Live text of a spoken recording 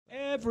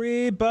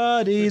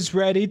Everybody's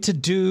ready to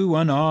do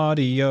an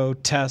audio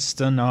test,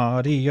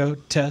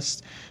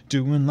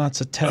 doing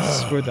lots of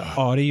tests for the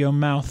audio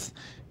mouth.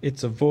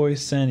 It's a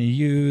voice and he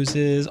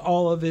uses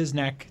all of his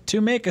neck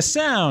to make a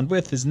sound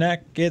with his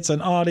neck. It's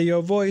an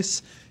audio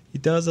voice. He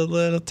does a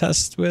little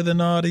test with an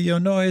audio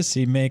noise.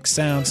 He makes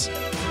sounds.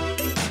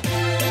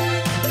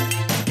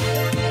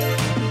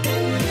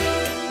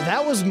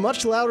 That was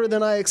much louder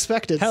than I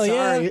expected. Hell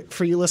yeah. Sorry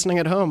for you listening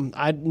at home.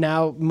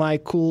 Now my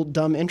cool,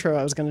 dumb intro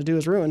I was going to do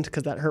is ruined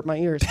because that hurt my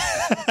ears.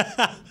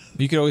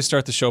 You could always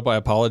start the show by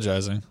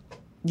apologizing.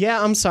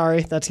 Yeah, I'm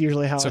sorry. That's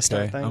usually how It's I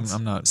start okay. things.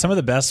 I'm not. Some of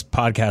the best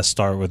podcasts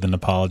start with an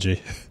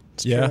apology.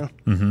 Yeah.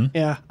 True.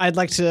 Yeah, I'd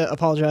like to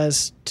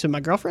apologize to my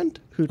girlfriend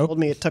who told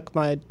me it took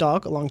my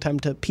dog a long time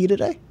to pee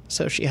today,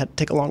 so she had to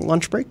take a long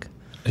lunch break.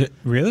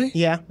 Really?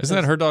 Yeah. Isn't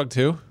that her dog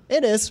too?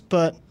 It is,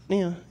 but,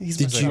 he's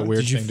Did my you- dog.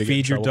 weird Did you thing to get in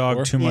feed your trouble dog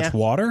for? too much Yeah.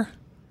 water?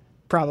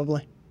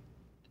 Probably.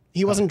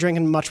 He wasn't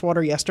drinking much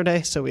water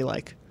yesterday, so we,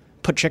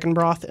 put chicken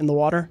broth in the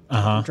water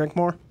and drink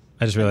more.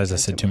 I just realized I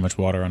said too much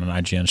water on an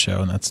IGN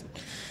show, and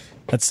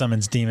that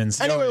summons demons.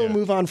 Anyway, we'll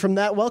move on from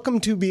that. Welcome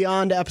to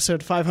Beyond,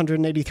 episode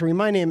 583.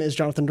 My name is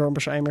Jonathan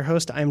Dornbush. I am your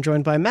host. I am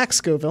joined by Max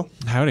Scoville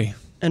Howdy.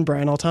 and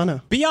Brian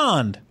Altano.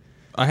 Beyond.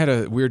 I had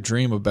a weird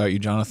dream about you,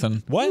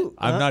 Jonathan. What?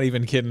 I'm not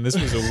even kidding. This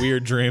was a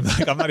weird dream.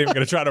 I'm not even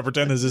going to try to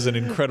pretend this isn't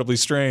incredibly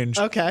strange.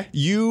 Okay.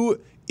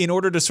 You, in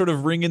order to sort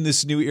of ring in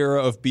this new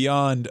era of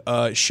Beyond,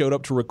 showed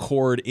up to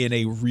record in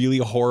a really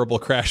horrible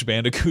Crash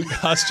Bandicoot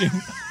costume.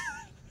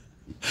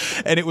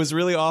 And it was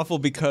really awful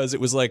because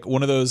it was like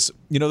one of those,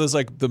 those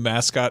the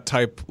mascot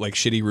type,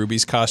 shitty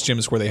Rubies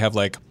costumes where they have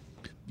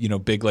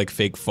big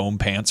fake foam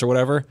pants or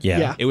whatever.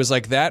 Yeah. It was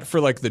like that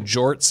for the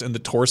jorts and the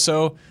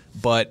torso,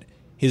 but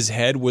his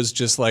head was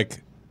just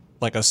like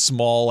a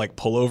small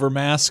pullover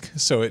mask.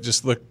 So it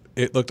just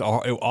looked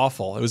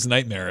awful. It was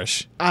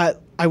nightmarish.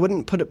 I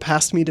wouldn't put it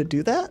past me to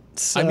do that.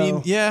 So. I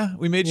mean, yeah,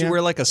 we made you wear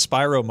a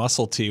Spyro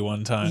muscle tee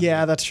one time.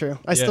 Yeah, that's true.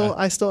 I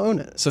still own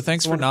it. So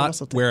thanks for not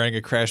wearing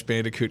a Crash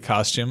Bandicoot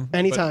costume.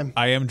 Anytime.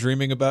 But I am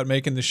dreaming about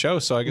making the show,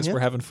 so I guess we're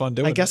having fun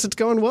doing it. I guess it's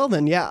going well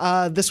then.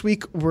 Yeah. This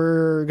week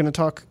we're going to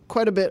talk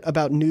quite a bit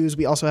about news.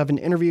 We also have an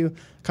interview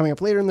coming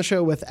up later in the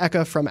show with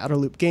Eka from Outer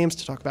Loop Games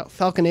to talk about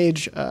Falcon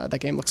Age. That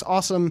game looks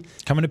awesome.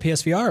 Coming to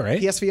PSVR,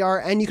 right?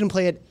 PSVR, and you can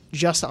play it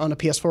just on a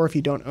PS4 if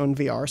you don't own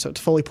VR, so it's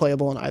fully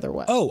playable in either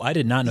way. Oh, I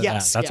did not know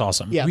Yes, that. That's yeah.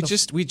 awesome. Yeah.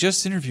 We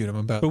just interviewed him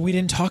about. But we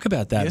didn't talk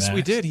about that. Yes, Max.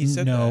 we did. He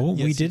said no, that.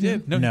 Yes, we he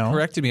didn't. did. No, he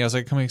corrected me. I was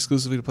coming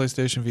exclusively to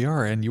PlayStation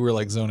VR, and you were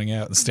zoning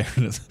out and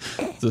staring at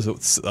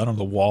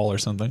the wall or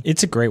something.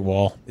 It's a great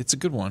wall. It's a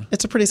good one.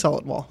 It's a pretty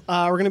solid wall.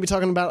 We're going to be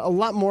talking about a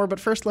lot more, but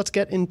first let's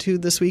get into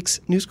this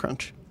week's News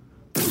Crunch.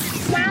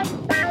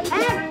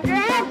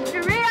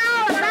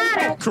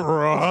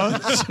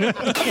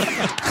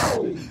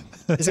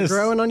 Is it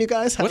growing on you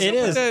guys?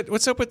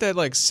 What's up with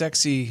that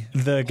sexy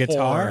The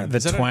guitar, horn? the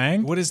Is that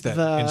twang. what is that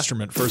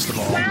instrument? First of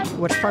all,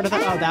 Which part of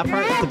that? Oh, that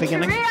part at the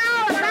beginning?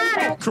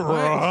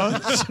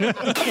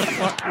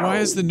 why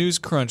is the News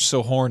Crunch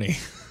so horny?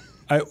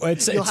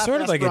 It's have sort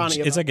to of like ask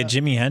Bronny it's like a about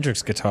that. Jimi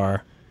Hendrix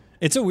guitar.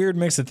 It's a weird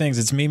mix of things.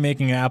 It's me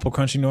making an apple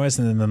crunching noise,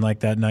 and then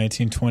that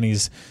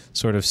 1920s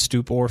sort of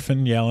stoop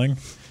orphan yelling.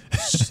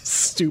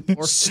 Stoop.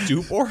 Or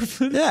Stoop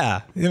orphan?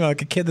 Yeah,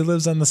 like a kid that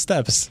lives on the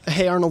steps.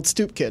 Hey Arnold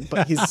Stoop Kid,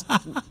 but he's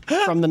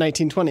from the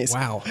 1920s.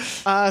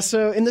 Wow.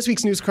 So in this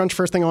week's News Crunch,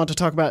 first thing I want to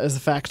talk about is the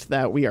fact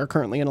that we are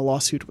currently in a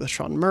lawsuit with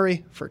Sean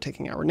Murray for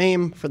taking our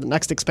name for the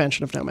next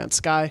expansion of No Man's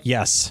Sky.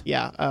 Yes.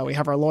 Yeah, we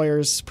have our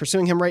lawyers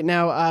pursuing him right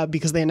now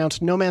because they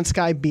announced No Man's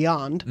Sky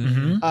Beyond.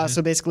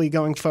 So basically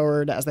going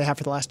forward, as they have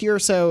for the last year or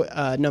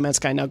so, No Man's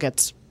Sky now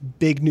gets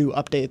big new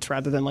updates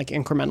rather than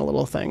incremental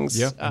little things.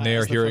 Yeah, and they are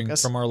as the hearing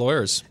focus. from our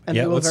lawyers. And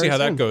they will let's see very how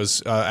soon. that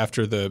goes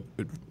after the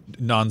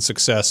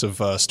non-success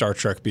of Star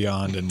Trek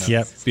Beyond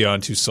and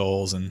Beyond Two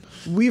Souls and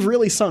We've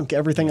really sunk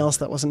everything else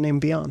that wasn't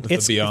named Beyond.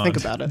 the Beyond. Think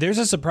about it. There's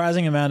a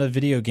surprising amount of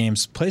video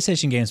games,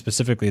 PlayStation games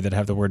specifically, that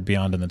have the word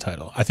Beyond in the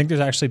title. I think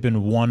there's actually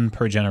been one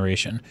per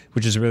generation,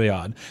 which is really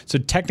odd. So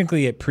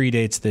technically it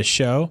predates this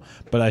show,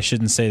 but I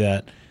shouldn't say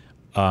that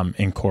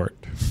in court.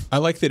 I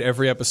like that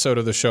every episode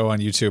of the show on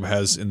YouTube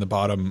has in the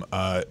bottom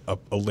a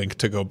link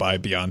to go buy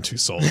Beyond Two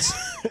Souls.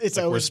 It's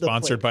we're always the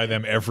sponsored by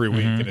them every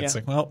week, and it's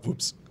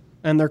oops.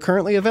 And they're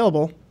currently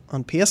available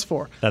on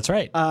PS4. That's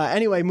right.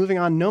 Anyway, moving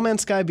on, No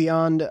Man's Sky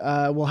Beyond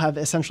will have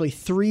essentially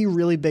 3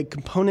 really big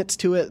components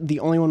to it. The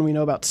only one we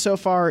know about so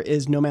far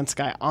is No Man's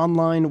Sky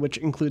Online, which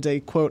includes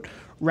a, quote,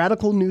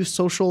 radical new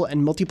social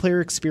and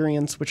multiplayer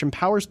experience which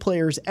empowers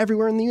players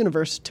everywhere in the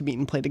universe to meet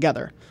and play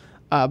together.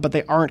 But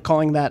they aren't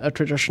calling that a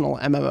traditional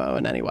MMO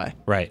in any way.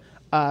 Right.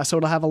 So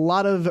it'll have a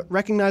lot of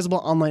recognizable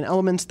online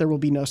elements. There will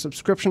be no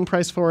subscription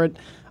price for it.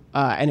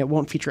 And it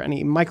won't feature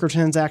any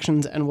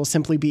microtransactions and will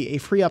simply be a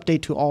free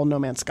update to all No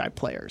Man's Sky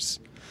players.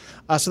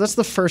 So that's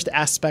the first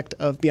aspect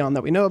of Beyond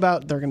that we know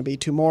about. There are going to be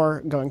 2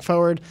 more going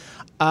forward.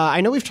 I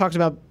know we've talked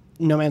about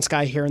No Man's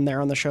Sky here and there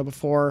on the show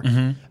before.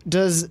 Mm-hmm.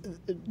 Does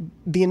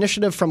the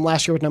initiative from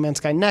last year with No Man's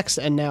Sky Next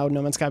and now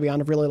No Man's Sky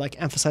Beyond of really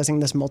like emphasizing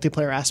this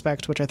multiplayer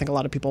aspect, which I think a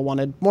lot of people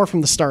wanted more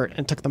from the start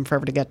and took them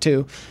forever to get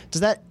to,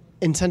 does that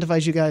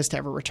incentivize you guys to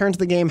ever return to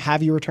the game?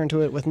 Have you returned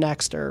to it with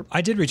Next? Or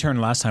I did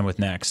return last time with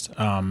Next,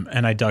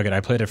 and I dug it. I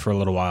played it for a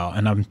little while,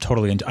 and I'm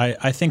totally into.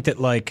 I think that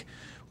like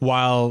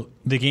while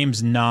the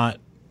game's not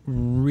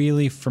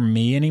really for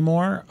me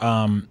anymore,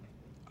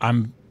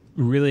 I'm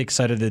really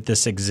excited that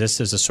this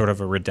exists as a sort of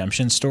a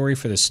redemption story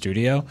for the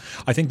studio.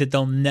 I think that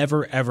they'll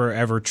never, ever,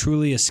 ever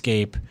truly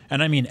escape,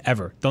 and I mean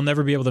ever, they'll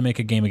never be able to make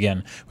a game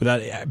again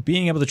without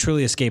being able to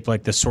truly escape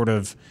like the sort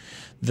of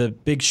the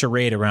big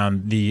charade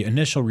around the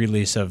initial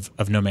release of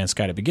No Man's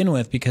Sky to begin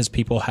with, because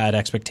people had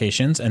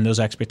expectations, and those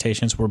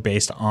expectations were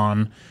based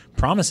on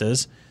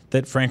promises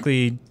that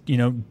frankly,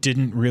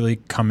 didn't really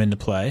come into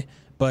play,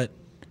 but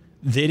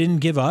they didn't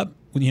give up.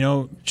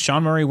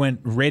 Sean Murray went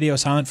radio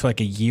silent for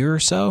like a year or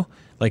so.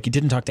 Like, he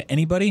didn't talk to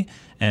anybody,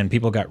 and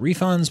people got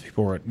refunds.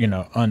 People were,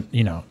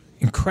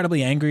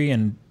 incredibly angry,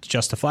 and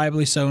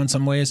justifiably so in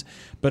some ways.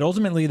 But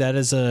ultimately, that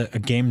is a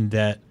game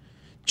that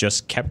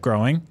just kept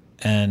growing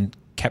and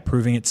kept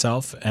proving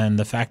itself. And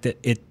the fact that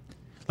it,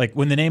 like,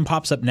 when the name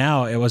pops up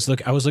now, I was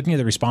looking at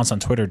the response on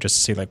Twitter just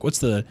to see, like, what's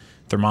the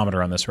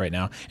thermometer on this right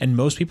now? And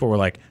most people were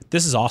like,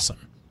 this is awesome.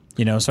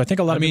 So I think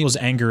a lot of people's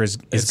anger is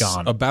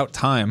gone. About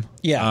time.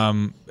 Yeah.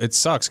 It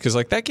sucks because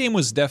like that game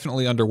was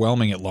definitely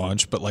underwhelming at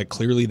launch, but like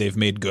clearly they've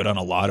made good on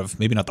a lot of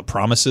maybe not the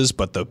promises,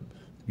 but the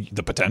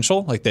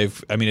potential. Like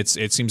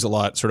it seems a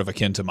lot sort of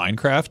akin to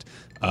Minecraft,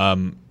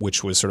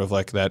 which was sort of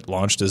like that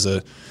launched as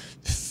a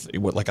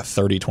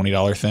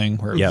 $30-$20 thing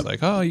where it was like,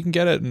 oh, you can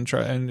get it and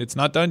try, and it's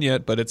not done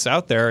yet, but it's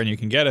out there and you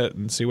can get it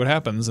and see what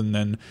happens. And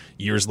then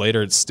years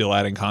later, it's still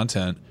adding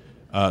content.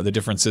 The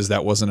difference is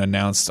that wasn't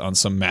announced on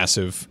some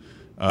massive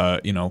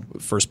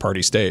first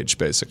party stage,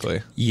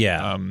 basically.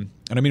 Yeah. And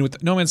I mean,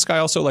 with No Man's Sky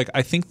also, like,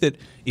 I think that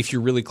if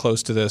you're really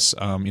close to this,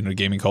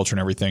 gaming culture and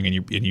everything, and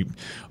you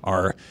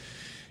are,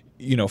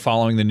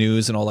 following the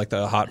news and all like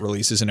the hot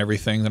releases and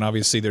everything, then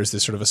obviously there's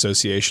this sort of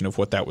association of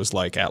what that was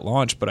like at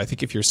launch. But I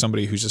think if you're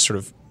somebody who's just sort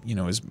of,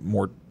 is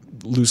more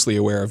loosely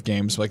aware of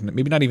games, like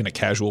maybe not even a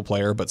casual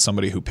player, but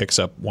somebody who picks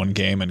up one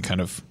game and kind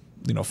of,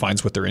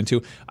 finds what they're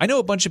into. I know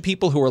a bunch of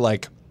people who are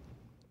like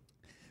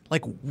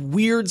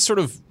weird sort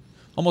of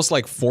almost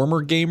like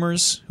former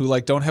gamers who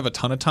like don't have a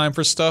ton of time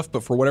for stuff,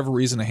 but for whatever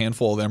reason, a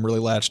handful of them really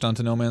latched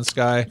onto No Man's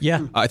Sky.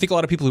 Yeah. I think a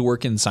lot of people who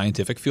work in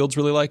scientific fields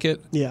really like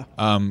it. Yeah.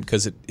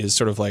 Because it is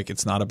sort of like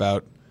it's not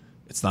about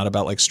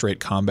like straight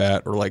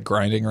combat or like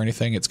grinding or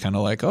anything. It's kind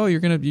of like, oh, you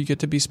get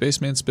to be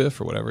Spaceman Spiff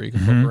or whatever. You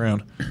can poke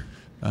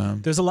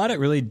around. There's a lot it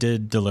really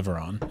did deliver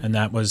on, and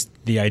that was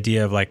the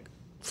idea of like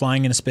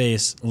flying into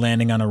space,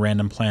 landing on a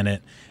random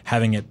planet,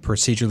 having it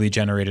procedurally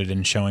generated,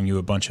 and showing you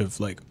a bunch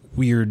of like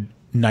weird,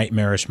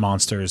 nightmarish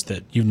monsters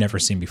that you've never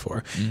seen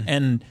before.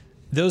 And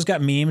those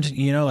got memed,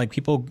 like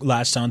people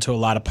latched onto a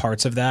lot of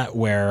parts of that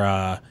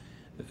where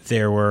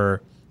there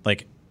were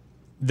like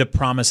the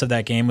promise of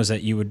that game was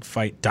that you would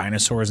fight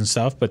dinosaurs and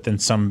stuff, but then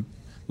some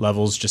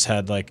levels just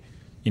had like,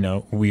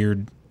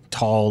 weird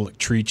tall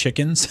tree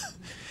chickens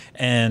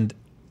and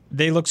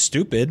they look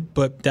stupid,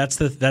 but that's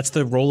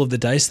the roll of the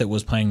dice that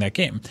was playing that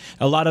game.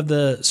 A lot of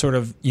the sort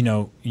of,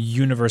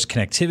 universe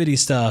connectivity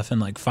stuff and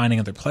like finding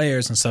other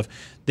players and stuff,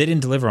 they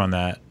didn't deliver on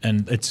that.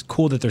 And it's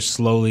cool that they're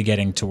slowly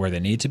getting to where they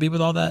need to be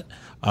with all that.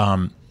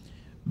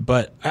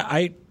 But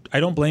I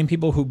don't blame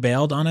people who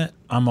bailed on it.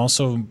 I'm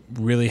also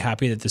really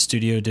happy that the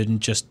studio didn't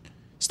just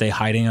stay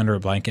hiding under a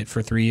blanket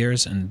for 3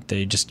 years and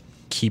they just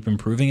keep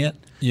improving it.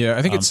 Yeah,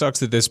 I think it sucks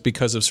that this,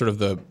 because of sort of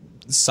the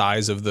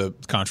size of the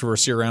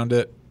controversy around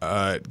it,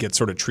 gets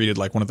sort of treated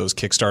like one of those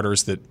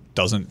Kickstarters that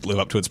doesn't live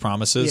up to its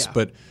promises. Yeah.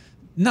 But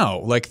no,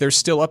 like they're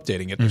still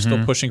updating it. They're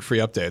still pushing free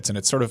updates. And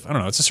it's sort of, I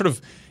don't know, it's just sort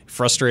of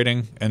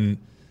frustrating. And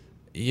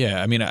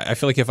yeah, I mean, I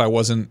feel like if I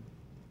wasn't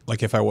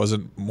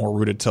more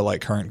rooted to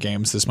like current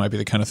games, this might be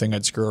the kind of thing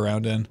I'd screw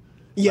around in.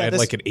 Yeah, I had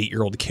like an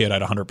 8-year-old kid,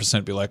 I'd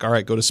 100% be like, all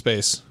right, go to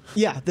space.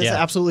 Yeah, this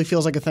absolutely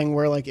feels like a thing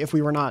where like if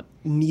we were not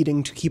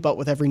needing to keep up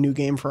with every new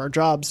game for our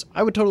jobs,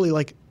 I would totally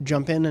like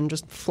jump in and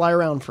just fly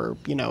around for,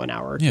 an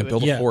hour or two. Yeah,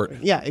 build a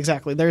fort. Yeah,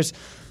 exactly. There's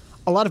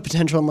a lot of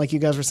potential, and like you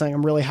guys were saying,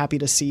 I'm really happy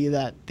to see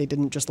that they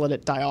didn't just let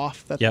it die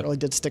off, that they really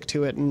did stick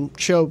to it and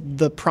show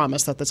the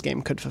promise that this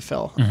game could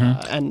fulfill.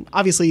 And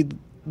obviously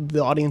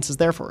the audience is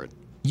there for it.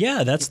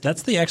 Yeah, that's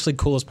the actually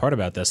coolest part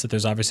about this, that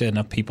there's obviously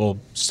enough people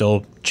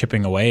still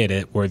chipping away at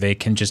it where they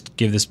can just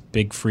give this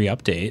big free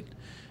update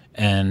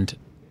and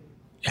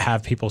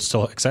have people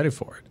still excited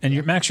for it.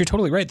 And Max, you're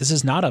totally right. This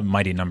is not a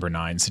Mighty Number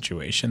 9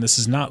 situation. This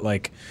is not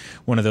like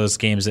one of those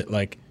games that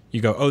like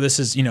you go, oh, this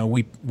is,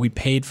 we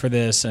paid for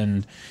this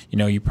and,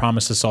 you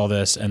promised us all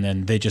this, and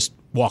then they just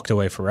walked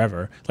away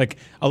forever. Like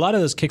a lot of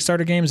those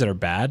Kickstarter games that are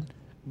bad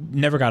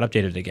never got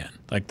updated again.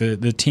 Like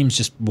the teams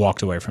just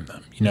walked away from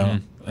them,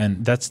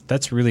 and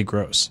that's really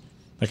gross.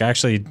 Like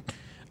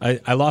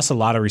I lost a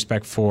lot of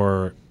respect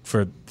for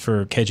for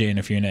KJ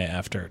Inafune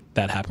after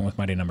that happened with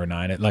Mighty Number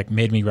 9. It like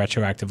made me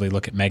retroactively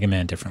look at Mega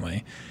Man differently,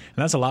 and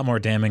that's a lot more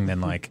damning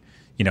than like,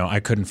 you know, I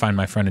couldn't find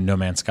my friend in No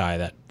Man's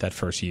Sky that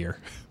first year.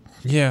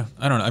 Yeah,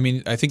 I don't know. I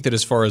mean, I think that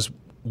as far as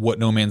what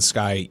No Man's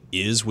Sky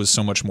was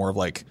so much more of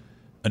like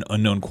an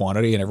unknown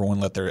quantity, and everyone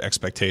let their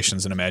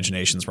expectations and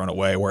imaginations run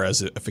away.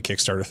 Whereas if a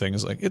Kickstarter thing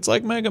is like, it's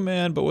like Mega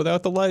Man, but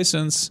without the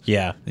license.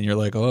 Yeah. And you're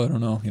like, oh, I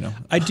don't know, you know.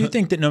 I do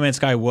think that No Man's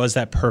Sky was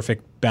that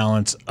perfect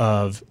balance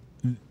of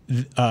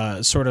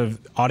sort of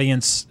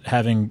audience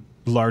having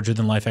larger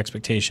than life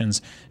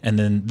expectations, and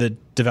then the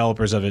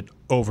developers of it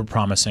over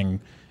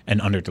promising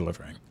and under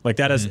delivering. Like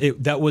that is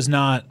it, that was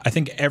not. I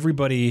think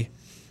everybody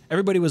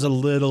was a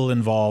little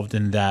involved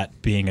in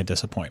that being a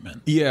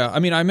disappointment. Yeah, I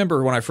mean, I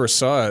remember when I first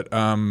saw it,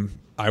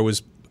 I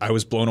was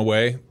blown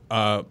away.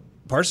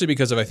 Partially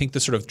because of, I think, the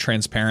sort of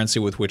transparency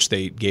with which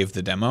they gave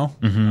the demo,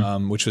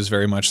 which was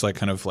very much like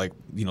kind of like,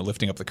 you know,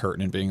 lifting up the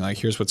curtain and being like,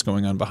 here's what's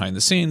going on behind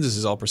the scenes. This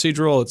is all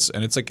procedural.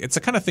 It's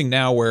a kind of thing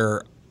now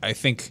where I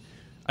think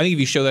if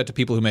you show that to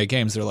people who make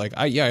games, they're like,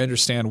 I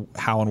understand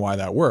how and why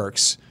that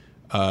works.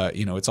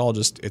 You know, it's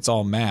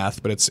all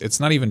math, but it's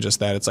not even just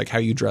that. It's like how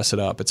you dress it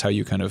up. It's how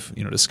you kind of,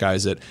 you know,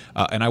 disguise it.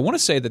 And I want to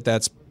say that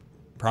that's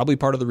probably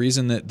part of the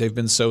reason that they've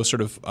been so sort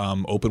of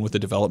open with the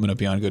development of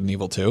Beyond Good and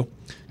Evil 2,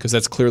 because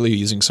that's clearly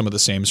using some of the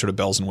same sort of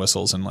bells and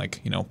whistles and like,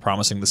 you know,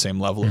 promising the same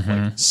level of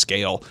like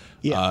scale.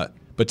 Yeah.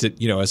 But to,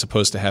 you know, as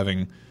opposed to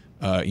having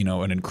you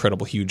know, an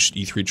incredible huge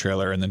E3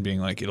 trailer and then being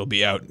like, it'll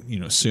be out, you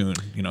know, soon,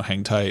 you know,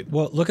 hang tight.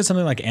 Well, look at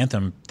something like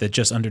Anthem that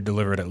just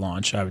under-delivered at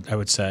launch, I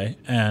would say.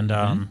 And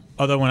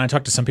although when I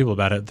talk to some people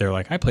about it, they're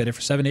like, I played it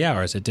for 70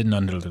 hours. It didn't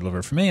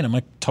under-deliver for me. And I'm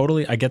like,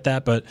 totally, I get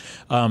that. But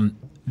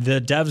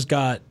the devs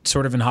got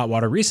sort of in hot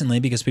water recently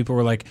because people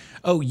were like,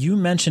 oh, you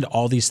mentioned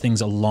all these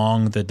things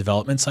along the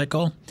development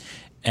cycle,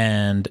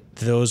 and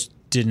those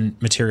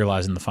didn't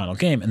materialize in the final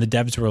game. And the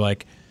devs were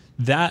like,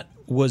 that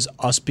was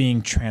us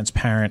being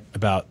transparent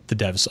about the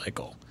dev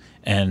cycle.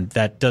 And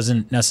that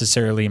doesn't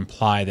necessarily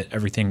imply that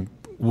everything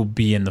will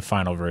be in the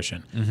final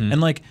version.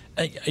 And like,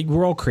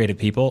 we're all creative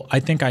people.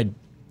 I think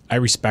I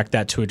respect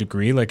that to a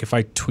degree. Like if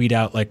I tweet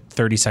out like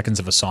 30 seconds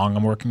of a song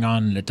I'm working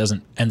on and it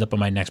doesn't end up on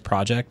my next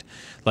project,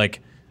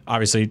 like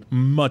obviously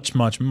much,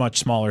 much, much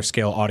smaller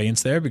scale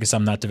audience there because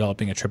I'm not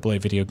developing a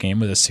AAA video game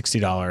with a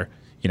 $60,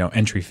 you know,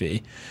 entry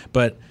fee.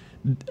 But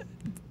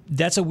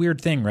that's a weird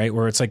thing, right?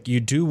 Where it's like you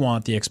do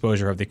want the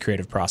exposure of the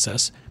creative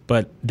process,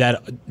 but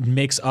that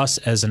makes us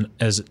as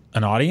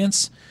an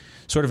audience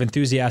sort of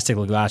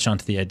enthusiastically latch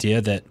onto the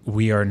idea that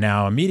we are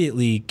now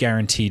immediately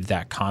guaranteed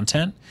that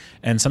content.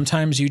 And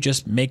sometimes you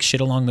just make shit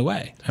along the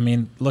way. I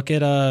mean, look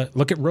at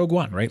Rogue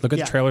One, right? Look at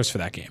the trailers for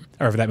that game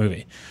or for that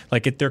movie.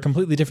 Like they're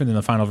completely different than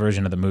the final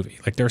version of the movie.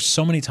 Like there's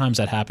so many times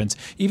that happens.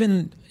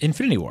 Even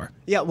Infinity War.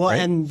 Yeah, well,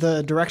 right? and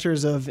the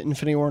directors of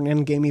Infinity War and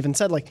Endgame even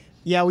said like,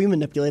 yeah, we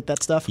manipulate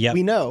that stuff. Yep.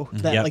 We know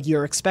that like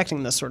you're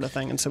expecting this sort of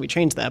thing, and so we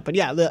changed that. But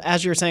yeah,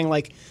 as you're saying,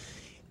 like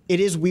it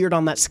is weird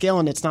on that scale,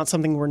 and it's not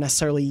something we're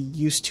necessarily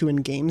used to in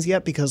games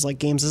yet, because like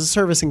games as a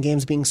service and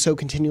games being so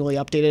continually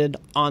updated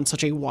on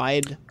such a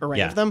wide array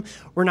of them,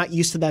 we're not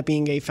used to that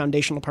being a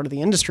foundational part of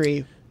the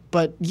industry.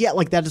 But yeah,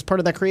 like that is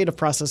part of that creative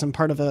process and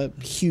part of a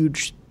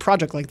huge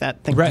project like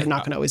that. Things are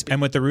not going to always be.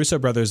 And with the Russo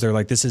brothers, they're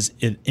like, this is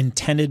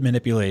intended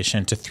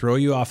manipulation to throw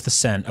you off the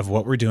scent of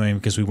what we're doing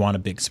because we want a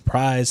big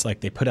surprise. Like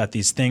they put out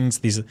these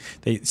things,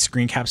 they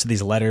screen caps of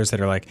these letters that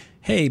are like,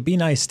 hey, be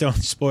nice,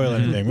 don't spoil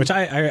anything, which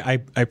I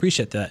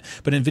appreciate that.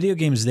 But in video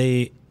games,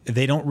 they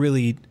don't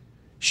really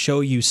show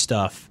you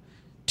stuff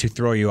to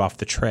throw you off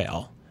the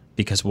trail.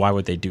 Because why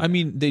would they do that? I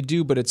mean, they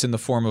do, but it's in the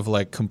form of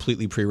like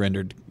completely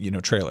pre-rendered, you know,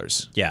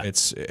 trailers. Yeah,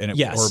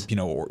 or you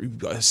know, or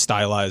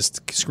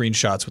stylized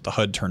screenshots with the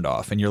HUD turned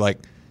off, and you're like,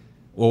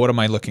 well, what am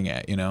I looking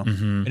at? You know,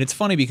 and it's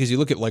funny because you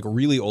look at like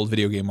really old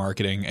video game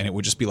marketing, and it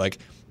would just be like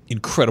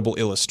incredible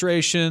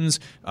illustrations.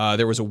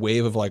 There was a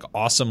wave of like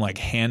awesome like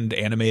hand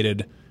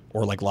animated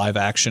or like live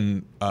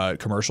action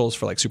commercials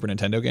for like Super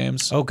Nintendo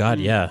games. Oh God,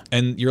 yeah.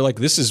 And you're like,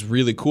 this is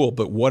really cool,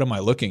 but what am I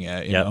looking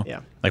at? You know?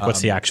 Yeah. Like,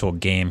 what's the actual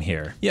game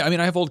here? Yeah, I mean,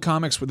 I have old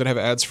comics that have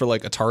ads for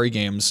like Atari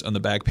games on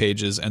the back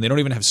pages, and they don't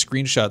even have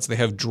screenshots. They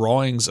have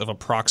drawings of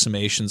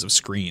approximations of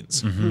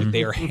screens. Like,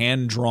 they are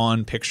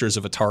hand-drawn pictures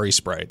of Atari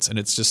sprites, and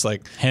it's just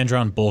like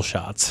hand-drawn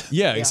bullshots.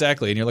 Yeah,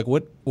 exactly. And you're like,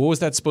 what was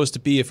that supposed to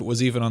be if it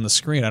was even on the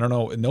screen? I don't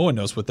know. No one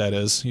knows what that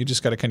is. You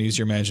just got to kind of use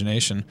your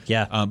imagination.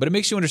 Yeah. But it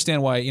makes you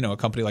understand why, you know, a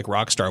company like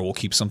Rockstar will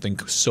keep something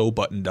so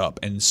buttoned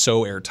up and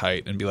so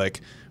airtight and be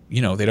like,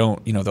 you know, they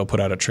don't, you know, they'll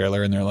put out a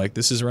trailer and they're like,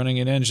 this is running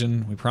an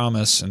engine, we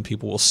promise. And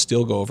people will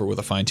still go over with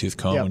a fine tooth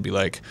comb and be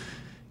like,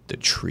 the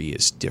tree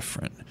is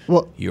different.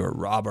 Well, you're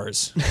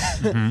robbers.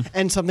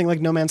 And something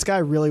like No Man's Sky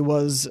really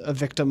was a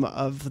victim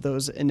of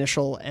those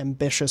initial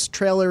ambitious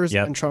trailers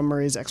and Sean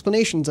Murray's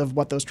explanations of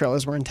what those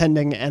trailers were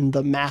intending and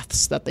the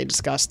maths that they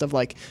discussed of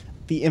like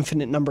the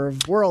infinite number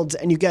of worlds.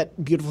 And you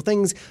get beautiful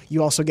things.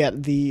 You also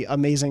get the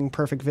amazing,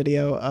 perfect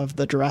video of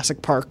the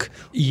Jurassic Park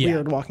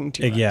weird walking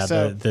T-Rex. Yeah,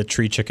 the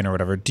tree chicken or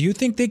whatever. Do you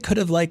think they could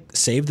have like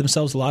saved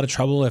themselves a lot of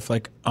trouble if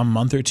like a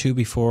month or two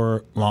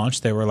before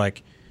launch they were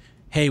like,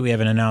 hey, we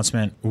have an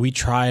announcement. We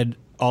tried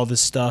all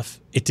this stuff.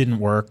 It didn't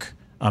work.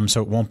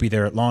 So it won't be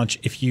there at launch.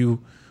 If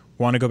you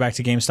want to go back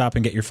to GameStop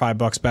and get your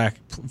 $5 back,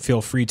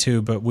 feel free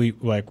to. But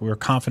we're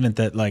confident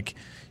that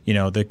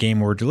the game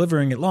we're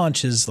delivering at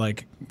launch is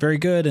very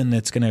good, and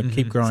it's going to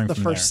keep growing. The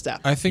from first there.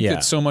 step. I think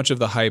that so much of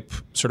the hype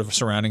sort of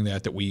surrounding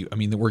that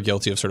we're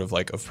guilty of sort of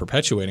of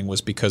perpetuating was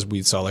because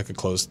we saw a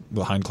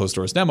behind closed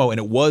doors demo, and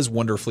it was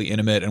wonderfully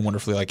intimate and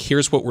wonderfully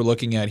here's what we're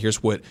looking at,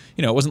 here's what,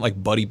 it wasn't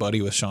like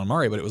buddy with Sean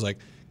Murray, but it was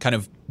kind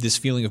of this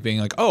feeling of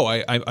being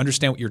I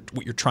understand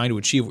what you're trying to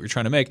achieve, what you're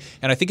trying to make.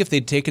 And I think if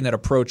they'd taken that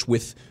approach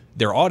with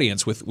their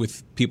audience,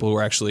 with people who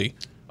are actually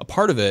a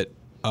part of it,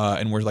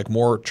 and were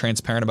more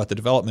transparent about the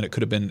development, it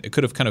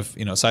could have kind of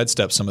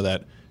sidestepped some of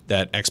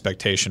that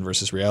expectation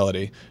versus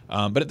reality.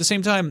 But at the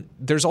same time,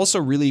 there's also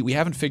we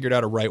haven't figured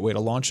out a right way to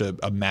launch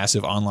a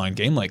massive online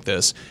game like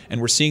this, and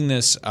we're seeing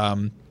this.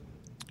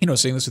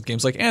 Seeing this with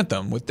games like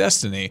Anthem, with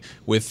Destiny,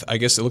 with, I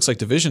guess it looks like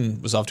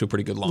Division was off to a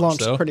pretty good launch.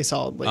 Launched though. pretty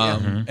solidly.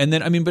 Yeah. And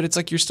then, but it's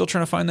you're still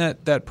trying to find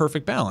that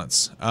perfect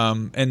balance.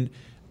 And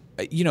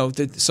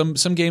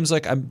some games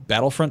like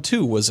Battlefront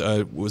 2 was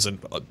a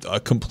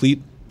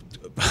complete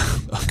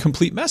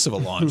mess of a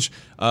launch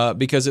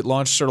because it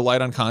launched sort of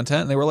light on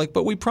content, and they were like,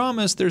 but we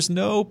promised there's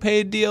no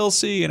paid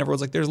DLC, and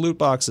everyone's like, there's loot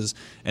boxes,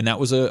 and that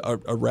was a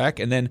wreck.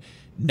 And then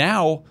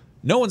now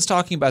no one's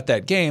talking about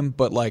that game,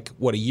 but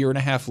a year and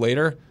a half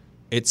later,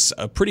 it's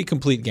a pretty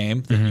complete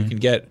game that you can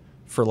get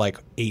for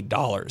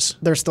 $8.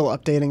 They're still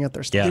updating it.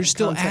 They're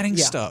still content. adding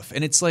Yeah. stuff,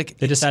 and it's They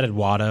just added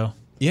Watto.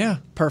 yeah,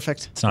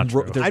 Perfect. It's not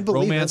true. There's I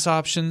believe romance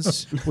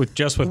options. with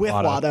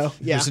Watto.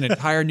 Yeah. There's an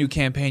entire new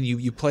campaign.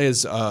 You play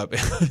as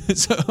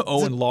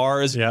Owen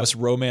Lars, Yeah. must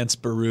romance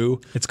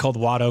Baru. It's called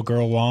Watto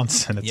Girl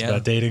Wants, and it's Yeah.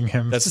 about dating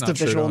him. That's just not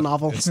a visual true.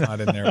 novel. It's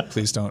not in there.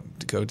 Please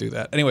don't go do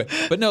that. Anyway,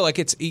 but no,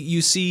 it's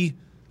you see.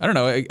 I don't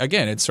know.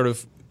 Again, it's sort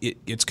of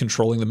it's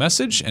controlling the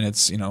message, and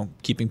it's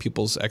keeping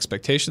people's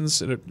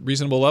expectations at a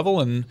reasonable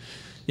level. And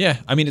yeah,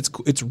 I mean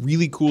it's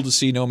really cool to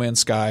see No Man's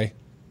Sky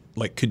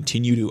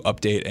continue to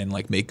update and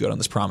make good on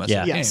this promise.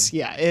 Yeah. of the Yes, game.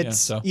 yeah, it's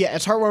so.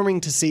 it's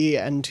heartwarming to see,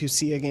 and to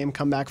see a game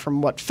come back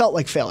from what felt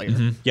like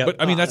failure. Yep.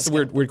 But I mean, that's the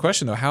weird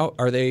question though. How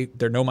are they?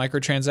 There are no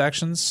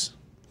microtransactions.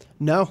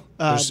 No,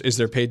 Is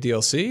there paid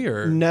DLC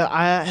or no.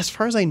 As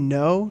far as I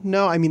know,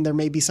 no. I mean, there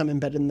may be some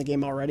embedded in the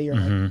game already,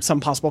 or some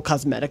possible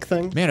cosmetic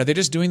thing. Man, are they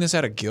just doing this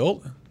out of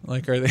guilt?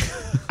 Are they?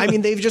 I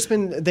mean,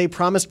 they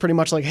promised pretty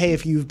much hey,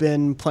 if you've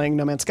been playing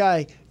No Man's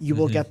Sky, you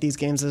will get these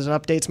games as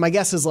updates. My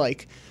guess is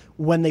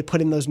when they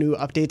put in those new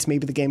updates,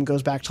 maybe the game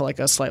goes back to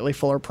a slightly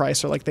fuller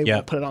price, or they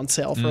won't put it on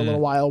sale for a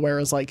little while,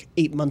 whereas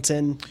 8 months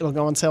in, it'll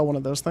go on sale, one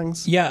of those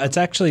things. Yeah, it's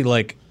actually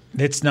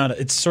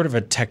it's sort of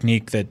a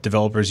technique that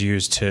developers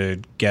use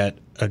to get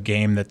a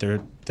game that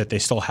they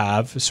still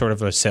have sort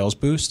of a sales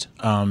boost,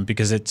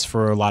 because it's,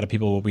 for a lot of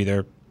people, will be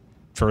their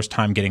first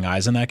time getting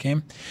eyes on that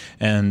game.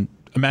 And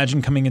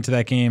imagine coming into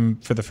that game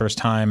for the first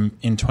time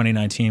in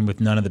 2019 with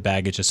none of the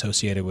baggage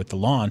associated with the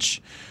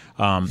launch,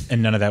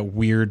 and none of that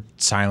weird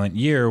silent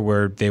year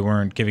where they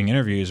weren't giving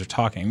interviews or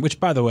talking, which,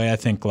 by the way, I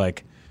think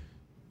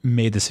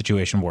made the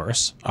situation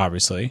worse,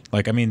 obviously.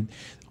 I mean,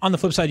 on the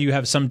flip side, you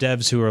have some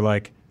devs who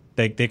are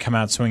they come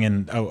out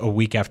swinging a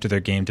week after their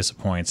game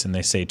disappoints, and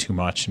they say too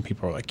much, and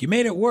people are like, you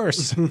made it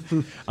worse.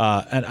 And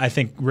I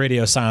think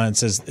radio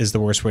silence is the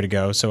worst way to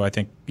go. So I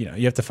think you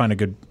have to find a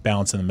good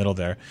balance in the middle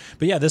there.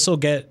 But yeah, this will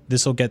get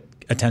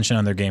attention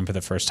on their game for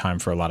the first time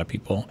for a lot of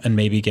people, and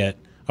maybe get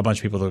a bunch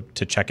of people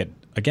to check it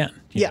again.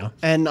 You know?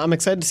 And I'm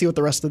excited to see what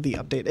the rest of the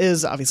update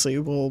is. Obviously,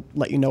 we'll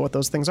let you know what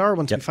those things are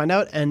once we find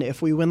out, and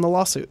if we win the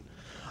lawsuit.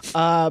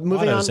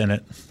 Moving Watto's on. in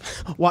it.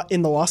 What,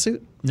 in the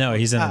lawsuit? No,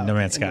 he's in No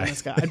Man's in No Sky. Man's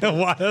Sky.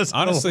 Watto's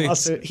Honestly,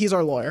 Lawsuit. He's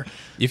our lawyer.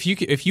 if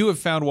you have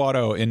found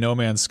Watto in No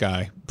Man's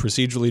Sky,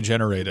 procedurally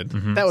generated,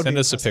 That would send be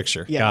us a impressive.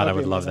 picture. Yeah, God, I that'd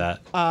would be love amazing.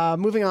 that.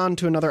 Moving on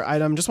to another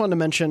item, just wanted to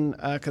mention,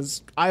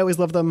 because I always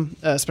love them,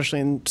 especially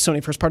in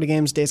Sony first-party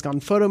games, Days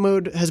Gone photo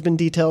mode has been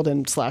detailed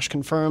and /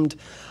 confirmed.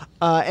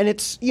 And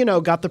it's,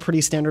 got the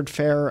pretty standard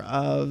fare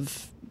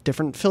of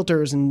different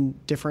filters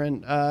and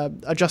different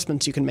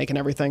adjustments you can make and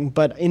everything.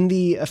 But in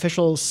the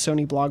official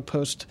Sony blog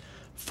post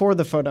for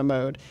the photo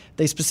mode,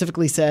 they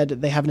specifically said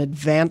they have an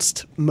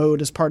advanced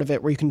mode as part of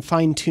it where you can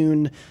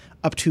fine-tune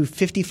up to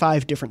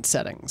 55 different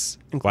settings,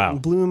 including Wow.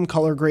 bloom,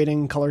 color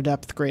grading, color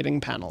depth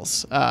grading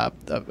panels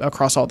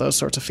across all those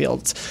sorts of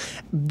fields.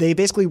 They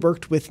basically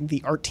worked with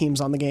the art teams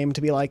on the game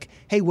to be like,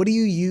 hey, what do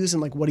you use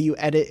and what do you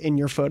edit in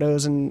your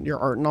photos and your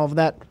art and all of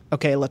that?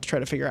 Okay, let's try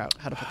to figure out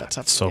how to put that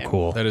stuff in So the game.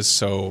 cool. That is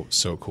so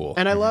cool.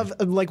 And I love,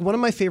 one of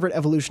my favorite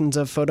evolutions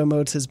of photo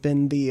modes has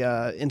been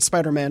the in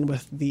Spider-Man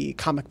with the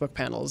comic book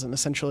panels and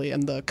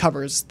the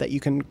covers that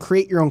you can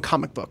create your own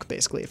comic book,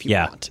 basically, if you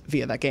want,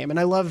 via that game. And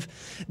I love,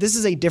 this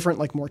is a different,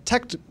 more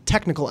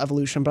technical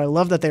evolution, but I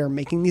love that they are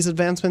making these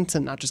advancements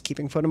and not just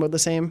keeping photo mode the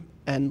same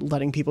and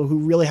letting people who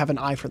really have an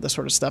eye for this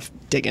sort of stuff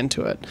dig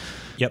into it.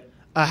 Yep.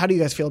 How do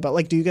you guys feel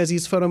about, do you guys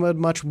use photo mode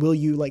much? Will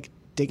you,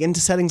 dig into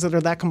settings that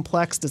are that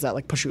complex? Does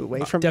that push you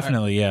away from it?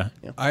 Definitely, yeah.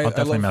 I'll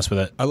definitely mess with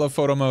it. I love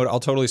photo mode. I'll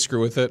totally screw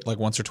with it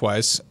once or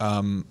twice.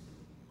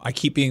 I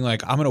keep being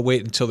like, I'm gonna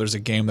wait until there's a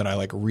game that I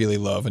like really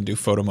love and do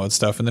photo mode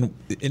stuff, and then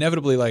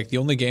inevitably, like the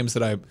games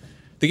that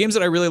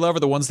I really love are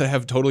the ones that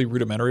have totally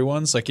rudimentary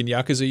ones. Like in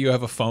Yakuza, you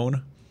have a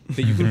phone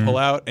that you can pull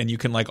out and you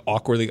can like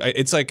awkwardly.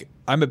 It's like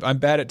I'm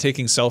bad at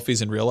taking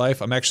selfies in real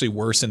life. I'm actually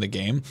worse in the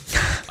game,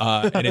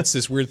 and it's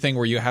this weird thing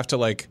where you have to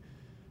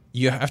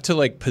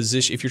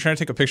position. If you're trying to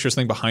take a picture of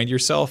something behind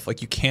yourself,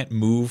 like you can't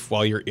move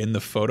while you're in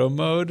the photo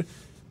mode.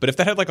 But if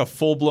that had like a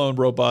full blown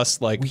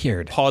robust like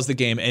Weird. pause the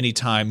game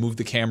anytime, move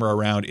the camera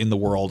around in the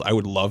world, I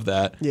would love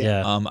that.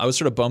 Yeah. I was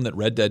sort of bummed that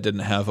Red Dead didn't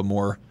have a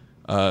more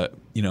a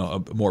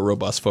more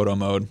robust photo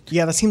mode.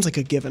 Yeah, that seems like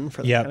a given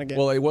for that kind of game.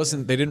 Well, it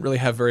wasn't. They didn't really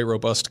have very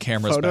robust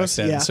cameras Photos?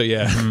 back then. Yeah. So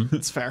yeah.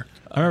 It's fair.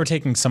 I remember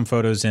taking some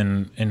photos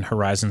in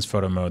Horizon's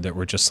photo mode that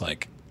were just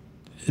like,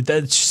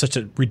 that's such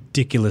a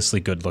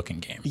ridiculously good looking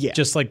game. Yeah.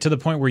 Just like to the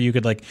point where you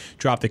could like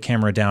drop the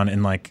camera down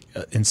in like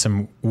in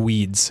some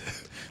weeds,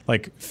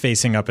 like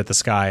facing up at the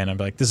sky, and I'm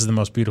like, this is the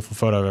most beautiful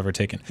photo I've ever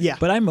taken. Yeah.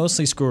 But I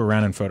mostly screw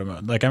around in photo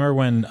mode. Like I remember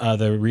when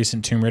the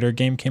recent Tomb Raider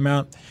game came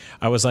out,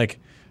 I was like,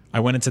 I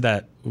went into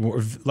that,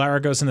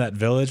 Lara goes into that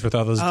village with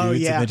all those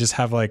dudes, yeah. and they just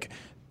have like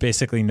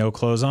basically no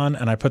clothes on,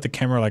 and I put the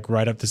camera like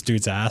right up this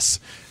dude's ass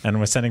and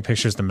was sending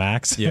pictures to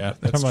Max. Yeah, And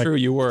that's I'm like, true.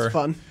 You were.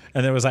 Fun.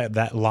 and there was like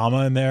that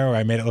llama in there where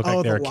I made it look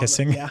like they the were llama,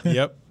 kissing. Yeah.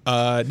 Yep.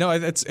 No,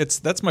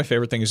 that's my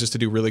favorite thing is just to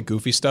do really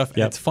goofy stuff. And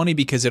Yep. it's funny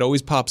because it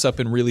always pops up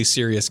in really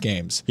serious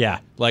games.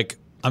 Yeah. Like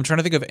I'm trying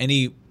to think of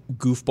any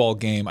goofball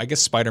game. I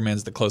guess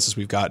Spider-Man's the closest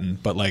we've gotten,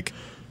 but like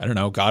I don't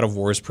know, God of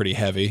War is pretty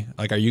heavy.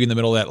 Like, are you in the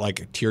middle of that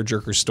like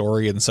tearjerker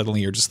story, and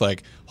suddenly you're just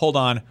like, hold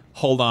on,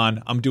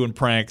 I'm doing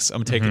pranks,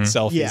 I'm taking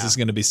selfies. Yeah. This is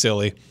going to be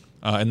silly.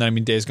 And then I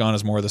mean, Days Gone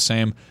is more of the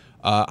same.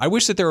 I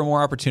wish that there were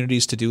more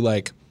opportunities to do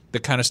like the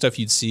kind of stuff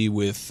you'd see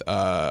with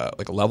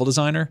like a level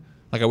designer.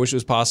 Like I wish it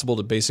was possible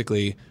to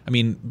basically. I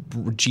mean,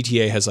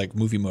 GTA has like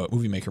movie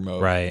maker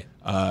mode, Right.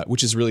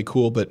 Which is really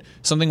cool. But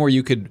something where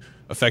you could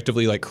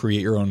effectively like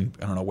create your own,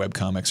 I don't know,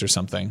 webcomics or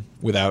something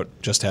without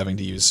just having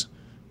to use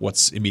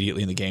what's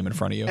immediately in the game in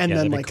front of you. And Yeah,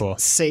 then that'd be like cool.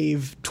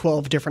 save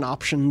 12 different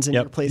options in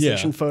Yep. your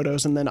PlayStation Yeah.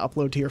 photos and then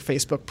upload to your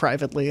Facebook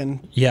privately and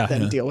Yeah.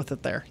 then Yeah. deal with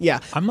it there.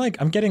 Yeah. I'm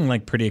getting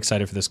like pretty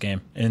excited for this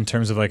game in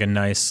terms of like a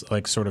nice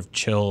like sort of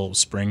chill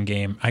spring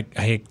game. I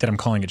hate that I'm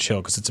calling it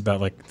chill because it's about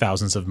like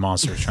thousands of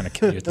monsters trying to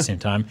kill you at the same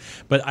time.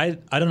 But I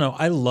don't know.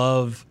 I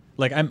love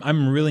like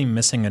I'm really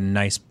missing a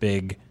nice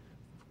big,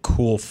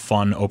 cool,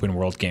 fun open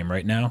world game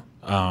right now.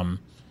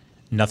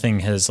 Nothing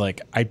has like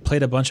I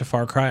played a bunch of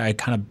Far Cry. I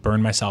kind of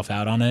burned myself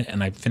out on it,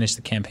 and I finished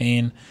the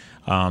campaign.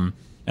 And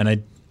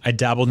I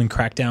dabbled in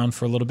Crackdown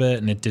for a little bit,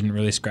 and it didn't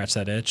really scratch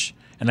that itch.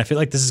 And I feel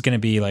like this is going to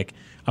be like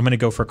I'm going to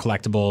go for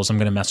collectibles. I'm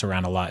going to mess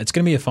around a lot. It's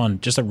going to be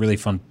just a really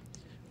fun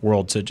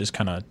world to just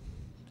kind of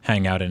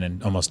hang out in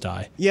and almost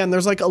die. Yeah, and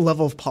there's like a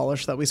level of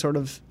polish that we sort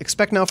of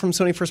expect now from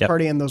Sony First Yep.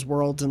 Party and those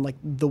worlds and like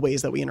the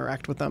ways that we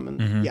interact with them. And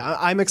Mm-hmm. yeah,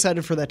 I'm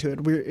excited for that too.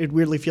 It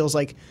weirdly feels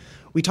like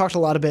we talked a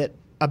lot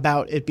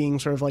about it being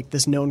sort of like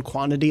this known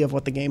quantity of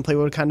what the gameplay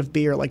would kind of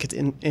be or like its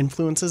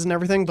influences and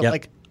everything. But Yep.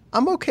 like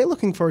I'm okay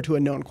looking forward to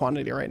a known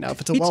quantity right now. If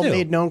it's a Me too.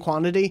 well-made known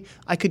quantity,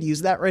 I could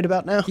use that right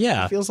about now.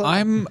 Yeah. It feels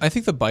like. I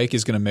think the bike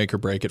is going to make or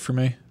break it for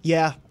me.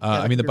 Yeah.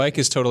 I mean, the bike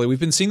is totally. We've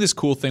been seeing this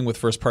cool thing with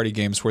first-party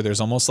games where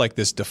there's almost like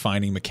this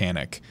defining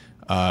mechanic.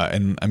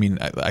 And I mean,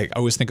 I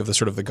always think of the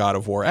sort of the God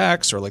of War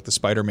axe or like the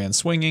Spider-Man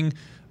swinging.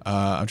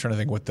 I'm trying to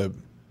think what the.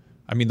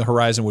 I mean, the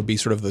Horizon would be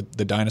sort of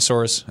the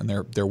dinosaurs and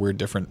their weird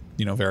different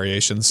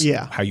variations.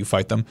 Yeah. How you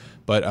fight them,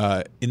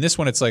 but in this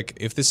one, it's like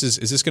if this is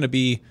this going to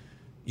be,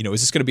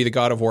 is this going to be the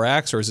God of War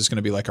axe or is this going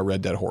to be like a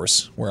Red Dead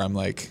horse where I'm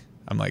like,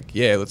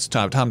 yeah, let's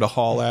time to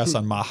haul ass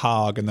on my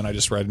hog, and then I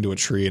just ride into a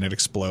tree and it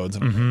explodes.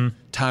 And I'm like,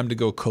 time to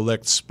go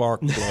collect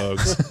spark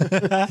plugs.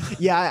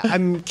 Yeah,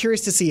 I'm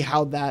curious to see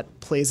how that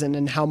plays in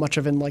and how much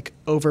of an like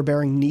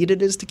overbearing need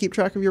it is to keep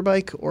track of your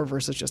bike, or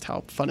versus just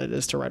how fun it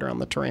is to ride around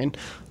the terrain.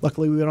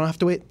 Luckily, we don't have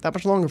to wait that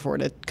much longer for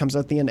it. It comes out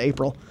at the end of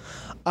April.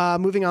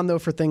 Moving on, though,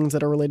 for things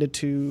that are related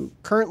to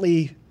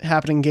currently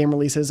happening game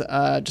releases,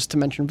 just to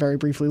mention very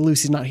briefly,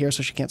 Lucy's not here,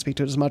 so she can't speak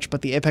to it as much,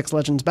 but the Apex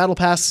Legends Battle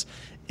Pass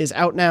is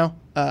out now,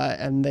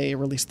 and they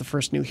released the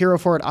first new hero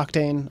for it,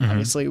 Octane.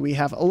 Obviously, we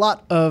have a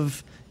lot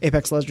of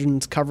Apex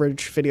Legends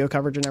coverage, video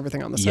coverage, and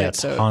everything on the Yeah, site.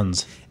 So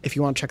tons. if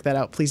you want to check that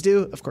out, please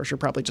do. Of course, you're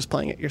probably just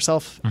playing it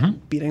yourself,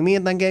 beating me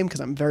in that game because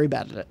I'm very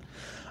bad at it.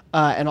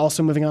 And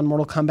also moving on,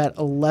 Mortal Kombat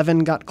 11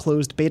 got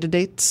closed beta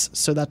dates.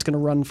 So that's going to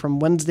run from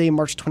Wednesday,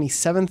 March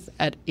 27th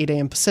at 8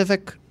 a.m.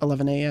 Pacific,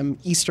 11 a.m.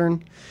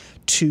 Eastern,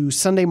 to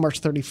Sunday, March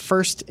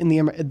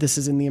 31st. This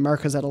is in the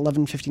Americas at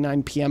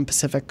 11:59 p.m.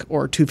 Pacific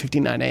or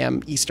 2:59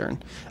 a.m.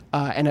 Eastern,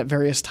 and at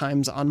various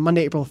times on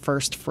Monday, April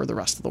 1st for the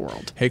rest of the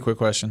world. Hey, quick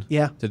question.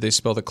 Yeah. Did they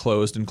spell the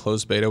closed and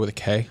closed beta with a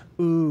K?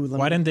 Ooh,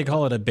 Why didn't they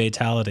call it a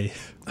batality?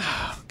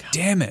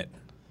 Damn it.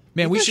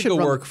 Man, we guys should should go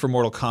run- work for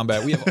Mortal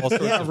Kombat. We have all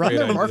sorts Yeah, of run great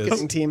their ideas.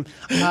 marketing team.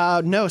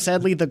 No,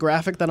 sadly, the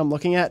graphic that I'm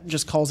looking at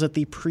just calls it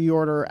the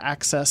pre-order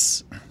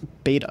access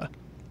beta.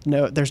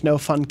 No, there's no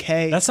fun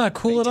K. That's not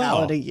cool at all.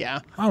 Fatality, yeah.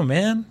 Oh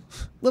man,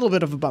 Little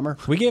bit of a bummer.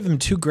 we gave them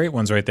two great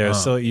ones right there.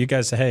 So you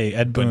guys, hey,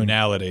 Ed Boon,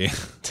 Banality.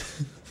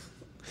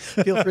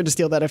 feel free to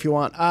steal that if you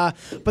want.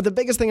 But the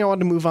biggest thing I wanted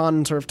to move on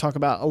and sort of talk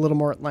about a little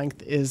more at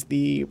length is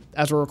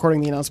as we're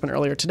recording the announcement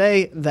earlier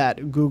today,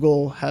 that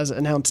Google has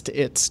announced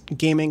its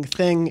gaming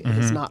thing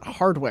is not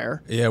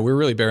hardware. Yeah, we're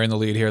really bearing the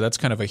lead here. That's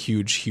kind of a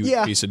huge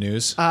piece of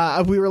news.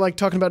 We were like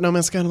talking about No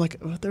Man's Sky, and I'm like,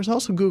 oh, there's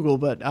also Google,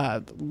 but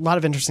a lot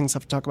of interesting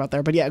stuff to talk about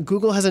there. But yeah,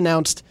 Google has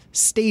announced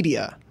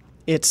Stadia,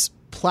 its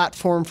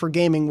platform for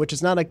gaming, which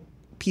is not a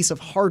piece of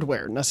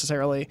hardware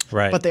necessarily,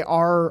 right, but they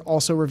are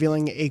also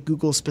revealing a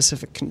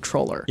Google-specific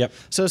controller. Yep.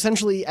 So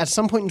essentially, at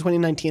some point in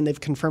 2019, they've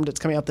confirmed it's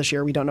coming out this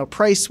year. We don't know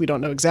price, we don't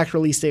know exact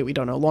release date, we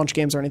don't know launch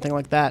games or anything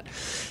like that.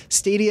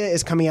 Stadia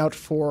is coming out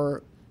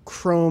for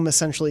Chrome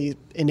essentially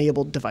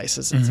enabled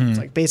devices. It seems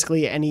like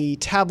basically any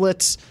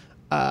tablets,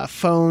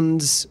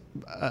 phones,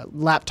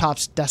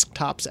 laptops,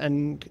 desktops,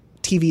 and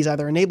TVs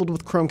either enabled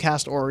with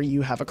Chromecast or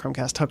you have a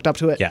Chromecast hooked up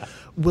to it,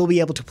 will be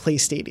able to play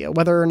Stadia.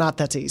 Whether or not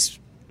that's a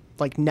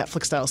like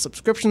Netflix-style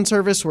subscription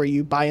service where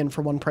you buy in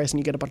for one price and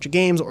you get a bunch of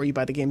games, or you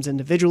buy the games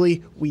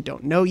individually, we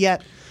don't know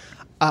yet.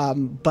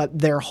 But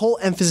their whole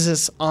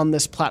emphasis on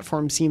this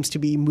platform seems to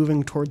be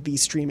moving toward the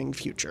streaming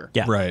future.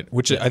 Yeah. Right,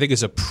 which I think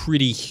is a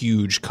pretty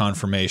huge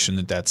confirmation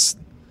that that's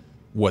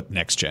what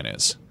next gen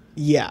is.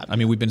 Yeah. I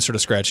mean, we've been sort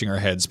of scratching our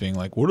heads being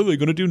like, what are they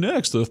going to do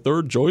next? The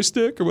third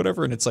joystick or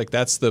whatever? And it's like,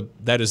 that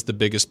is the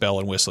biggest bell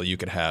and whistle you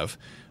could have.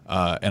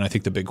 And I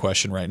think the big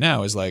question right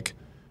now is like,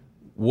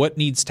 what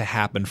needs to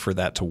happen for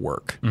that to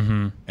work?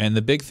 And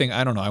the big thing,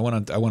 I don't know. I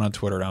went on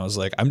Twitter and I was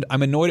like,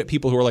 I'm annoyed at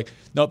people who are like,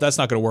 nope, that's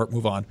not going to work.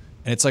 Move on.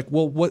 And it's like,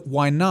 well,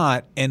 why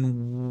not?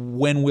 And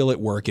when will it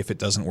work if it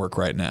doesn't work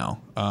right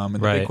now? And the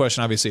big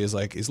question obviously is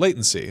like, is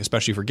latency,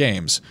 especially for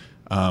games.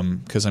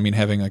 Because I mean,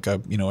 having like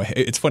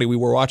it's funny. We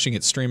were watching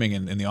it streaming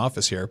in the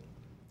office here,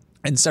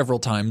 and several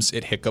times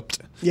it hiccuped.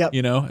 Yep.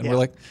 And we're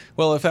like,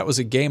 well, if that was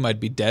a game, I'd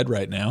be dead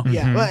right now.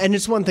 Yeah, well, and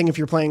it's one thing if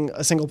you're playing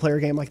a single-player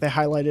game like they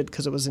highlighted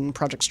because it was in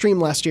Project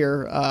Stream last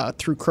year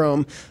through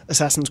Chrome,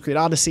 Assassin's Creed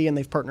Odyssey, and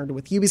they've partnered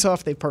with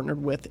Ubisoft, they've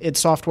partnered with id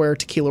Software,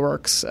 Tequila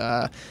Works,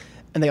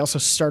 and they also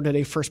started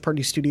a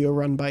first-party studio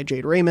run by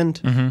Jade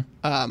Raymond.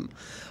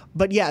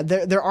 But yeah,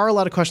 there are a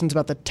lot of questions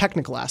about the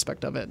technical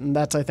aspect of it, and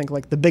that's, I think,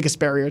 like the biggest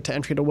barrier to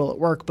entry to will it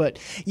work. But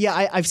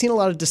yeah, I've seen a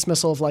lot of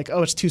dismissal of like,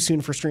 oh, it's too soon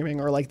for streaming,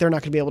 or like they're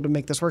not going to be able to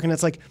make this work. And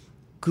it's like,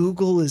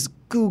 Google is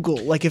Google.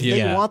 Like if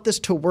they want this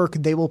to work,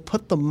 they will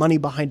put the money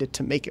behind it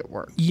to make it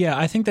work. Yeah,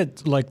 I think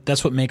that like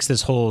that's what makes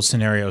this whole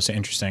scenario so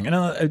interesting. And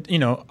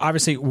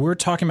obviously we're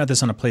talking about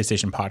this on a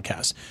PlayStation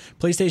podcast.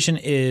 PlayStation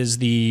is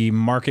the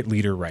market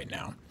leader right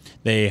now.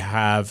 They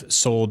have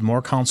sold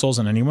more consoles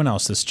than anyone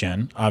else this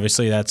gen.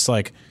 Obviously, it's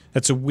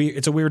a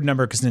weird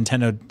number because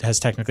Nintendo has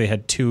technically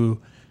had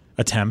 2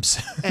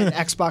 attempts. And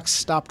Xbox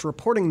stopped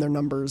reporting their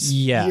numbers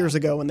years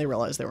ago when they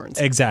realized they were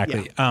insane.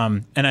 Exactly. Yeah.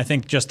 And I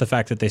think just the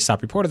fact that they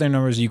stopped reporting their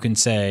numbers, you can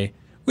say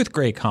with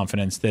great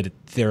confidence that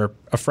they're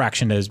a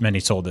fraction as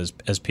many sold as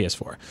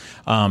PS4.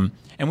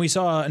 And we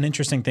saw an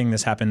interesting thing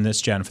this happened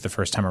this gen for the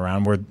first time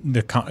around, where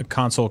the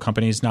console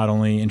companies not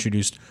only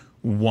introduced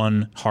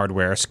one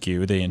hardware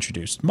SKU, they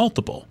introduced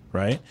multiple,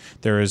 right?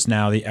 There is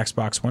now the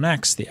Xbox One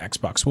X, the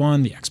Xbox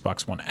One, the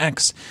Xbox One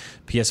X,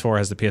 PS4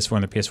 has the PS4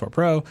 and the PS4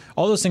 Pro.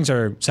 All those things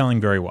are selling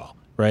very well,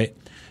 right?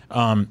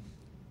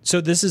 So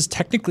this is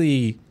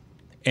technically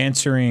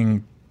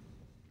answering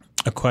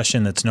a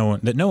question that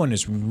no one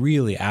is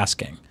really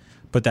asking.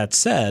 But that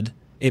said,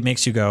 it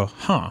makes you go,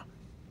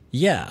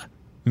 yeah,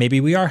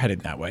 maybe we are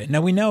headed that way. Now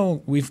we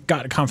know we've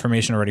got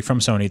confirmation already from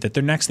Sony that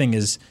their next thing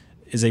is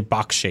a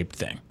box-shaped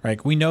thing,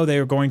 right? We know they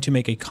are going to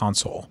make a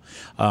console.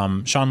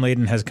 Sean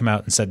Layden has come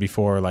out and said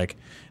before, like,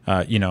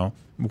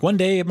 one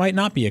day it might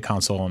not be a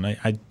console, and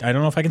I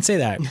don't know if I can say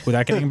that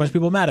without getting a bunch of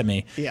people mad at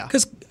me. Yeah.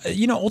 Because,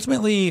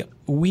 ultimately,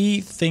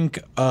 we think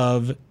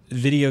of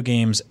video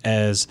games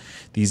as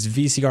these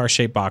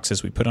VCR-shaped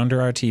boxes we put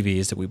under our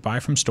TVs that we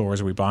buy from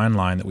stores or we buy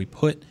online that we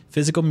put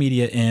physical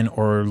media in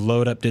or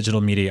load up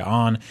digital media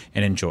on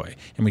and enjoy.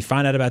 And we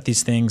find out about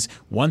these things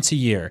once a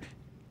year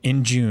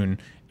in June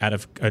out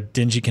of a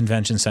dingy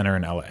convention center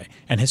in LA.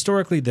 And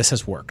historically, this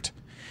has worked.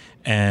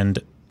 And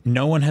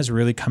no one has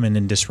really come in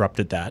and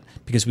disrupted that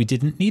because we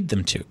didn't need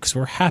them to, because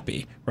we're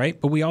happy, right?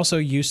 But we also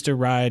used to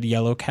ride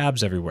yellow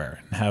cabs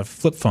everywhere and have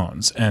flip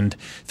phones. And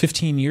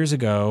 15 years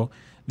ago,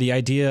 the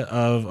idea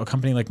of a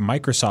company like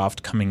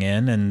Microsoft coming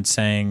in and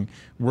saying,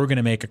 we're going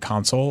to make a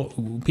console,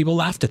 people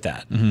laughed at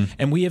that.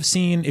 And we have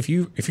seen, if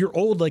you're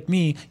old like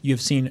me, you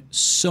have seen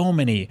so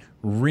many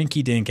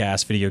rinky-dink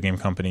ass video game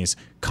companies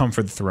come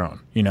for the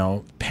throne.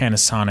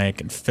 Panasonic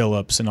and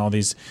Philips and all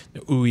these,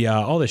 Ouya,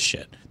 all this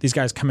shit. These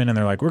guys come in and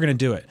they're like, we're going to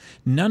do it.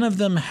 None of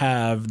them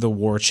have the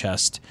war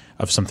chest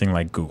of something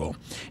like Google.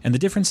 And the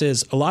difference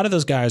is a lot of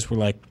those guys were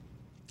like,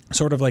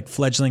 sort of like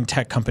fledgling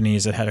tech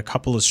companies that had a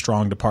couple of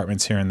strong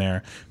departments here and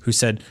there who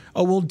said,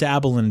 oh, we'll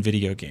dabble in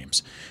video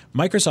games.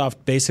 Microsoft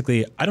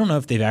basically, I don't know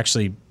if they've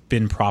actually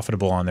been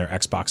profitable on their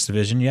Xbox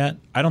division yet.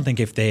 I don't think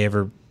if they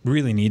ever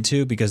really need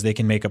to, because they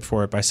can make up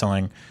for it by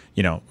selling,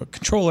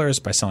 controllers,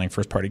 by selling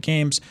first-party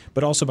games,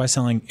 but also by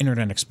selling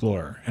Internet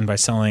Explorer and by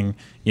selling,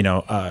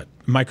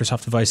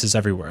 Microsoft devices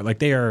everywhere. Like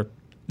they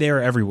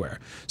they're everywhere.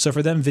 So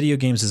for them, video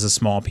games is a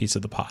small piece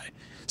of the pie.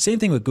 Same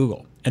thing with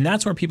Google. And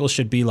that's where people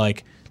should be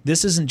like,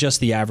 this isn't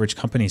just the average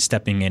company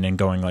stepping in and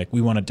going like,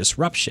 we want to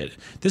disrupt shit.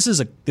 This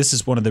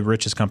is one of the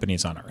richest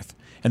companies on earth.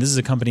 And this is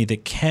a company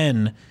that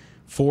can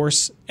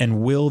force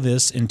and will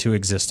this into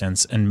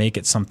existence and make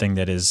it something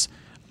that is,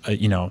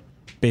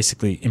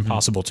 basically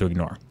impossible to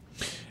ignore.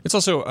 It's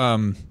also,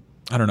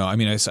 I don't know. I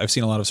mean, I've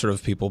seen a lot of sort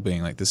of people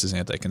being like, this is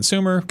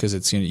anti-consumer because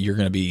it's, you're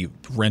going to be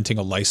renting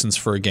a license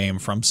for a game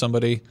from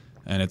somebody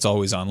and it's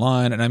always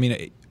online. And I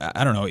mean,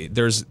 I don't know.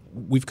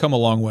 We've come a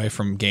long way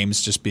from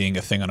games just being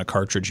a thing on a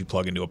cartridge you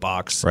plug into a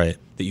box right.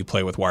 that you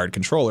play with wired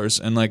controllers.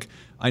 And like,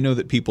 I know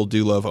that people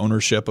do love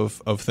ownership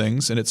of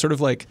things, and it's sort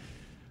of like,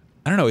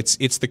 I don't know.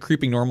 It's the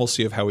creeping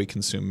normalcy of how we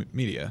consume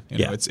media.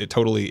 You know,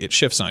 it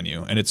shifts on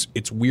you, and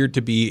it's weird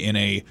to be in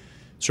a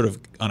sort of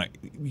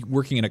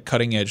working in a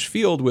cutting edge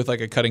field with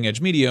like a cutting edge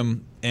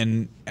medium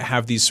and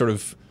have these sort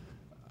of,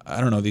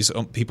 I don't know, these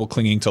people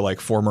clinging to like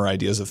former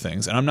ideas of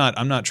things. And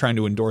I'm not trying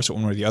to endorse it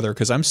one way or the other,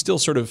 because I'm still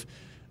sort of,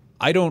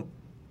 I don't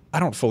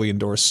fully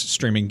endorse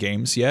streaming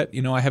games yet.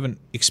 You know, I haven't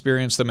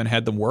experienced them and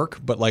had them work,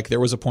 but like there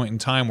was a point in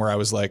time where I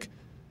was like,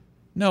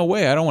 no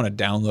way, I don't want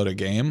to download a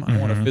game. I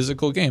want a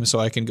physical game so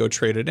I can go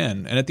trade it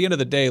in. And at the end of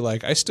the day,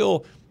 like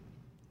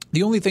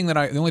the only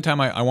time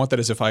I want that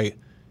is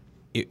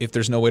if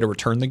there's no way to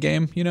return the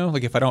game, you know,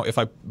 like if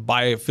I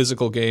buy a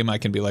physical game, I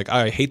can be like,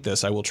 I hate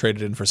this, I will trade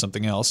it in for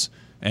something else.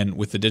 And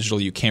with the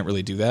digital, you can't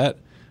really do that.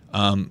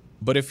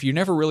 But if you're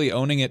never really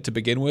owning it to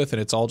begin with,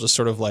 and it's all just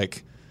sort of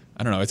like,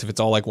 I don't know, if it's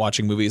all like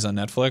watching movies on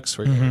Netflix,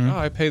 where you're like, oh,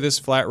 I pay this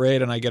flat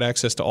rate and I get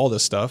access to all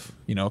this stuff,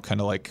 you know, kind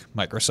of like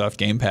Microsoft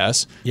Game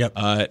Pass. Yep.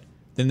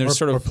 Then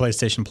there's or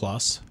PlayStation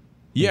Plus.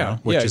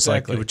 Which is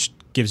exactly. Which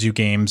gives you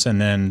games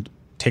and then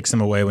takes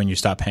them away when you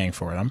stop paying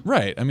for them.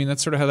 Right. I mean,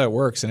 that's sort of how that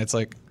works. And it's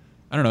like,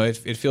 I don't know.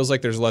 It feels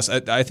like there's less.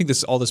 I think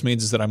all this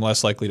means is that I'm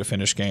less likely to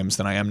finish games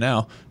than I am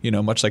now. You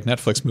know, much like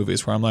Netflix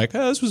movies, where I'm like,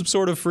 this was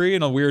sort of free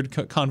in a weird,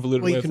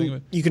 convoluted way of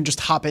thinking. You can just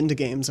hop into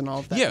games and all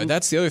of that. Yeah,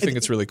 that's the other thing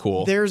that's really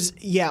cool. There's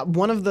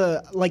one of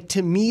the, like,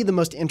 to me, the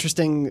most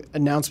interesting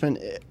announcement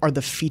are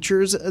the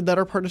features that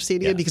are part of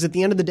Stadia, because at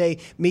the end of the day,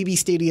 maybe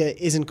Stadia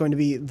isn't going to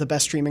be the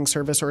best streaming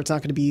service, or it's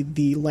not going to be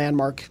the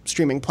landmark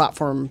streaming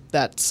platform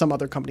that some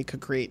other company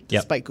could create,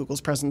 despite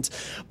Google's presence.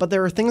 But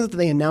there are things that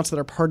they announced that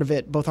are part of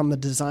it, both on the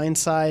design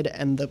side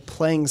and the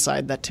playing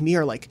side, that to me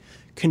are like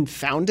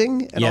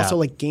confounding and also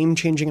like game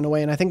changing in a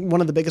way. And I think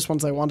one of the biggest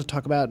ones I want to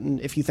talk about, and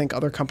if you think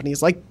other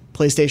companies like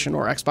PlayStation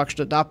or Xbox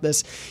should adopt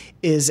this,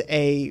 is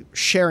a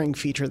sharing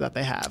feature that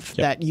they have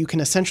that you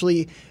can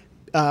essentially,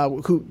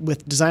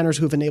 with designers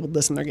who have enabled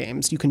this in their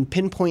games, you can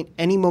pinpoint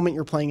any moment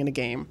you're playing in a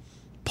game,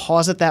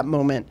 pause at that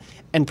moment,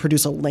 and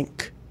produce a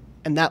link.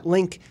 And that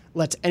link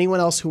lets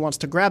anyone else who wants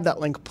to grab that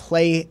link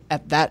play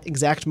at that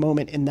exact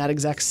moment in that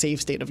exact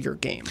save state of your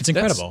game. It's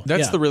incredible.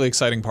 That's the really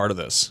exciting part of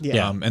this.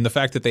 Yeah. And the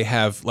fact that they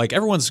have, like,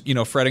 everyone's, you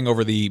know, fretting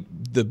over the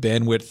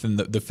bandwidth and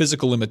the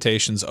physical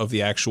limitations of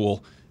the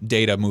actual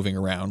data moving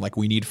around. Like,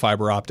 we need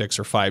fiber optics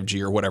or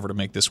 5G or whatever to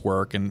make this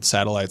work, and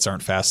satellites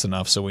aren't fast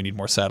enough, so we need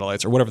more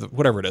satellites or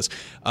whatever it is.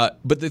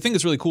 But the thing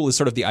that's really cool is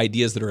sort of the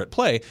ideas that are at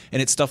play, and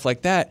it's stuff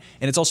like that.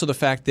 And it's also the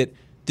fact that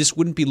this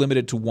wouldn't be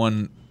limited to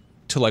one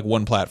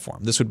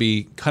platform. This would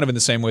be kind of in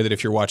the same way that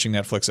if you're watching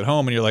Netflix at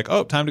home and you're like,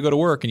 oh, time to go to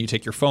work, and you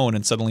take your phone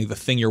and suddenly the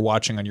thing you're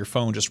watching on your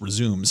phone just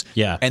resumes.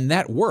 Yeah. And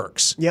that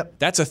works. Yep.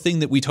 That's a thing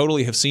that we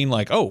totally have seen,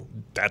 like, oh,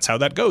 that's how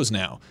that goes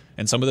now.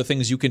 And some of the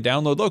things you can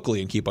download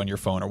locally and keep on your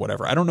phone or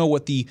whatever. I don't know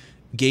what the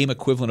game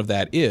equivalent of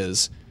that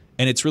is,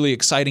 and it's really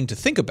exciting to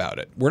think about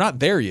it. We're not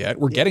there yet.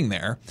 We're getting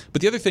there.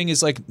 But the other thing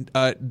is, like,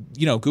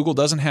 Google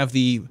doesn't have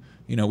the,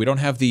 we don't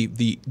have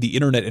the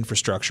internet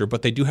infrastructure,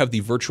 but they do have the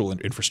virtual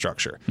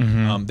infrastructure.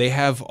 They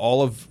have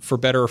all of, for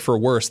better or for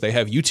worse, they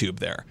have YouTube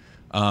there.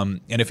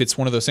 And if it's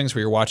one of those things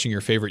where you're watching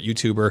your favorite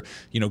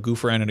YouTuber,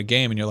 goof around in a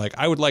game, and you're like,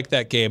 I would like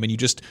that game, and you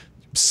just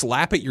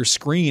slap at your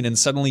screen, and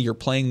suddenly you're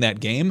playing that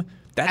game.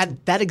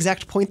 At that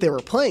exact point they were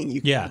playing,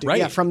 you can do. Right.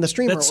 Yeah, from the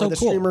streamer, That's so or the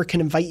cool. streamer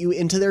can invite you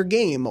into their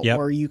game,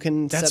 or you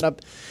can set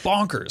up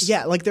bonkers.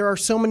 Yeah, like there are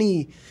so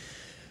many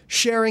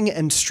sharing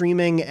and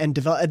streaming and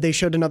they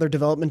showed another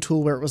development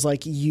tool where it was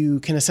like you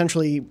can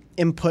essentially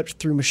input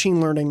through machine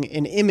learning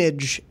an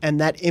image, and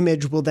that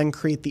image will then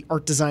create the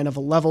art design of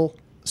a level.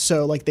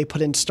 So like they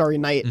put in Starry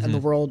Night and the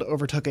world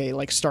overtook a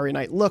like Starry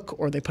Night look,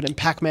 or they put in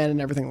Pac-Man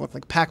and everything looked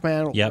like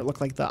Pac-Man, or it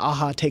looked like the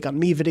Aha Take on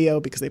Me video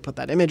because they put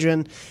that image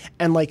in.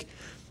 And like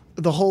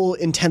the whole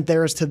intent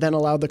there is to then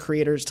allow the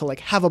creators to like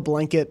have a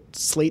blanket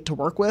slate to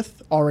work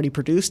with already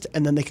produced,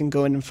 and then they can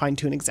go in and fine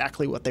tune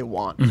exactly what they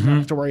want. You don't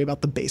have to worry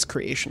about the base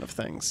creation of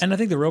things. And I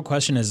think the real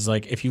question is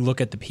like, if you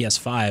look at the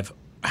PS5,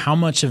 how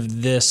much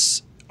of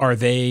this are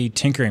they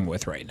tinkering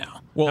with right now?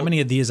 Well, how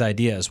many of these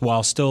ideas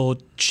while still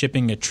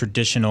shipping a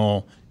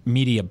traditional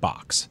media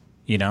box,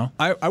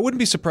 I wouldn't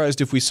be surprised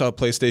if we saw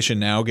PlayStation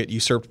Now get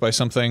usurped by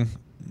something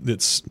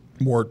that's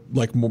more.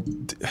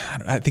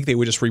 I think they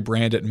would just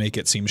rebrand it and make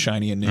it seem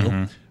shiny and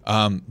new.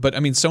 But I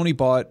mean, Sony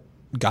bought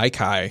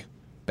Gaikai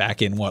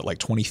back in what, like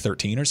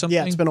 2013 or something?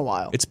 Yeah, it's been a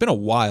while. It's been a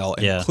while,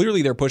 and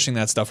clearly they're pushing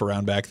that stuff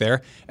around back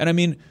there. And I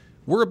mean,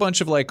 we're a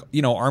bunch of like,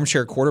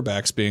 armchair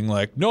quarterbacks being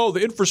like, no,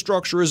 the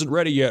infrastructure isn't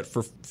ready yet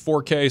for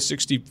 4K,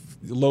 60,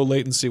 low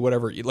latency,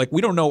 whatever. Like,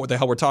 we don't know what the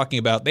hell we're talking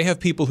about. They have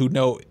people who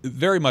know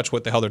very much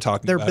what the hell they're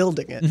talking about. They're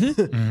building it.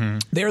 Mm-hmm.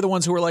 They're the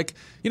ones who are like,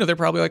 they're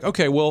probably like,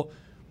 okay, well,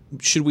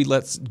 should we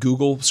let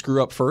Google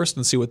screw up first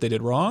and see what they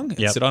did wrong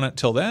and sit on it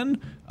till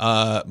then?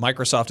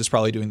 Microsoft is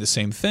probably doing the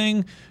same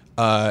thing.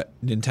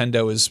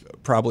 Nintendo is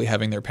probably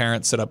having their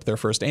parents set up their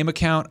first AIM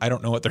account. I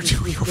don't know what they're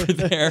doing over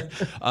there.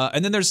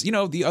 And then there's,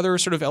 the other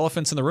sort of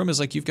elephants in the room is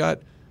like you've got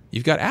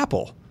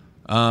Apple.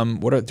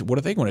 What are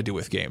they going to do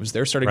with games?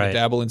 They're starting to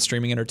dabble in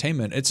streaming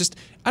entertainment. It's just,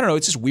 I don't know.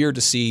 It's just weird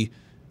to see.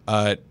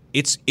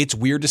 It's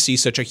weird to see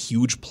such a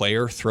huge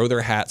player throw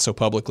their hat so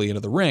publicly into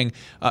the ring.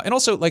 And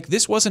also, like,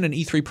 this wasn't an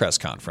E3 press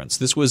conference.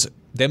 This was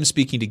them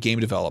speaking to game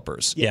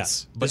developers.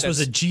 Yes. This was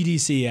a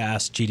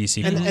GDC-ass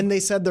GDC. And they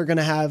said they're going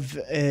to have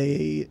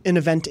an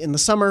event in the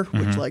summer,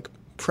 which, like,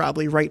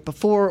 probably right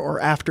before or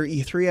after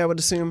E3, I would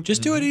assume.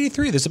 Just do it at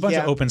E3. There's a bunch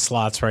of open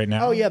slots right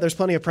now. Oh, yeah, there's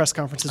plenty of press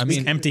conferences. I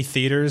mean, empty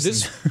theaters.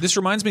 This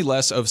reminds me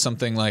less of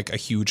something like a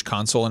huge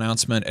console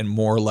announcement and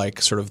more like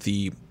sort of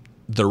the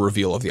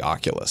reveal of the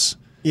Oculus.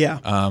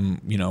 Yeah.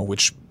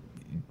 Which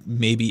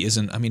maybe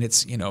isn't. I mean,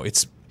 it's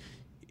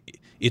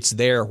it's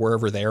there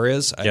wherever there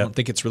is. I don't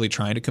think it's really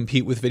trying to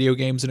compete with video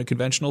games in a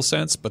conventional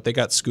sense. But they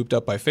got scooped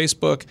up by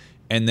Facebook,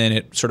 and then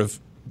it sort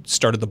of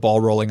started the ball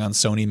rolling on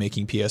Sony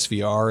making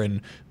PSVR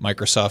and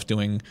Microsoft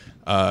doing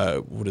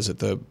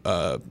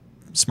the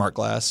Smart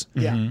Glass.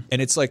 Yeah.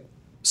 And it's like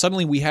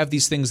suddenly we have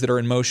these things that are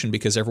in motion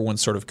because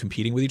everyone's sort of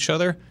competing with each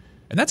other,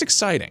 and that's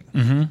exciting.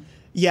 Mm-hmm.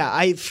 Yeah,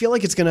 I feel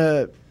like it's going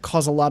to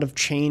cause a lot of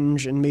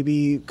change and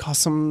maybe cause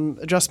some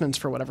adjustments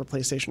for whatever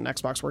PlayStation and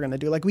Xbox we're going to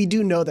do. Like, we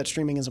do know that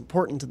streaming is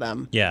important to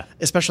them. Yeah.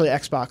 Especially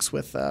Xbox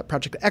with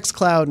Project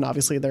xCloud, and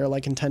obviously their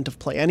like intent of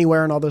Play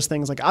Anywhere and all those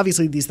things. Like,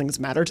 obviously these things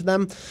matter to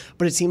them,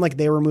 but it seemed like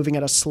they were moving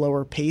at a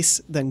slower pace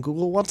than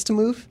Google wants to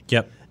move.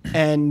 Yep.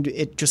 And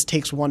it just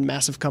takes one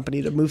massive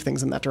company to move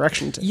things in that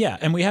direction. Yeah,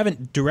 and we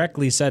haven't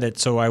directly said it,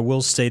 so I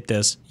will state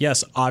this.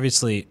 Yes,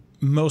 obviously,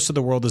 most of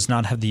the world does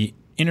not have the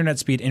internet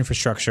speed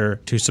infrastructure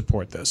to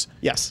support this.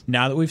 Yes.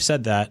 Now that we've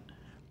said that,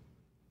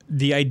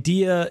 the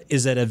idea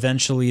is that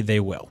eventually they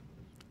will.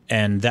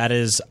 And that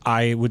is,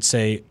 I would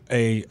say,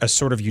 a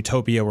sort of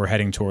utopia we're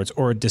heading towards,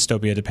 or a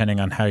dystopia, depending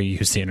on how you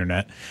use the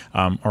internet,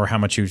 or how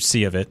much you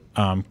see of it,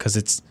 because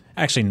it's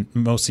actually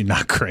mostly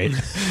not great.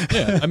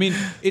 Yeah, I mean,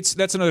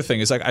 that's another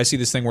thing. Is like I see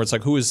this thing where it's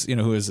like, who is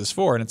this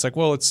for? And it's like,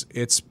 well, it's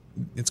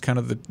kind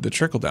of the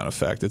trickle down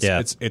effect.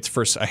 It's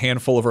for a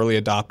handful of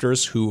early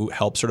adopters who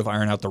help sort of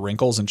iron out the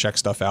wrinkles and check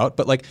stuff out.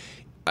 But like,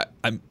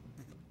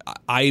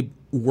 I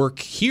work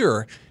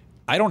here.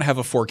 I don't have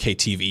a 4K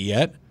TV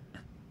yet.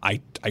 I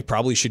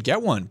probably should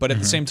get one, but at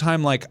the same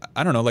time, like,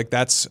 I don't know, like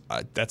that's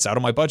out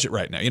of my budget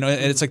right now, and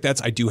it's like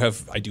I do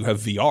have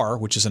VR,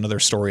 which is another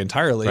story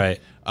entirely,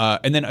 right?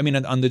 And then I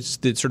mean, on the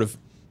sort of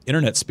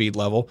internet speed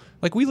level,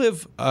 like we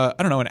live, I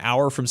don't know, an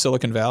hour from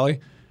Silicon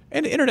Valley,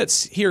 and the internet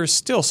here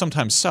still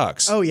sometimes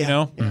sucks. Oh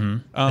yeah,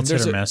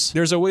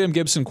 There's a William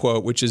Gibson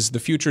quote, which is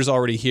the future's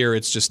already here.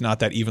 It's just not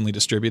that evenly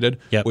distributed,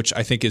 which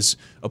I think is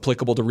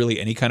applicable to really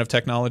any kind of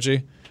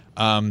technology.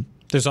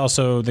 There's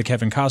also the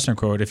Kevin Costner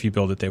quote, "If you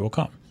build it, they will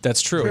come."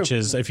 That's true. Which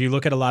is, if you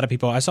look at a lot of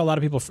people, I saw a lot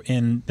of people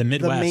in the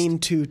Midwest. The main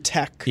two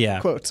tech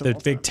quotes. The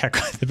big tech,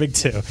 the big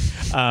two.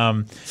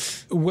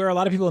 Where a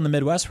lot of people in the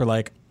Midwest were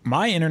like,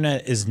 my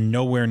internet is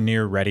nowhere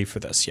near ready for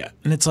this yet.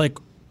 And it's like,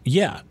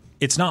 yeah,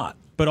 it's not.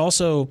 But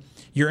also,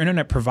 your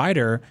internet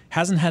provider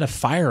hasn't had a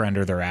fire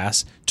under their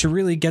ass to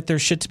really get their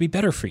shit to be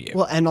better for you.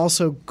 Well, and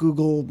also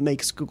Google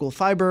makes Google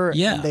Fiber,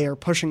 and they are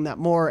pushing that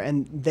more,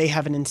 and they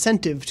have an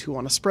incentive to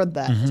want to spread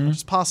that as much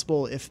as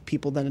possible if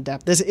people then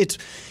adapt.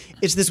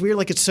 It's this weird,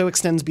 like, it so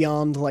extends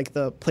beyond like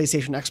the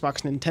PlayStation,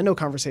 Xbox, Nintendo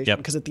conversation,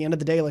 because at the end of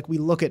the day, like, we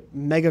look at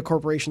mega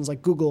corporations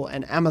like Google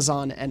and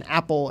Amazon and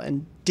Apple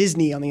and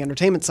Disney on the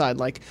entertainment side,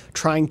 like,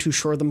 trying to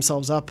shore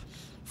themselves up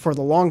for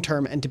the long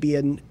term and to be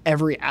in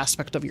every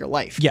aspect of your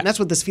life. Yeah. And that's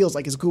what this feels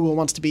like, is Google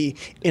wants to be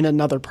in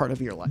another part of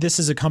your life. This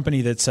is a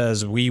company that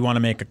says, we want to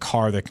make a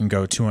car that can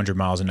go 200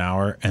 miles an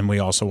hour, and we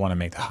also want to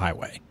make the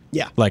highway.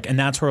 Yeah. Like, and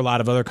that's where a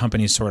lot of other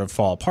companies sort of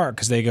fall apart,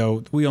 because they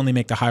go, we only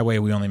make the highway,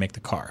 we only make the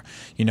car.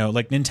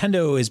 Like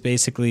Nintendo is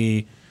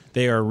basically,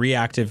 they are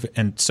reactive,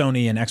 and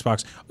Sony and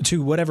Xbox,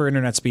 to whatever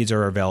internet speeds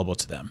are available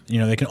to them.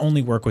 They can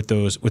only work with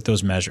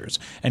those measures.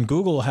 And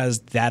Google has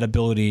that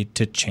ability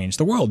to change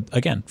the world,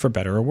 again, for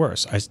better or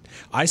worse.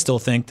 I still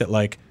think that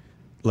like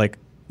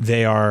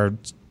they are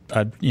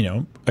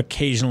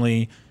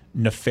occasionally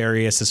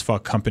nefarious as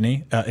fuck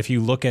company. If you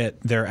look at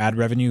their ad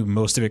revenue,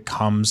 most of it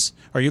comes,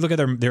 or you look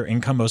at their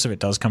income, most of it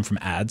does come from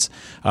ads.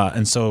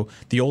 And so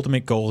the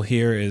ultimate goal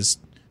here is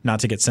not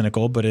to get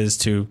cynical, but is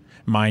to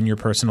mine your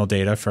personal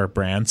data for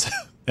brands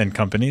and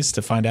companies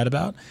to find out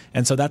about.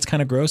 And so that's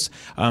kind of gross.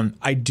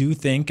 I do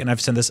think, and I've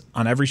said this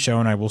on every show,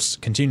 and I will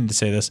continue to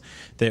say this,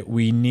 that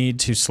we need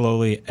to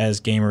slowly, as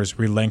gamers,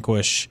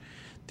 relinquish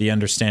the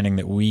understanding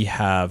that we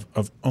have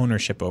of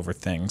ownership over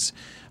things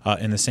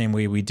in the same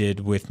way we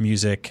did with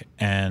music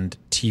and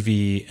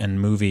TV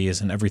and movies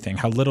and everything.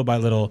 How little by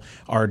little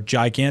our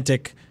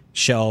gigantic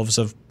shelves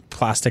of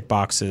plastic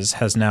boxes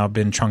has now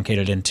been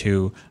truncated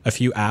into a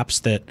few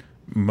apps that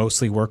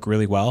mostly work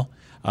really well.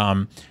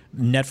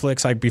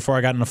 Netflix, before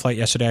I got on a flight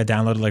yesterday, I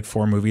downloaded like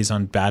 4 movies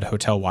on bad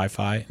hotel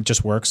Wi-Fi. It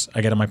just works.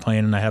 I get on my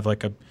plane and I have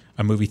like a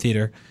movie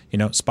theater.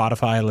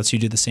 Spotify lets you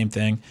do the same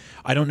thing.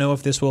 I don't know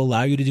if this will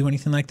allow you to do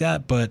anything like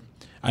that, but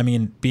I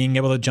mean, being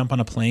able to jump on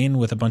a plane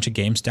with a bunch of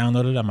games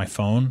downloaded on my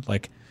phone,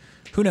 like,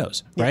 who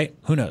knows, right?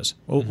 Who knows?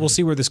 We'll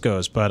see where this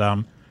goes.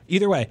 But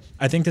either way,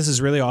 I think this is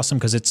really awesome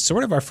because it's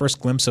sort of our first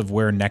glimpse of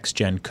where next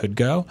gen could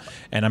go.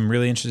 And I'm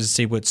really interested to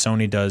see what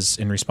Sony does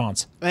in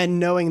response. And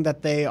knowing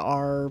that they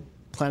are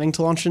planning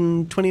to launch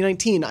in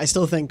 2019, I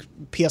still think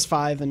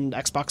PS5 and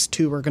Xbox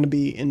 2 are going to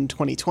be in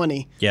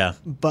 2020. Yeah.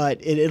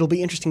 But it'll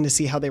be interesting to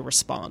see how they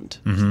respond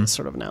to this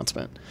sort of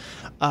announcement.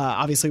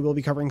 Obviously, we'll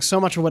be covering so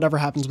much of whatever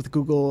happens with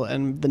Google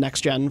and the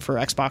next gen for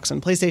Xbox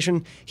and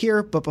PlayStation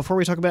here. But before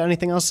we talk about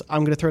anything else,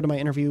 I'm going to throw to my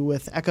interview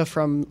with Eka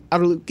from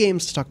Outer Loop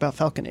Games to talk about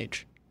Falcon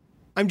Age.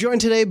 I'm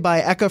joined today by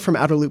Eka from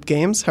Outer Loop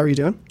Games. How are you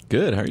doing?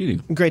 Good. How are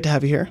you? Great to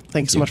have you here.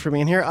 Thank you so much for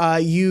being here.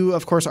 You,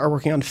 of course, are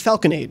working on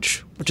Falcon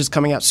Age, which is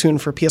coming out soon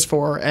for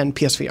PS4 and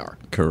PSVR.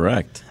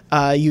 Correct.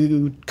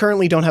 You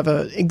currently don't have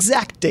an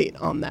exact date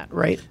on that,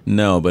 right?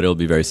 No, but it'll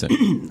be very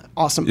soon.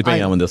 Awesome.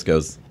 Depending on when this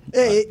goes.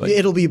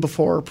 It'll be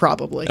before,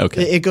 probably.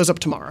 Okay. It goes up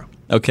tomorrow.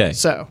 Okay.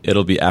 So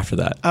it'll be after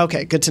that.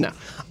 Okay, good to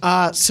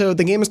know. So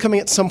the game is coming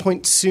at some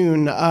point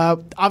soon.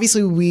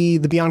 Obviously,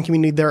 the Beyond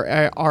community,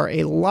 there are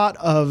a lot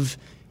of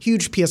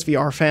huge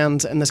PSVR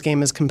fans, and this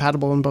game is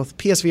compatible in both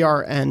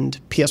PSVR and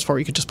PS4.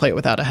 You could just play it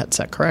without a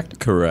headset, correct?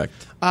 Correct.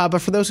 But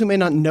for those who may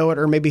not know it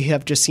or maybe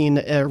have just seen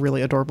a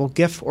really adorable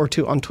GIF or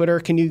two on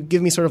Twitter, can you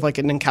give me sort of like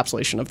an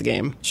encapsulation of the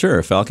game?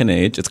 Sure. Falcon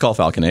Age. It's called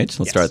Falcon Age.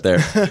 Let's start there.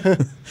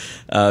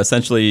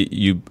 Essentially,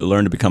 you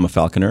learn to become a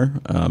falconer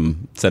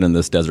set in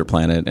this desert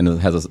planet, and it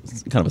has a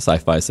kind of a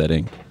sci-fi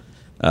setting.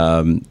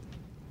 And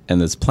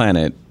this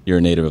planet, you're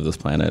a native of this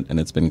planet, and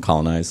it's been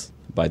colonized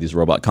by these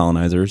robot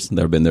colonizers that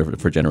have been there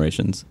for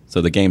generations. So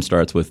the game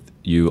starts with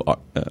you,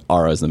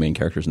 Ara is the main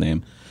character's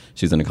name.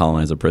 She's in a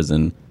colonizer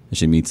prison, and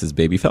she meets this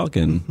baby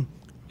falcon.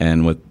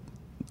 And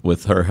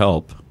with her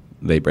help,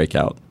 they break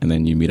out. And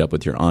then you meet up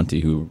with your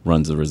auntie who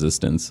runs the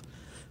resistance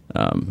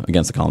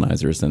against the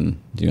colonizers. And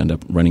you end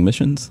up running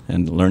missions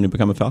and learn to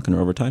become a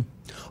falconer over time.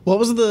 What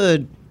was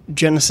the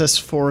genesis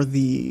for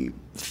the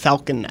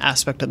Falcon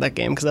aspect of that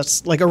game? Because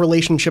that's like a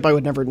relationship I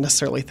would never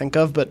necessarily think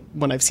of, but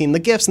when I've seen the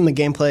GIFs and the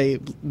gameplay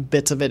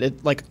bits of it,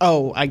 it's like,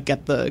 oh, I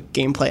get the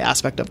gameplay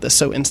aspect of this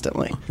so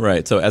instantly.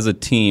 Right. So as a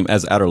team,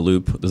 as Outer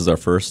Loop, this is our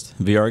first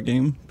VR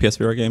game,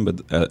 PSVR game,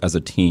 but as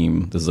a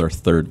team, this is our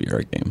third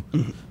VR game.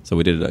 Mm-hmm. So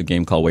we did a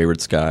game called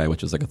Wayward Sky,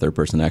 which is like a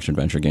third-person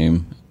action-adventure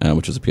game,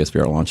 which was a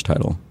PSVR launch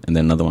title, and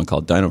then another one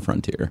called Dino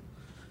Frontier,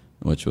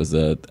 which was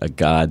a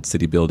god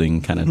city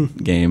building kind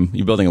of game.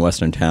 You're building a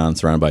western town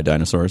surrounded by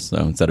dinosaurs. So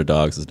instead of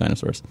dogs, it's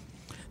dinosaurs.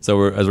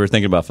 So as we're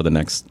thinking about for the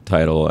next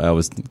title, I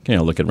was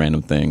look at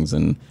random things,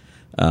 and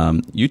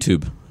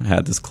YouTube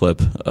had this clip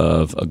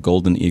of a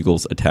golden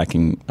eagles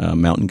attacking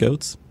mountain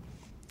goats.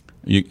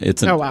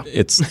 Wow!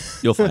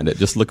 You'll find it.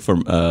 Just look for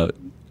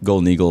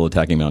golden eagle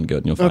attacking mountain goat,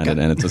 and you'll find it.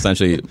 And it's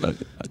essentially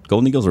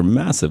golden eagles are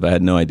massive. I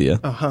had no idea.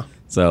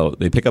 So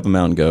they pick up a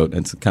mountain goat,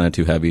 and it's kind of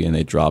too heavy, and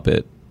they drop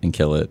it and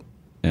kill it.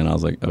 And I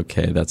was like,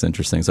 okay, that's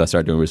interesting. So I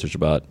started doing research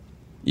about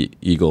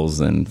eagles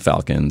and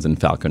falcons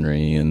and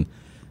falconry, and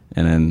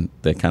then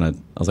I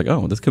was like,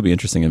 oh, this could be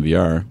interesting in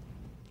VR.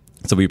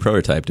 So we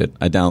prototyped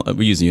it.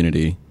 We use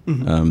Unity,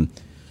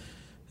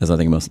 as I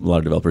think a lot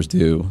of developers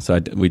do. So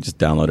we just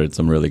downloaded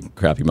some really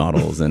crappy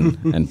models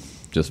and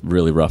just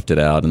really roughed it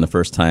out. And the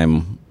first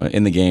time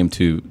in the game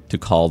to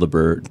call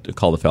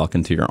the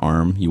falcon to your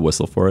arm, you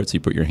whistle for it. So you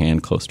put your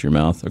hand close to your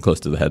mouth or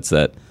close to the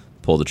headset.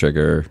 Pull the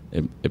trigger,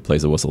 it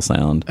plays a whistle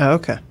sound. Oh,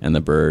 okay. And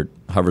the bird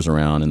hovers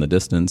around in the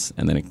distance,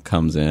 and then it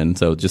comes in.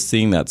 So just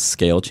seeing that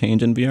scale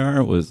change in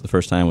VR was the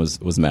first time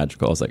was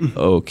magical. I was like,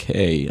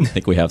 okay, I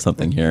think we have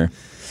something here.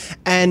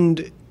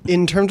 And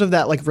in terms of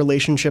that like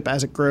relationship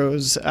as it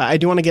grows, I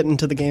do want to get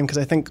into the game because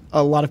I think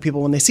a lot of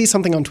people, when they see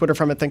something on Twitter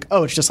from it, think,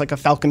 oh, it's just like a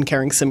falcon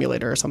carrying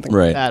simulator or something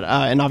like that.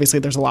 And obviously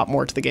there's a lot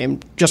more to the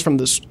game just from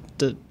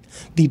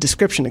the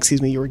description,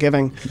 you were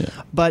giving. Yeah.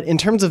 But in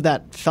terms of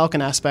that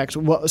Falcon aspect,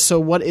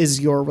 what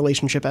is your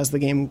relationship as the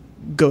game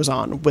goes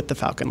on with the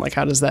Falcon? Like,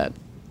 how does that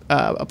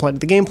apply to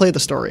the gameplay, the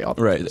story, all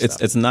that right.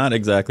 It's not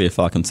exactly a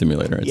Falcon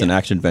simulator. It's an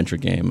action-adventure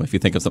game. If you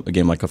think of a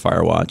game like a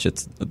Firewatch,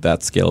 it's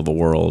that scale of a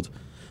world.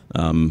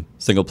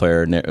 Single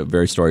player,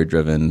 very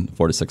story-driven,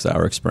 4 to 6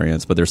 hour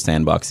experience, but there's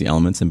sandboxy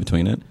elements in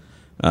between it.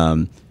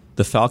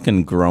 The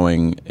falcon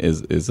growing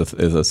is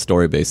a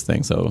story-based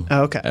thing. So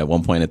at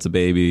one point it's a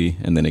baby,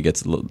 and then it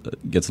gets a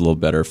little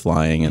better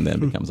flying, and then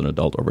becomes an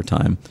adult over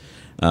time.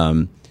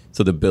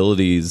 So the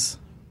abilities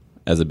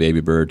as a baby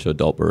bird to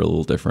adult bird are a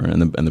little different,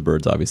 and the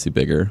bird's obviously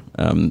bigger.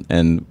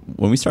 And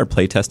when we start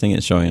playtesting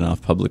it, showing it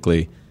off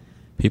publicly,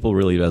 people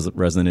really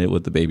resonated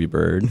with the baby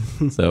bird.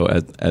 So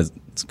as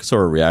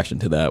sort of a reaction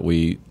to that,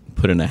 we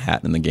put in a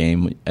hat in the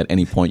game. At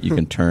any point, you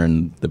can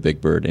turn the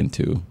big bird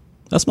into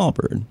a small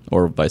bird,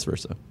 or vice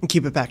versa. And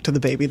keep it back to the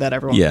baby that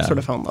everyone sort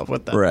of fell in love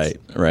with. Right.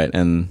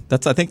 And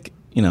that's, I think,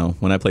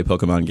 when I play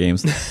Pokemon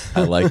games,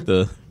 I like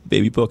the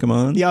baby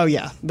Pokemon. Yeah,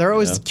 yeah. They're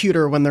always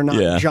cuter when they're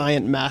not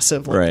giant,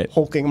 massive,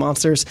 hulking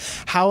monsters.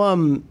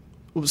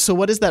 So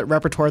what is that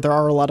repertoire? There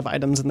are a lot of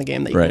items in the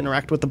game that you can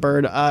interact with the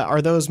bird.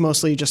 Are those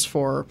mostly just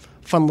for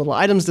fun little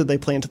items? Did they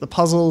play into the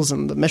puzzles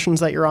and the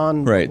missions that you're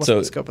on? Right. What's so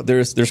the scope of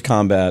there's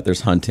combat,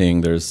 there's hunting,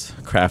 there's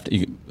craft.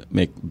 You can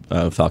make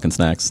falcon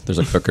snacks. There's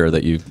a cooker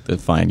that you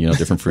find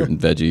different fruit and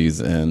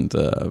veggies and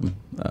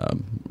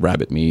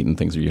rabbit meat and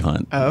things that you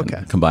hunt. Oh, okay.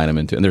 And combine them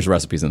into, and there's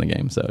recipes in the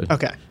game. So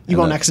you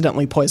won't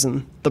accidentally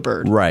poison the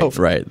bird. Right.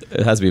 Right.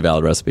 It has to be a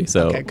valid recipe.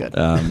 So good.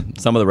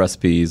 Some of the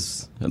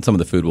recipes and some of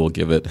the food will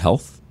give it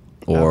health.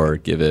 Or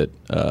give it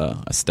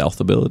a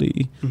stealth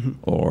ability,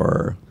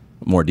 or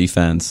more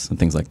defense and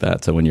things like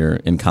that. So when you're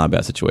in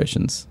combat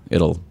situations,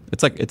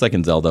 it's like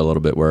in Zelda a little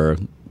bit, where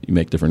you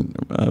make different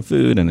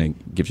food and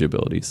it gives you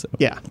abilities. So.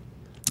 Yeah.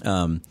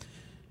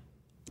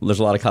 There's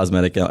a lot of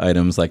cosmetic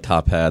items like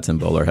top hats and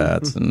bowler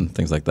hats and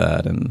things like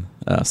that, and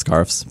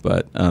scarves.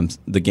 But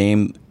the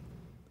game,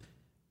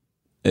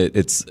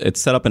 it's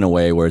set up in a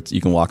way where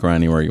you can walk around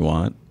anywhere you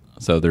want.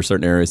 So there's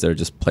certain areas that are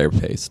just player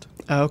paced.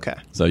 Oh, okay.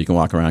 So you can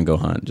walk around, go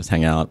hunt, just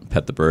hang out,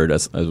 pet the bird.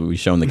 As we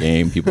show in the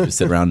game, people just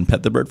sit around and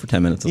pet the bird for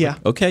 10 minutes. It's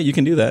like, okay, you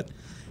can do that.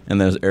 And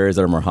there's areas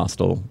that are more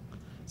hostile.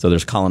 So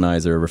there's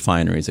colonizer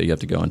refineries that you have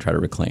to go and try to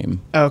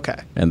reclaim. Okay.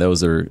 And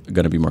those are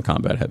going to be more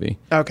combat heavy.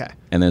 Okay.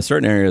 And then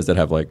certain areas that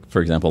have, like,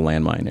 for example,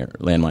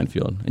 landmine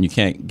field. And you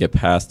can't get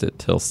past it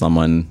till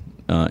someone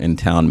in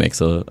town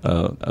makes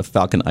a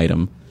falcon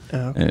item,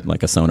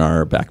 like a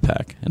sonar or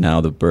backpack. And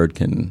now the bird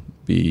can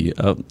be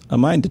a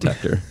mine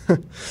detector.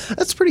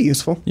 That's pretty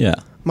useful. Yeah.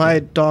 My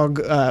dog,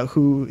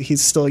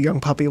 he's still a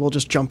young puppy, will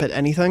just jump at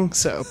anything,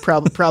 so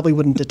probably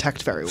wouldn't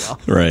detect very well.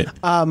 Right.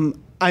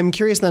 I'm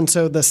curious then,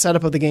 so the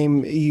setup of the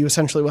game, you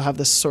essentially will have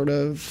this sort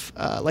of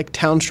like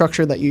town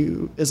structure that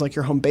is like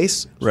your home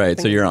base? Right,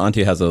 so your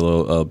auntie has a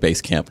little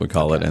base camp, we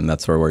call it, and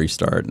that's where you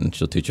start, and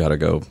she'll teach you how to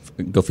go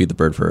feed the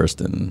bird first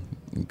and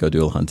go do a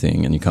little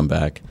hunting, and you come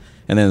back.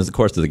 And then as the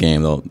course of the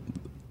game,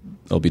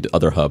 there'll be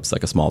other hubs,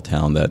 like a small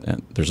town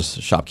and there's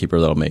a shopkeeper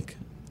that'll make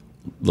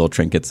little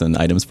trinkets and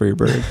items for your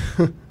bird.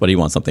 But he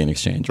wants something in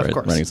exchange, right?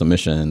 Running some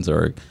missions,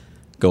 or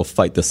go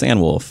fight the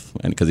sandwolf,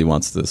 and because he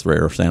wants this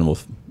rare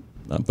sandwolf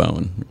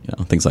bone,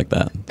 things like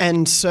that.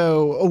 And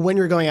so when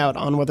you're going out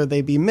on whether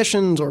they be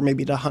missions or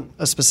maybe to hunt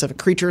a specific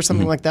creature or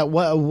something like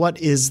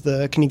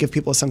that, can you give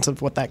people a sense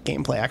of what that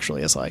gameplay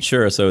actually is like?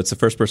 Sure. So it's a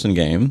first-person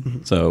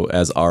game. So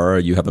as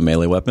Aura, you have a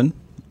melee weapon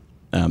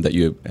that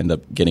you end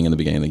up getting in the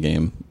beginning of the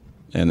game.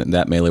 And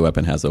that melee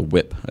weapon has a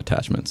whip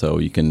attachment, so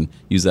you can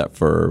use that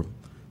for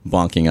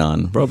bonking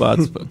on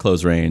robots,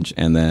 close range,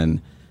 and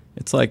then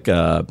it's like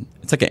an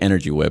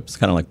energy whip. It's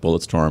kind of like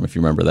Bulletstorm, if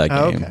you remember that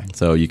game. Okay.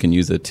 So you can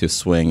use it to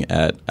swing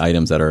at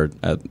items that are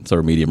at sort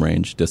of medium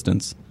range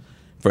distance.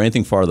 For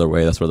anything farther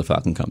away, that's where the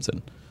Falcon comes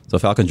in. So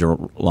Falcon's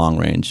your long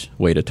range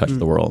way to touch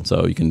the world.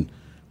 So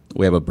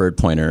we have a bird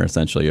pointer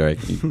essentially, right?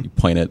 You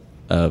point at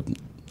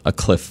a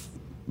cliff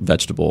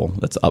vegetable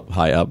that's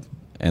high up.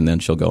 And then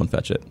she'll go and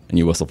fetch it. And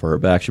you whistle for her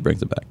back, she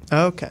brings it back.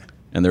 Okay.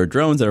 And there are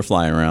drones that are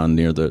flying around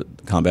near the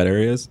combat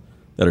areas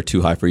that are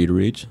too high for you to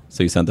reach.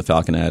 So you send the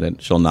Falcon at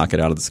it, she'll knock it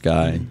out of the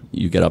sky.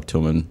 You get up to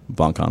him and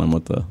bonk on him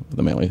with the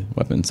melee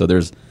weapon. So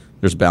there's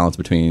balance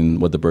between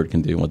what the bird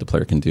can do and what the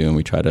player can do, and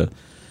we try to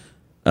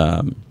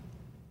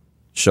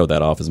show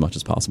that off as much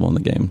as possible in the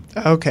game.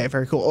 Okay,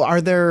 very cool.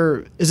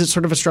 Is it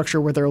sort of a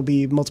structure where there will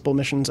be multiple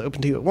missions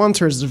open to you at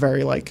once, or is it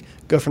very like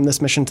go from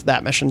this mission to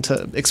that mission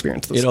to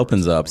experience the It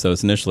opens up. So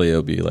it's initially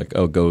it'll be like,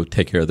 oh, go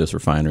take care of this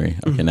refinery.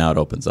 Okay, now it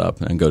opens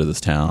up and go to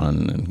this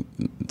town,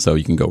 and so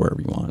you can go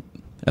wherever you want,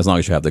 as long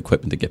as you have the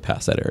equipment to get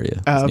past that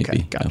area.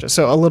 Okay, gotcha.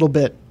 So a little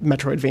bit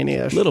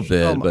Metroidvania. A little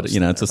bit, almost,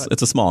 but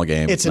it's a small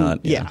game. It's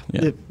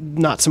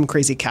not some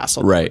crazy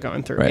castle that we're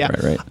going through.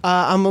 Right.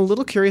 I'm a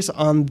little curious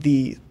on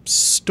the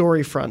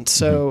story front.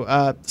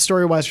 So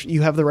story-wise,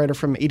 you have the writer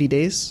from 80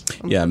 Days?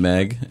 Yeah,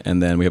 Meg,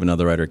 and then we have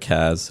another writer,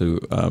 Kaz, who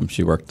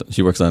she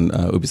works on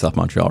Ubisoft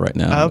Montreal right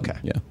now. Okay.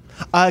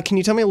 Yeah. Can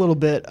you tell me a little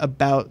bit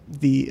about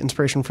the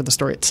inspiration for the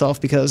story itself?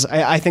 Because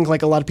I think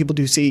like a lot of people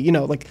do see,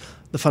 like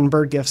the fun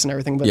bird gifts and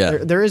everything,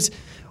 but there is,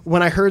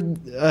 when I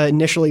heard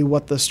initially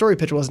what the story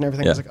pitch was and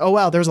everything, I was like, oh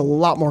wow, there's a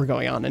lot more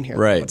going on in here.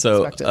 Right.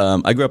 So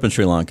I grew up in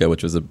Sri Lanka,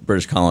 which was a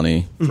British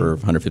colony for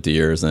 150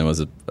 years, and it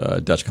was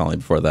a Dutch colony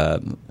before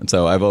that. And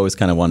so I've always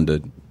kind of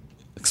wanted to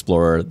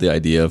explore the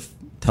idea of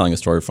telling a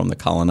story from the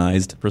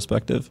colonized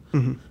perspective,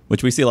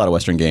 which we see a lot of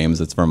Western games.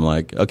 It's from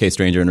like, okay,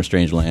 stranger in a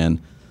strange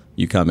land.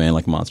 You come in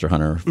like Monster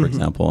Hunter, for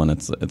example, and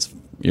it's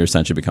you're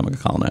essentially becoming a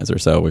colonizer.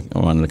 So I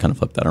wanted to kind of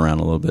flip that around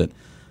a little bit.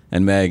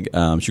 And Meg,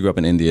 she grew up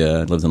in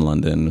India, lives in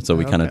London, so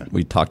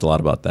we talked a lot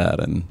about that.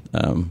 And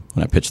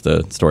when I pitched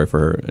the story for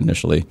her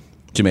initially,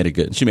 she made it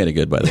good. She made it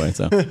good, by the way.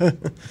 So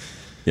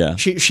Yeah.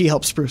 She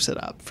helped spruce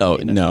it up. Oh,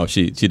 no,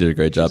 she did a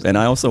great job. And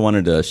I also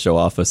wanted to show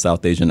off a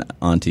South Asian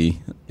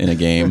auntie in a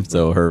game.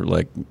 So her,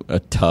 like, a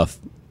tough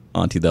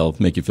auntie that'll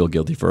make you feel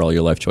guilty for all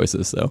your life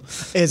choices. So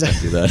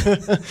do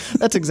that.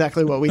 That's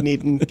exactly what we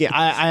need. And yeah,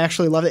 I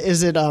actually love it.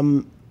 Is it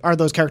are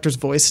those characters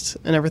voiced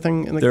and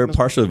everything in the They're game?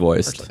 partially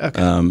voiced.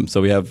 Okay.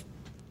 So we have,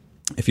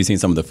 if you've seen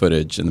some of the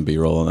footage in the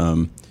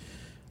B-roll,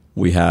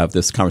 we have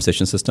this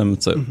conversation system.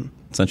 It's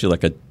essentially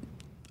like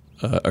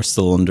a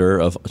cylinder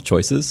of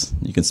choices.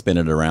 You can spin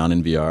it around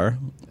in VR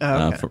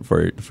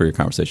for your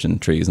conversation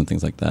trees and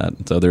things like that.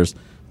 And so there's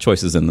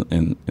choices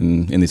in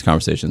these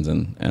conversations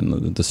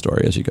and the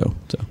story as you go.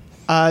 So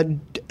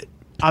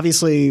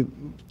obviously,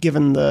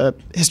 given the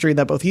history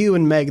that both you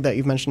and Meg that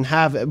you've mentioned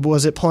have,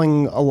 was it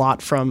pulling a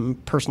lot from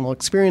personal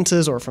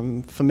experiences or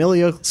from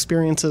familial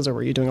experiences, or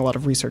were you doing a lot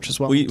of research as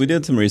well? We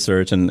did some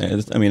research, and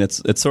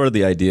it's sort of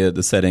the idea.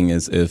 The setting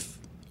is if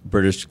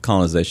British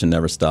colonization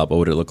never stopped, what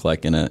would it look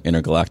like in an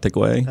intergalactic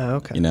way? Oh,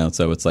 okay. You know,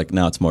 so it's like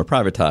now it's more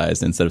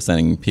privatized. Instead of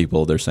sending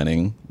people, they're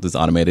sending these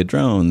automated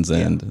drones,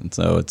 and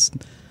so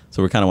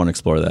we kind of want to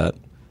explore that.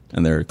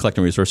 And they're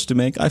collecting resources to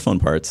make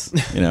iPhone parts,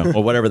 you know,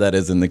 or whatever that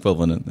is in the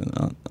equivalent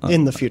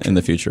in the future. In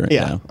the future,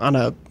 yeah, you know. On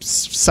a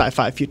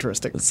sci-fi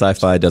futuristic,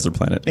 sci-fi desert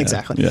planet.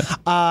 Exactly.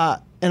 Yeah.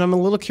 And I'm a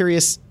little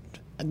curious.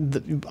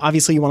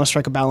 Obviously, you want to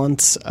strike a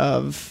balance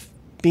of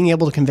being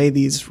able to convey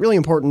these really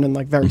important and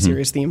like very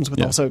serious themes,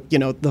 with also, you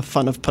know, the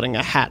fun of putting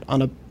a hat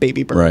on a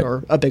baby bird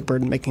or a big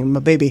bird and making him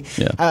a baby.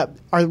 Yeah.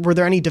 Were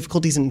there any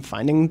difficulties in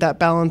finding that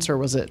balance, or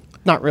was it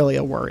not really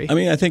a worry? I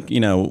mean, I think,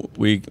 you know,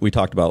 we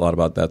talked a lot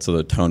about that, so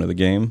the tone of the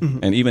game.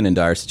 And even in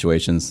dire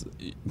situations,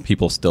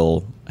 people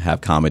still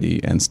have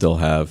comedy and still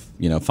have,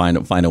 you know, find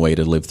a way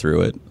to live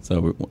through it.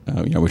 So,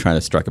 you know, we're trying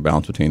to strike a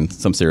balance between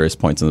some serious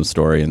points in the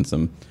story and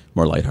some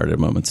more lighthearted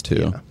moments,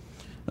 too. Yeah.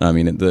 I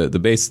mean, the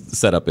base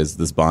setup is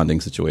this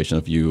bonding situation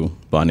of you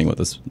bonding with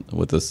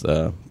this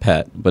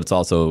pet, but it's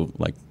also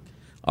like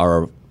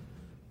our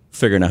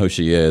figuring out who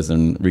she is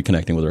and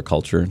reconnecting with her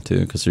culture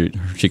too, because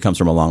she comes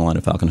from a long line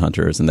of falcon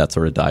hunters, and that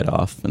sort of died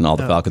off, and all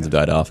the falcons have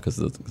died off because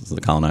of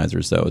the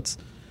colonizers. So it's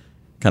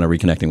kind of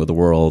reconnecting with the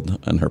world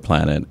and her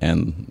planet,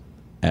 and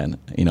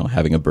you know,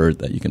 having a bird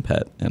that you can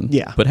pet and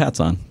put hats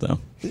on. So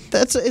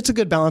it's a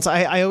good balance.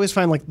 I always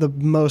find like the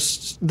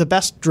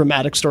best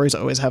dramatic stories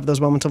always have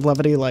those moments of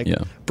levity. Like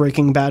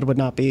Breaking Bad would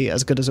not be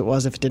as good as it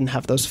was if it didn't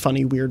have those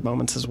funny, weird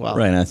moments as well.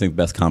 Right, and I think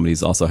best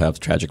comedies also have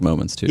tragic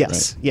moments too.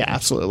 Yes, right? Yeah,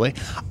 absolutely.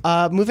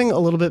 Moving a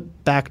little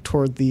bit back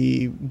toward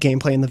the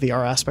gameplay and the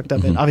VR aspect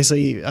of it.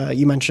 Obviously,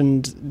 you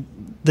mentioned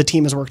the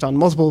team has worked on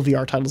multiple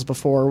VR titles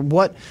before.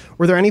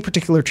 Were there any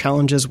particular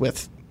challenges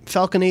with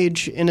Falcon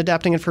Age in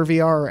adapting it for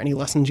VR, or any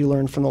lessons you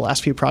learned from the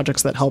last few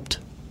projects that helped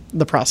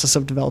the process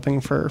of developing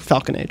for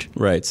Falcon Age?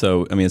 Right.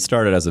 So, I mean, it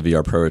started as a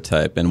VR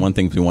prototype, and one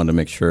thing we wanted to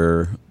make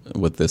sure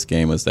with this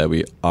game was that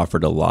we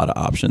offered a lot of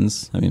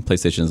options. I mean,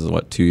 PlayStation is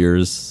 2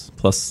 years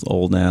plus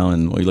old now,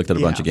 and we looked at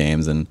a bunch of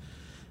games, and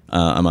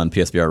I'm on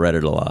PSVR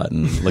Reddit a lot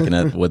and looking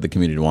at what the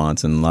community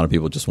wants, and a lot of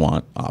people just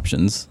want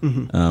options.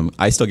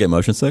 I still get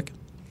motion sick.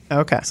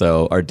 Okay.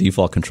 So our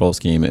default control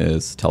scheme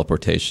is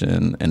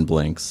teleportation and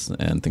blinks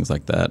and things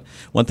like that.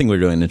 One thing we're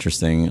doing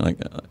interesting, like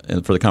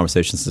for the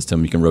conversation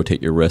system, you can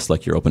rotate your wrist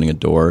like you're opening a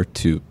door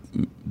to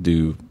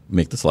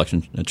make the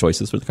selection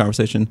choices for the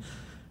conversation.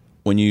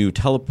 When you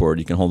teleport,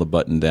 you can hold a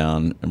button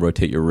down and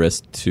rotate your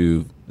wrist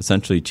to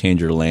essentially change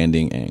your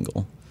landing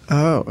angle.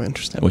 Oh,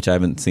 interesting. Which I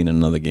haven't seen in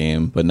another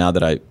game, but now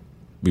that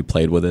we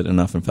played with it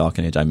enough in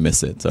Falcon Age, I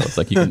miss it. So it's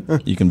like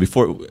you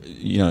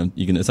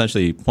can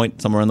essentially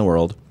point somewhere in the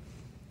world.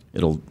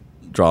 It'll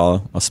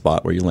draw a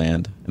spot where you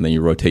land, and then you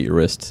rotate your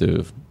wrist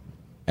to,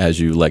 as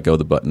you let go of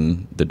the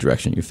button, the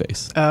direction you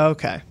face.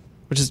 Okay.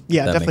 Which is,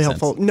 definitely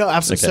helpful. No,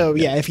 absolutely.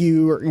 Okay, so, if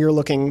you're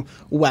looking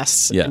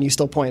west and you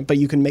still point, but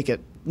you can make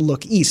it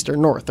look east or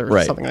north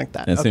or something like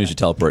that. And as soon as you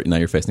teleport, now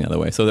you're facing the other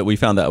way. So that we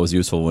found that was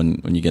useful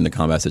when you get into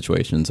combat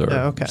situations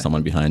or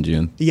someone behind you.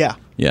 And, yeah.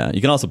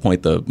 You can also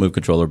point the move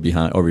controller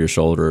over your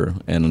shoulder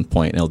and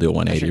point, and it'll do a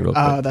 180 real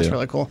quick. Oh, that's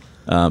really cool.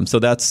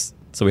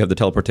 So we have the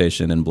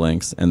teleportation and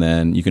blinks, and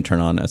then you can turn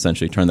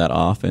that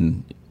off,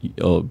 and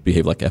it'll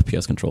behave like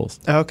FPS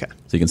controls. Okay.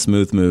 So you can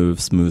smooth move,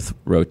 smooth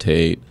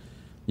rotate.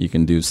 You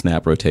can do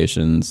snap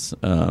rotations.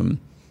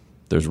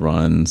 There's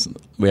runs.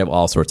 We have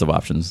all sorts of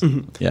options.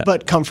 Yeah.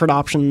 But comfort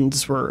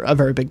options were a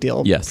very big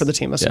deal for the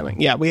team,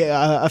 assuming. Yeah. We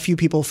a few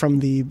people from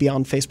the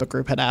Beyond Facebook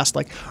group had asked,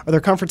 like, are there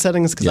comfort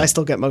settings? Because I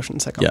still get motion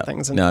sick on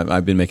things. And no,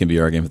 I've been making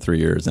VR games for 3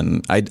 years,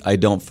 and I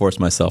don't force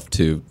myself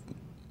to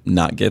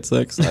not get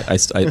sick. I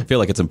feel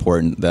like it's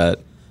important that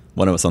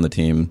one of us on the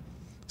team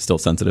is still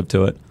sensitive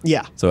to it.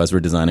 Yeah. So as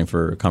we're designing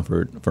for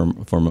comfort for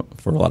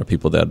a lot of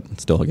people that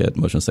still get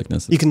motion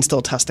sickness, you can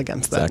still test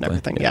against that and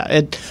everything.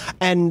 Yeah.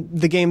 And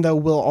the game though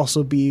will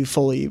also be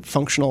fully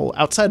functional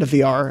outside of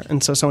VR,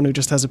 and so someone who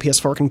just has a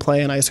PS4 can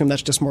play. And I assume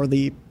that's just more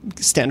the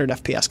standard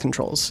FPS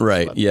controls.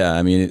 Right. But yeah.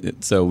 I mean,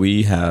 so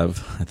we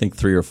have I think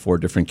 3 or 4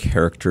 different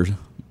character.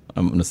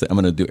 I'm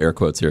going to do air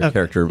quotes here. Okay.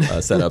 Character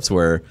setups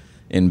where.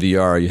 In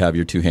VR, you have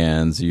your 2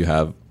 hands, you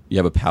have you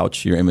have a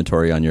pouch, your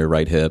inventory on your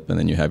right hip, and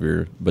then you have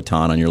your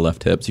baton on your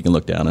left hip, so you can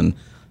look down and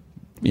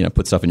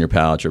put stuff in your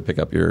pouch or pick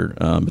up your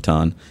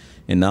baton.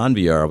 In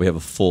non-VR, we have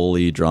a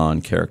fully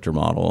drawn character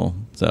model.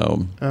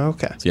 So,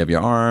 so you have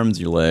your arms,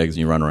 your legs,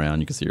 and you run around.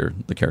 You can see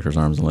the character's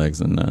arms and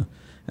legs, and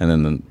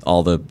then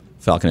all the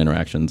Falcon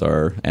interactions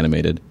are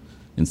animated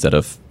instead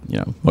of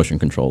motion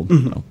controlled.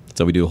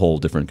 So we do whole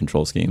different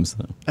control schemes.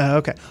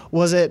 Okay.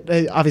 Was it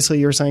obviously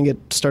you were saying it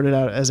started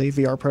out as a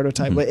VR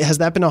prototype, but has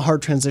that been a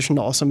hard transition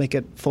to also make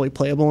it fully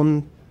playable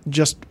in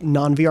just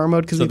non-VR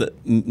mode?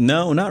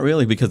 No, not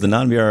really, because the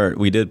non-VR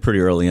we did pretty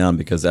early on,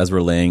 because as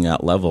we're laying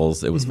out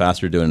levels, it was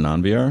faster doing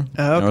non-VR.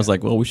 And I was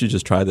like, well, we should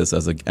just try this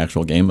as an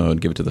actual game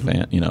mode, give it to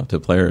the to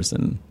players,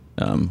 and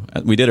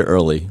we did it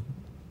early.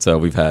 So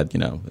we've had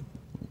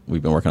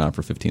we've been working on it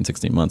for 15,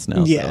 16 months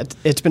now. Yeah, so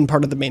it's been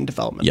part of the main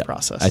development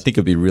process. I think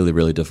it'd be really,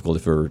 really difficult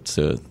if we were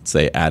to,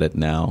 say, add it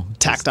now.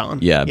 Tacked on.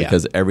 Yeah,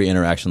 because every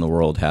interaction in the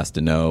world has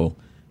to know,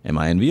 am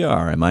I in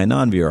VR? Am I in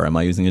non-VR? Am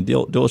I using a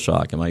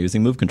DualShock? Am I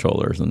using Move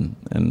controllers?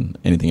 And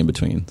anything in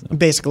between. So.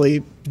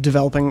 Basically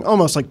developing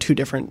almost like two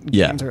different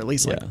games, or at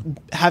least like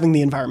having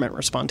the environment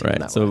respond to it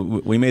in that way.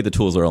 So we made the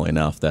tools early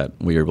enough that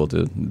we were able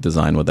to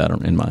design with that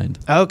in mind.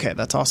 Okay,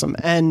 that's awesome.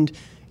 And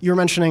you were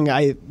mentioning,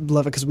 I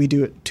love it because we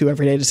do it too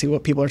every day to see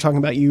what people are talking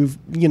about.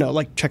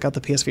 Like check out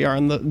the PSVR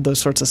and those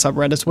sorts of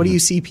subreddits. What do you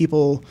see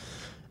people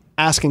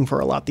asking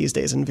for a lot these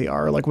days in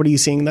VR? Like, what are you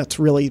seeing that's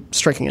really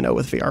striking a note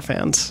with VR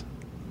fans?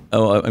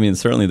 Oh, I mean,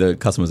 certainly the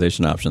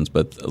customization options,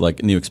 but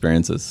like new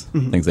experiences,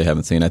 things they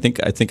haven't seen. I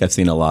think I've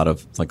seen a lot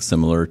of like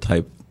similar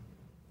type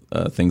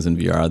things in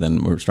VR.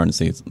 Then we're starting to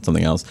see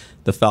something else.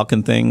 The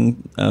Falcon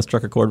thing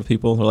struck a chord with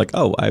people. They're like,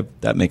 oh,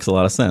 that makes a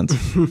lot of sense,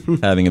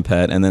 having a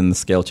pet. And then the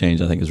scale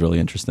change, I think, is really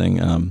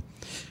interesting.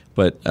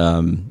 But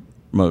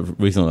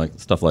recently, like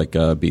stuff like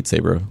Beat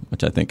Saber,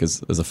 which I think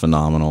is a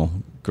phenomenal,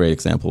 great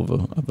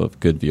example of a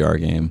good VR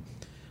game.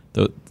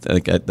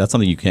 That's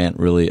something you can't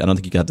really. I don't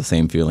think you got the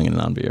same feeling in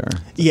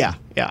non-VR. Yeah.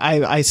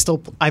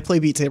 I play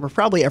Beat Saber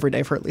probably every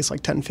day for at least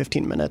like 10,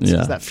 15 minutes.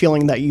 Yeah. That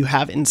feeling that you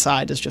have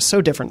inside is just so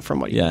different from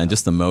what you. Yeah, and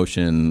just the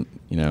motion,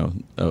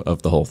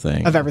 of the whole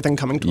thing, of everything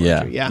coming towards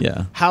you.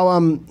 Yeah.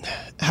 How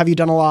have you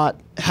done a lot?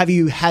 Have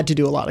you had to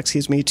do a lot?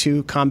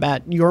 To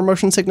combat your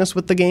motion sickness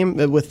with the game,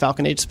 with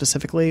Falcon Age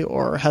specifically,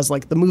 or has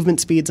like the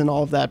movement speeds and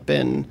all of that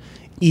been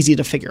easy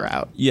to figure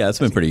out? Yeah, it's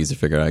been pretty easy to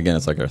figure out. Again,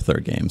 it's like our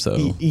third game, so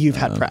you've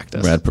had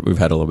practice. We've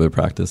had a little bit of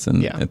practice,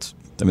 and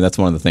that's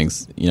one of the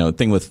things. The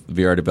thing with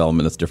VR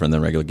development that's different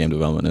than regular game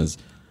development is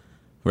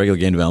regular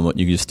game development.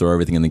 You can just throw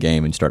everything in the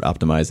game and start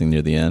optimizing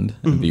near the end.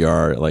 In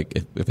VR, like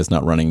if it's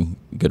not running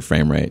good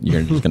frame rate,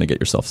 you're just going to get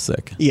yourself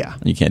sick. Yeah,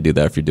 and you can't do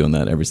that if you're doing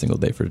that every single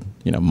day for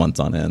months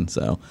on end.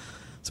 So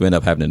we end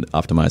up having to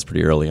optimize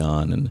pretty early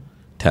on and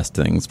test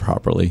things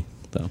properly.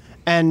 So.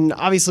 And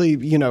obviously,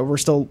 we're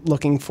still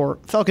looking for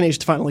Falcon Age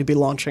to finally be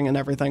launching and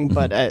everything.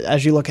 But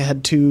as you look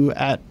ahead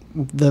at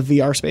the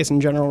VR space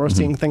in general, we're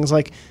seeing things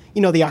like,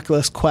 the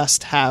Oculus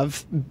Quest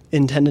have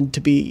intended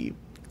to be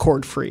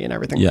cord-free and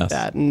everything like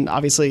that. And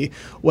obviously,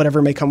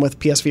 whatever may come with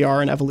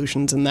PSVR and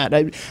evolutions in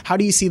that. How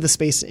do you see the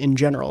space in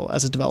general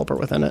as a developer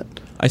within it?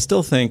 I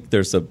still think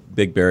there's a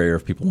big barrier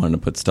of people wanting to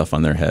put stuff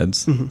on their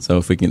heads. So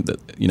if we can,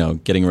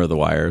 getting rid of the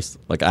wires.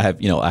 Like I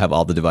have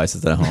all the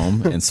devices at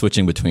home, and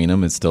switching between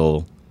them is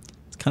still.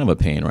 Kind of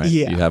a pain, right?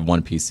 Yeah. You have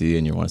one PC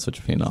and you want to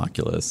switch between an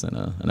Oculus and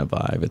a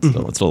Vive. It's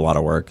still a lot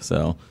of work.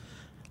 So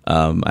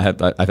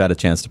I've had a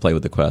chance to play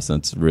with the Quest, and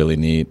it's really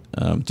neat.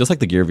 Just like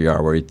the Gear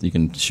VR, where you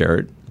can share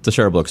it. It's a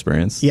shareable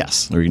experience.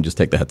 Yes. Or you can just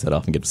take the headset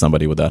off and give it to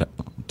somebody without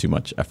too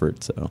much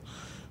effort. So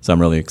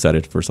I'm really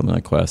excited for something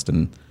like Quest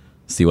and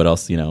see what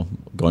else,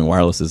 going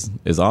wireless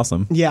is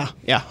awesome. Yeah.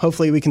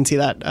 Hopefully we can see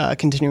that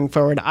continuing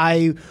forward.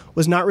 I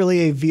was not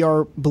really a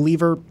VR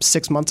believer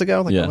 6 months ago.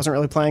 I wasn't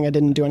really playing. I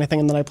didn't do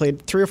anything. And then I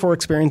played 3 or 4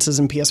 experiences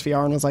in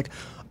PSVR and was like,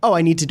 oh,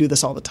 I need to do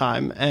this all the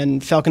time.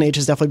 And Falcon Age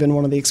has definitely been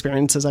one of the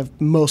experiences I've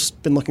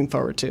most been looking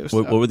forward to.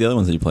 So. What were the other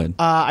ones that you played?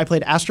 I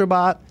played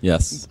Astrobot.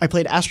 Yes. I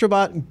played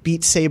Astrobot,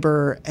 Beat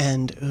Saber,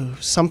 and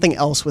something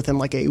else within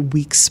like a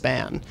week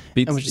span.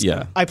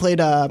 I played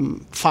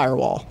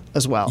Firewall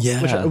as well,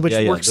 which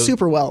works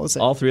super well.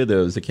 All 3 of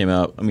those that came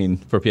out,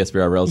 for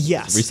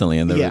PSVR recently,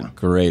 and they were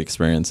great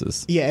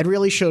experiences. Yeah, it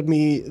really showed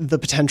me the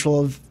potential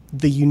of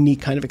the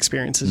unique kind of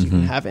experiences you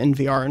can have in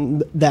VR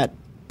and that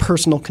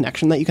personal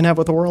connection that you can have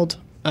with the world.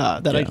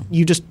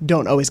 You just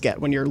don't always get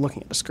when you're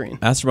looking at a screen.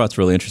 Astrobot's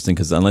really interesting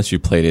because unless you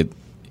played it,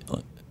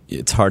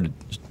 it's hard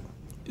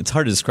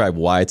to describe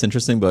why it's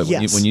interesting. But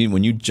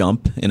when you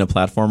jump in a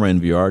platformer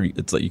in VR,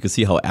 it's like you can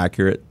see how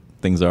accurate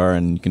things are,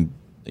 and you can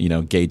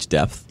gauge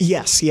depth.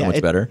 Yes, yeah. So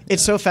much better.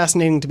 It's so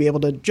fascinating to be able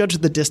to judge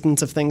the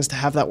distance of things, to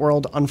have that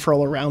world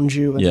unfurl around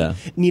you, and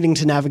needing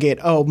to navigate,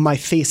 my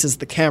face is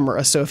the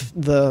camera, so if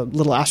the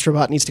little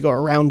Astrobot needs to go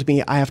around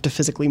me, I have to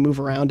physically move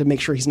around and make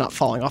sure he's not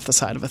falling off the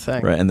side of a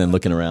thing. Right, and then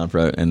looking around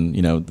and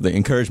the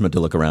encouragement to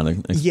look around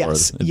and explore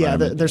the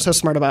environment. They're so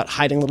smart about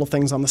hiding little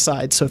things on the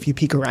side, so if you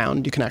peek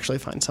around, you can actually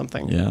find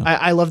something. Yeah.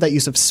 I love that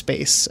use of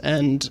space,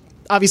 and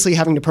obviously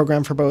having to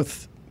program for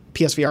both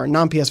PSVR and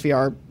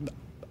non-PSVR,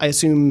 I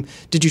assume,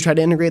 did you try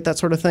to integrate that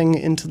sort of thing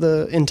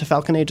into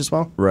Falcon Age as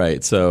well?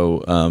 Right.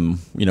 So,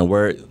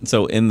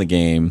 in the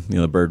game,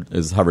 the bird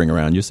is hovering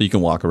around you, so you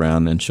can walk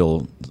around, and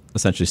she'll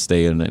essentially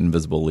stay in an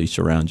invisible leash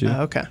around you.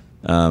 Okay.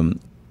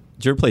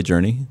 Did you ever play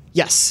Journey?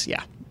 Yes.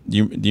 Yeah. Do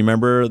you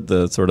remember it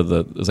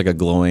was like a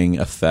glowing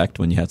effect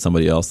when you had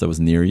somebody else that was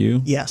near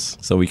you? Yes.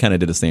 So we kind of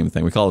did the same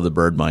thing. We call it the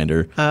bird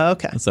minder.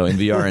 Okay. So in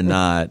VR and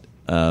not,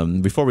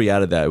 before we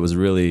added that, it was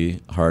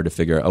really hard to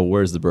figure out,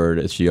 where's the bird?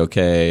 Is she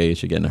okay? Is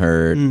she getting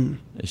hurt?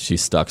 Is she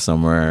stuck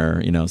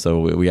somewhere? So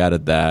we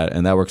added that,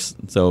 and that works.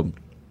 So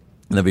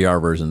in the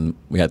VR version,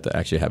 we had to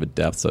actually have a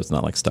depth, so it's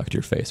not like stuck to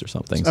your face or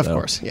something. Of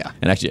course, yeah.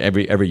 And actually,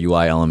 every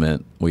UI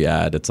element we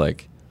add, it's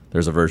like,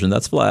 there's a version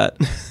that's flat.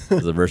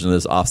 There's a version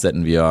that's offset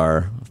in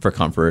VR for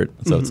comfort.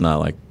 So it's not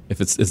like, if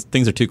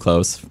things are too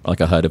close, like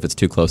a HUD, if it's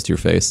too close to your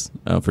face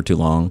for too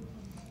long,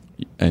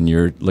 and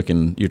you're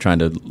trying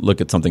to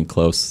look at something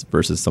close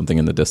versus something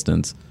in the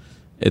distance,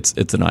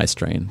 it's an eye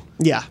strain.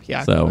 Yeah.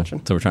 I can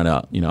imagine. So we're trying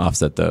to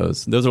offset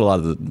those. Those are a lot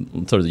of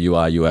the sort of the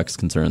UI UX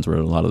concerns were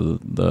a lot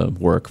of the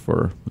work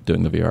for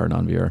doing the VR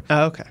non-VR.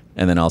 Oh, okay.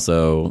 And then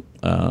also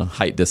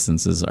height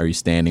distances. Are you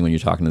standing when you're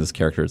talking to this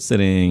character? It's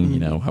sitting.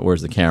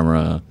 Where's the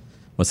camera?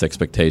 What's the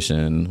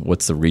expectation?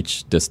 What's the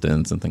reach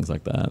distance and things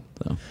like that?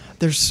 So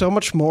there's so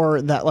much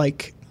more that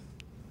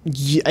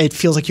it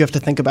feels like you have to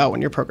think about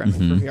when you're programming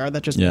for VR.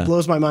 That just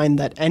blows my mind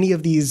that any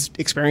of these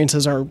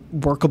experiences are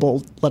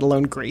workable, let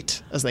alone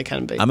great as they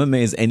can be. I'm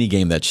amazed any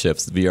game that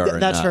shifts VR or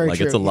that's not. very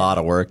true. It's a lot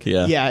of work.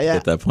 Yeah.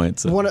 At that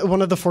point. So.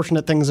 One of the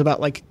fortunate things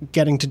about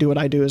getting to do what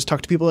I do is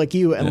talk to people like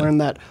you and learn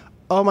that,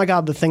 oh my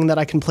God, the thing that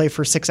I can play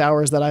for 6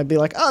 hours that I'd be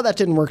like, oh, that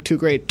didn't work too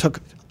great, took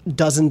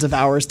dozens of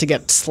hours to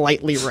get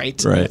slightly right.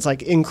 Right. And it's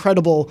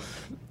incredible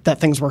that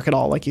things work at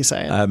all, like you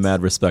say. I have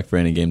mad respect for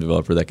any game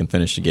developer that can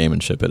finish a game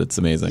and ship it. It's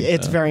amazing.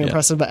 It's very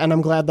impressive, and I'm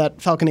glad that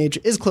Falcon Age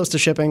is close to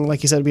shipping.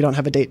 Like you said, we don't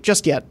have a date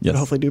just yet, but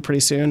hopefully do pretty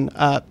soon.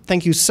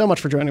 Thank you so much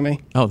for joining me.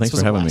 Oh, thanks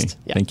for having me.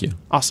 Yeah. Thank you.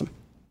 Awesome.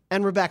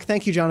 And we're back.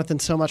 Thank you, Jonathan,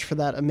 so much for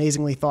that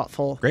amazingly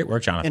thoughtful Great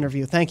work, Jonathan.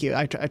 interview. Thank you.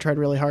 I tried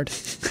really hard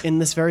in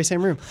this very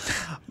same room.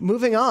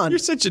 Moving on. You're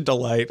such a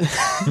delight.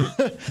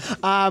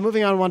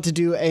 Moving on, I want to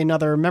do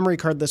another memory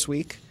card this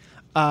week.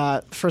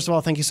 First of all,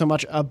 thank you so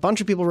much. A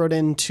bunch of people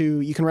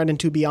you can write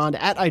into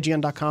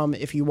beyond@ign.com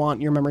if you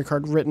want your memory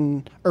card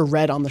written or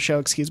read on the show,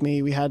 excuse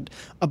me. We had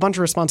a bunch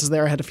of responses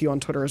there. I had a few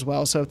on Twitter as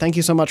well. So thank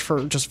you so much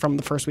for just from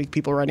the first week,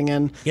 people writing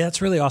in. Yeah,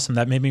 that's really awesome.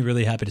 That made me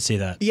really happy to see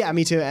that. Yeah,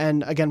 me too.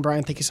 And again,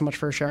 Brian, thank you so much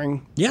for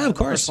sharing. Yeah, of course.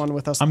 The first one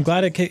with us. I'm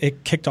glad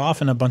it kicked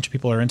off and a bunch of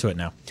people are into it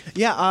now.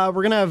 Yeah,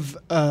 we're going to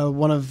have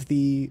one of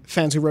the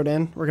fans who wrote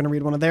in. We're going to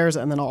read one of theirs,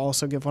 and then I'll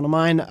also give one of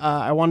mine.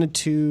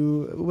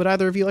 Would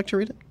either of you like to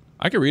read it?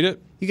 I could read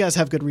it. You guys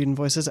have good reading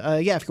voices.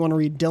 If you want to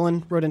read,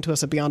 Dylan wrote into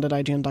us at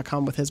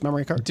beyond@ign.com with his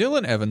memory card.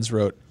 Dylan Evans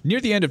wrote, near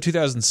the end of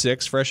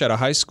 2006, fresh out of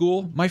high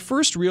school, my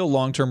first real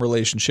long-term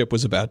relationship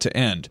was about to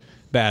end.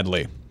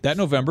 Badly. That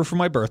November for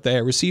my birthday, I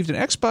received an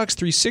Xbox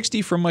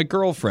 360 from my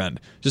girlfriend.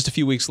 Just a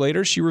few weeks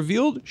later, she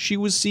revealed she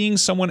was seeing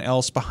someone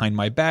else behind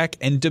my back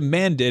and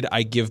demanded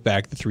I give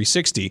back the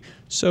 360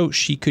 so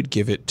she could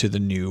give it to the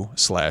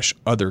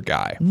new/other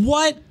guy.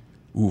 What?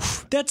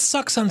 Oof. That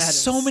sucks on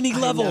so many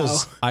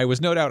levels. I was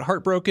no doubt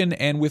heartbroken,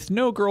 and with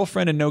no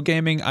girlfriend and no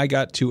gaming, I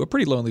got to a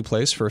pretty lonely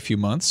place for a few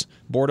months.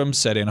 Boredom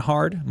set in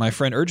hard. My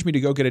friend urged me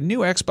to go get a new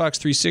Xbox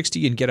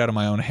 360 and get out of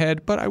my own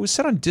head, but I was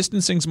set on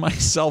distancing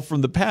myself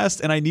from the past,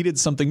 and I needed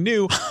something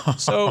new.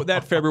 So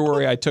that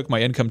February, I took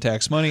my income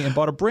tax money and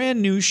bought a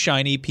brand new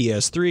shiny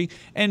PS3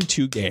 and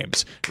 2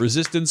 games,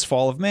 Resistance: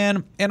 Fall of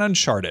Man and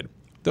Uncharted.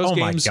 Those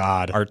games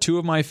are two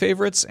of my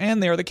favorites,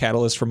 and they are the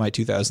catalyst for my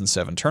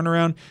 2007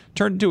 turnaround.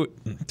 Turned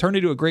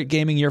into a great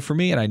gaming year for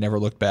me, and I never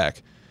looked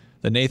back.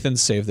 The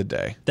Nathans saved the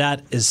day.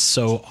 That is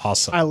so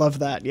awesome. I love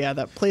that. Yeah,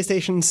 that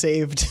PlayStation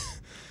saved.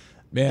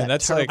 Man,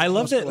 that's like I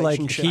loved it. Like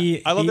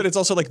I love that it's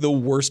also like the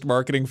worst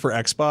marketing for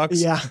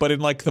Xbox. Yeah, but in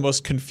like the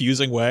most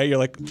confusing way. You're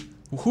like,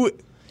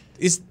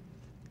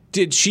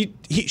 she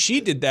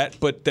did that,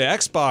 but the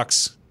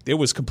Xbox. It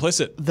was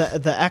complicit.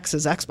 The X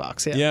is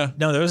Xbox, yeah. Yeah.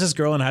 No, there was this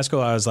girl in high school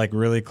I was like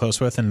really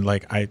close with, and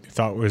like I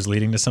thought was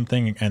leading to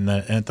something, and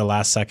at the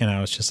last second I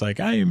was just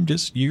like, I am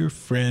just your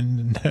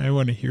friend, and I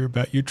want to hear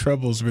about your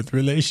troubles with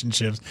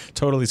relationships.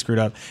 Totally screwed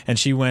up. And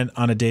she went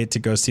on a date to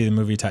go see the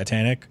movie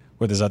Titanic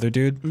with this other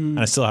dude, and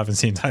I still haven't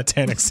seen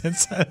Titanic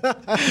since.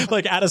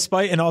 Like out of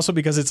spite, and also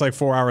because it's like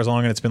 4 hours long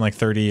and it's been like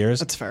 30 years.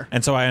 That's fair.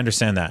 And so I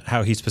understand that,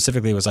 how he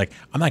specifically was like,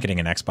 I'm not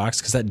getting an Xbox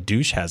because that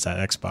douche has that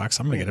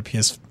Xbox. I'm going to get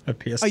a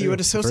PS3. Oh, you would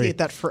associate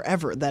that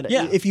forever. That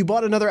if you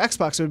bought another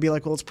Xbox, it would be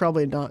like, well, it's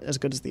probably not as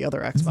good as the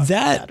other Xbox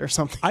that or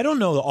something. I don't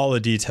know all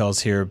the details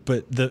here,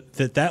 but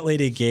that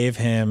lady gave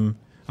him,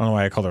 I don't know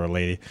why I called her a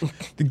lady.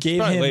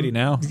 Gave him, a lady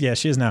now. Yeah,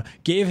 she is now.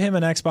 Gave him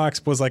an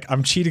Xbox, was like,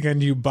 I'm cheating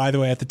on you. By the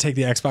way, I have to take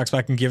the Xbox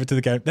back and give it to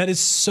the guy. That is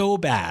so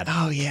bad.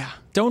 Oh, yeah.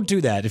 Don't do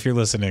that if you're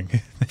listening.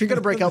 If you're going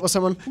to break up with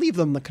someone, leave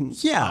them the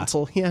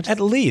console. Yeah, at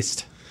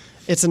least.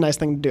 It's a nice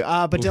thing to do.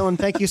 But Dylan,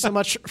 thank you so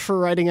much for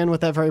writing in with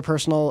that very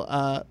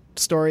personal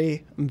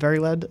story. I'm very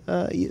glad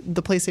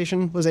the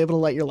PlayStation was able to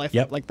light your life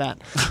up like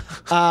that.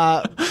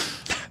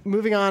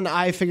 Moving on,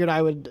 I figured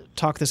I would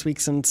talk this week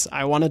since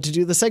I wanted to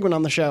do the segment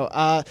on the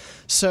show.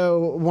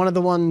 So one of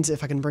the ones,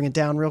 if I can bring it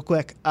down real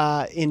quick,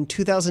 in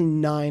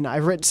 2009,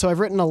 I've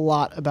written a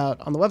lot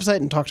about on the website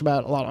and talked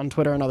about a lot on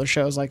Twitter and other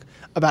shows, like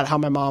about how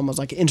my mom was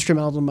like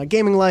instrumental in my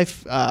gaming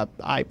life.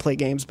 I play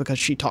games because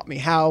she taught me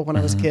how when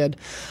I was a kid.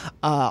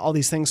 All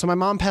these things. So my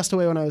mom passed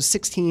away when I was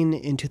 16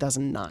 in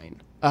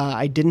 2009.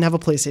 I didn't have a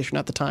PlayStation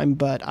at the time,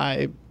 but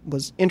I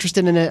was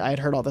interested in it. I had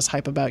heard all this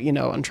hype about,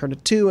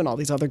 Uncharted 2 and all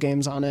these other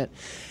games on it.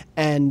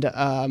 And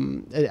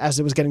as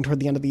it was getting toward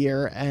the end of the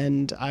year,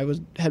 and I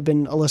had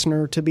been a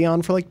listener to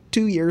Beyond for like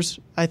 2 years,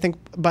 I think,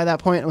 by that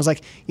point. I was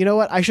like, you know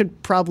what? I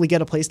should probably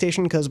get a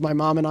PlayStation because my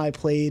mom and I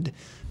played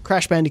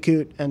Crash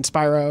Bandicoot and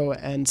Spyro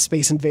and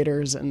Space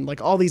Invaders and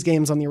like all these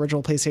games on the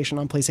original PlayStation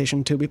on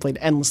PlayStation 2 we played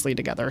endlessly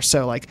together.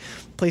 So like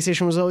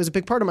PlayStation was always a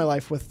big part of my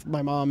life with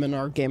my mom and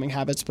our gaming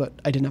habits, but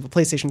I didn't have a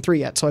PlayStation 3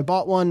 yet. So I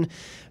bought one,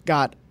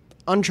 got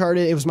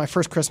Uncharted. It was my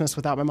first Christmas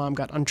without my mom.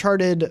 Got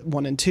Uncharted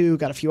 1 and 2,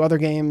 got a few other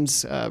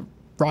games,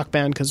 Rock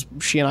Band because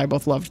she and I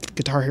both loved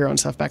Guitar Hero and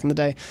stuff back in the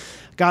day.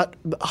 Got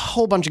a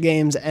whole bunch of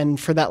games, and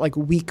for that like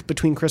week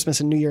between Christmas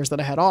and New Year's that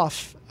I had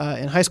off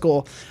in high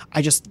school,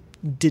 I just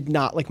did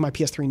not, like, my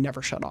PS3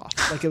 never shut off.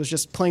 Like, it was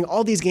just playing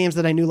all these games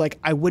that I knew, like,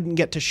 I wouldn't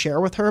get to share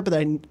with her, but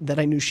that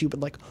I knew she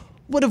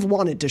would have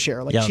wanted to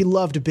share. Like, she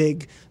loved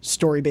big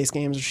story-based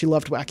games. She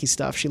loved wacky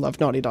stuff. She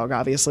loved Naughty Dog,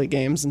 obviously,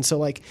 games. And so,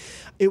 like,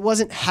 it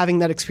wasn't having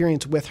that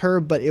experience with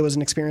her, but it was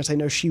an experience I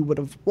know she would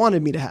have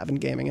wanted me to have in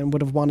gaming and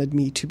would have wanted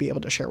me to be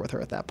able to share with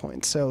her at that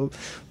point. So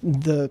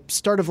the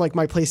start of, like,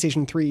 my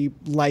PlayStation 3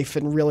 life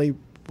and really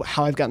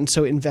how I've gotten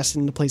so invested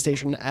in the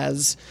PlayStation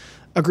as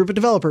a group of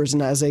developers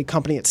and as a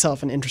company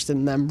itself and interested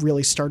in them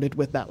really started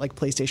with that like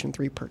PlayStation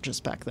 3 purchase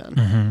back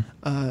then.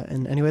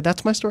 And anyway,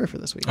 that's my story for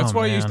this week. That's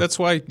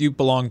why you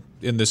belong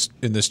in this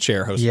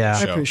chair hosting the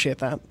show. I appreciate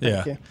that.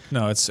 Thank you.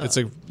 No,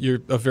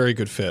 you're a very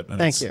good fit.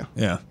 Thank you.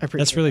 Yeah. I appreciate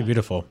That's really that.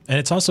 beautiful. And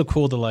it's also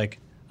cool to like,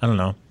 I don't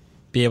know,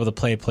 be able to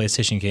play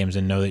PlayStation games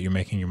and know that you're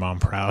making your mom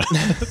proud.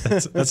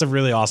 that's a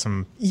really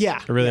awesome,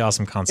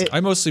 awesome concept.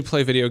 I mostly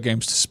play video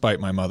games to spite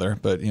my mother,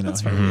 but here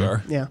we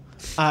are.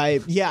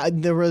 Yeah.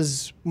 There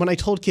was, when I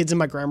told kids in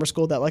my grammar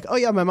school that like, oh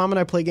yeah, my mom and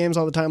I play games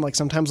all the time. Like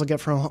sometimes I'll get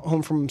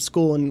home from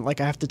school and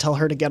like I have to tell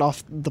her to get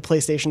off the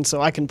PlayStation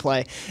so I can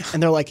play.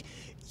 And they're like,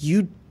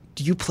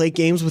 do you play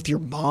games with your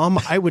mom?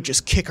 I would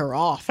just kick her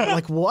off. I'm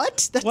like,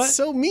 what? That's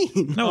so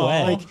mean. No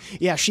way. Like,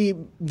 yeah,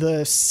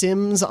 the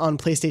Sims on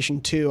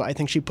PlayStation 2, I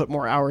think she put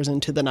more hours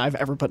into than I've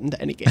ever put into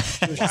any game.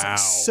 She was just like,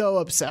 so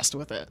obsessed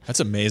with it.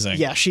 That's amazing.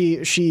 Yeah,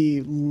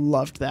 she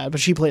loved that,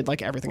 but she played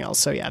like everything else.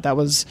 So yeah, that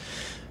was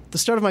the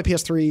start of my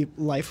PS3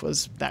 life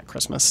was that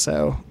Christmas.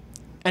 So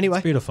anyway,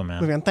 it's beautiful, man.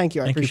 Moving on. Thank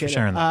you. I appreciate you for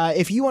sharing it.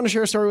 If you want to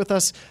share a story with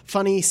us,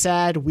 funny,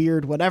 sad,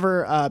 weird,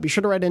 whatever, be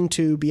sure to write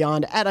into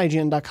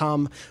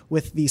beyond@ign.com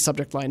with the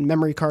subject line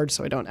memory card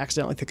so I don't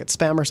accidentally think it's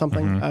spam or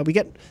something. We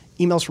get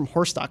emails from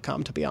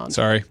horse.com to Beyond.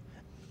 Sorry.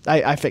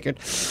 I figured.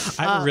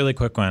 I have a really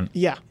quick one.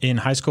 Yeah. In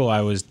high school,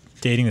 I was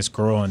dating this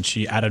girl, and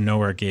she out of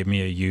nowhere gave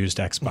me a used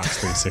Xbox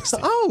 360.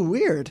 Oh,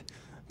 weird.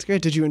 That's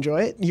great. Did you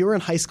enjoy it? You were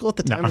in high school at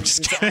the time. No, I'm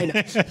just kidding.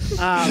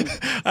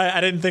 I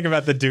didn't think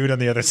about the dude on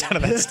the other side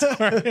of that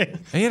story.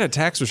 He had a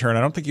tax return. I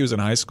don't think he was in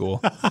high school.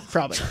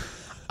 Probably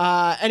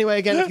not. Anyway,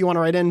 again, if you want to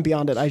write in,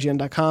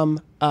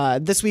 beyond@ign.com.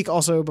 This week,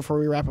 also, before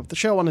we wrap up the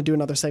show, I want to do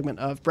another segment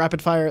of Rapid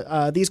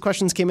Fire. These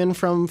questions came in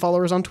from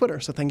followers on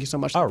Twitter, so thank you so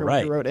much to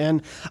everyone who wrote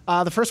in.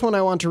 The first one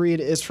I want to read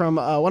is from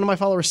one of my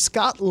followers,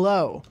 Scott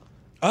Lowe,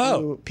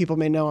 who people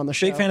may know on the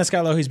show. Big fan of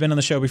Scott Lowe. He's been on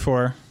the show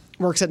before.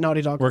 Works at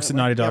Naughty Dog. Works at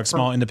Naughty Dog,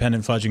 small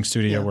independent fledgling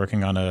studio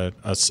working on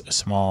a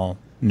small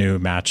new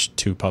match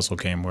 2 puzzle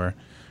game where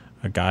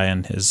a guy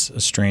and his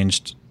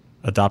estranged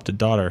adopted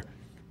daughter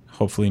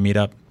hopefully meet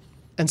up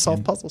and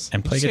solve puzzles.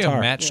 And play Did you say guitar.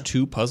 a match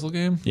 2 puzzle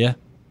game? Yeah.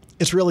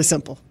 It's really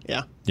simple.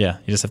 Yeah. Yeah.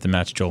 You just have to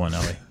match Joel and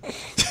Ellie.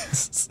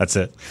 That's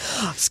it.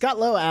 Scott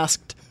Lowe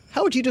asked,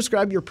 how would you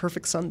describe your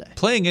perfect Sunday?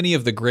 Playing any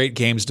of the great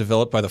games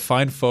developed by the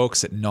fine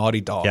folks at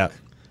Naughty Dog. Yeah.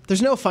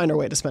 There's no finer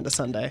way to spend a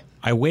Sunday.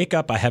 I wake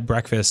up, I have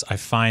breakfast, I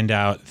find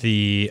out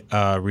the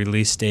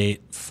release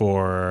date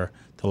for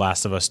The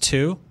Last of Us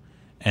 2,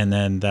 and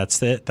then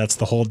that's it. That's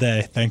the whole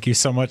day. Thank you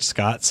so much,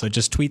 Scott. So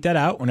just tweet that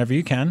out whenever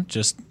you can.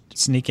 Just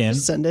sneak in.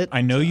 Just send it.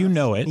 I know you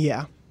know it.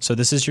 Yeah. So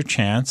this is your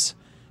chance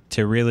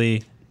to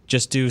really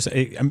just do.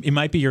 It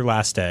might be your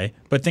last day,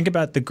 but think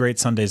about the great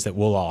Sundays that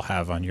we'll all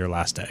have on your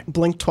last day.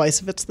 Blink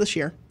twice if it's this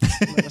year.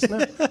 Let us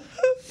know.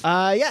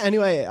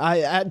 Anyway,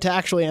 to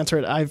actually answer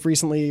it, I've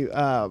recently,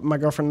 my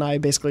girlfriend and I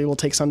basically will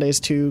take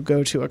Sundays to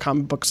go to a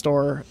comic book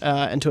store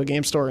and to a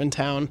game store in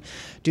town,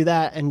 do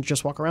that and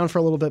just walk around for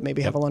a little bit,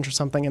 maybe have a lunch or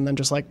something, and then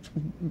just like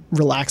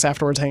relax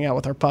afterwards, hang out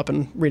with our pup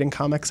and reading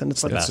comics, and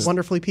it's like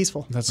wonderful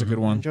peaceful. That's a good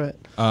one. Enjoy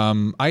it.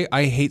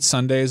 I hate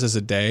Sundays as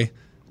a day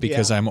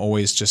because I'm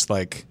always just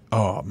like,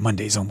 oh,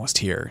 Monday's almost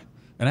here.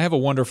 And I have a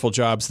wonderful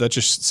job, so that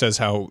just says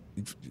how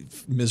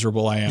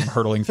miserable I am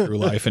hurtling through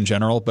life in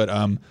general. But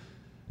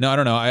no, I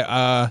don't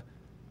know.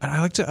 I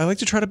like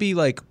to try to be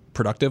like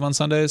productive on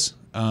Sundays,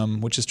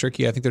 which is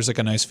tricky. I think there's like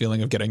a nice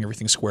feeling of getting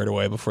everything squared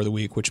away before the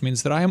week, which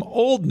means that I am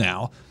old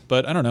now.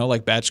 But I don't know,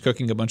 like batch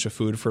cooking a bunch of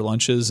food for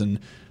lunches and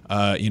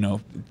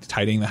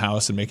tidying the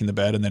house and making the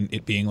bed, and then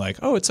it being like,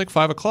 oh, it's like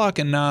 5 o'clock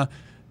and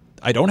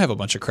I don't have a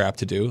bunch of crap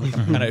to do,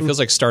 and it feels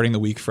like starting the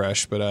week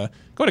fresh. But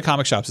going to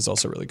comic shops is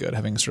also really good,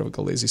 having sort of like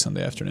a lazy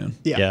Sunday afternoon.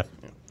 Yeah.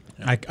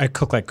 I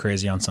cook like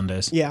crazy on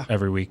Sundays. Yeah.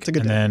 Every week. It's a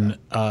good and day.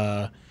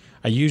 then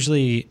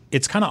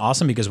it's kind of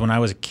awesome because when I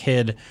was a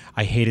kid,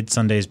 I hated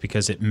Sundays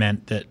because it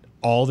meant that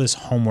all this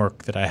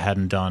homework that I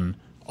hadn't done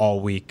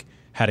all week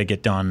had to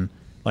get done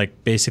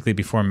like basically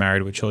before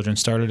Married with Children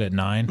started at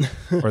 9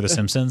 or The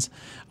Simpsons.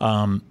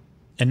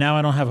 And now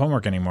I don't have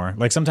homework anymore.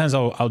 Like sometimes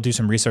I'll do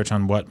some research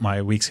on what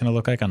my week's going to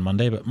look like on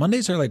Monday, but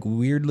Mondays are like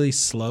weirdly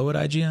slow at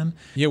IGN.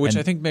 Yeah, which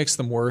I think makes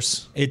them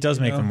worse. It does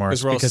make them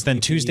worse because then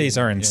Tuesdays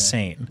are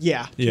insane.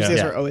 Yeah.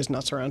 Tuesdays are always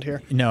nuts around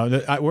here.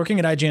 No, working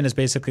at IGN is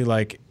basically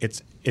like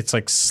it's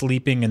like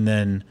sleeping and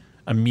then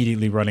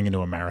immediately running into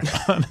a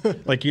marathon.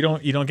 Like you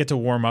don't get to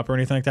warm up or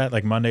anything like that.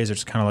 Like Mondays are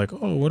just kind of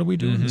like, oh, what are we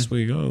doing this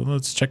week? Oh,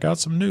 let's check out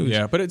some news.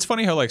 Yeah, but it's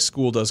funny how like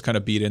school does kind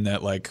of beat in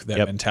that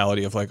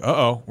mentality of like,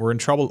 we're in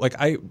trouble. Like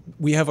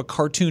we have a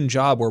cartoon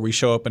job where we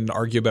show up and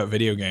argue about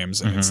video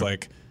games, and it's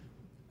like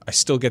I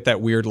still get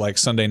that weird like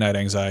Sunday night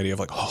anxiety of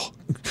like, oh,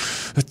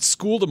 it's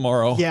school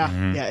tomorrow.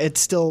 Yeah, yeah, it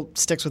still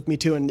sticks with me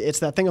too, and it's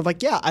that thing of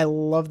like, yeah, I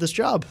love this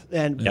job,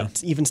 and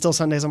it's even still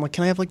Sundays, I'm like,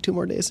 can I have like 2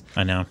 more days?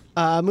 I know.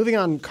 Moving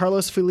on,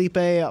 Carlos Felipe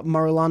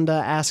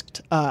Marulanda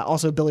asked,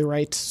 also Billy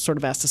Wright sort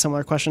of asked a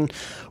similar question.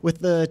 With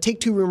the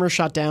Take-Two rumor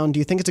shot down, do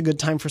you think it's a good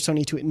time for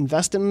Sony to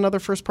invest in another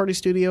first-party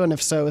studio? And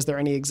if so, is there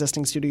any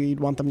existing studio you'd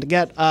want them to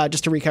get?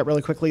 Just to recap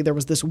really quickly, there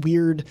was this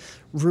weird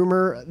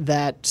rumor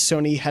that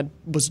Sony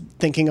was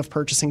thinking of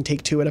purchasing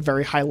Take-Two at a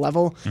very high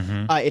level.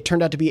 It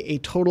turned out to be a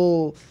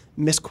total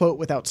misquote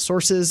without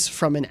sources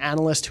from an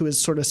analyst who is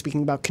sort of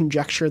speaking about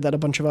conjecture that a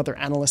bunch of other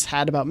analysts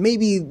had about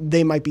maybe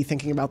they might be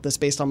thinking about this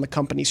based on the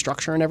company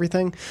structure and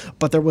everything,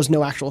 but there was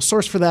no actual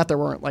source for that. There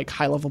weren't like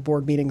high-level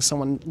board meetings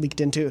someone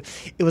leaked into.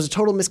 It was a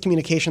total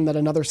miscommunication that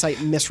another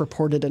site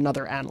misreported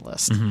another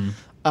analyst.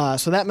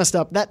 So that messed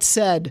up. That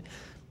said,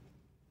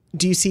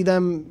 do you think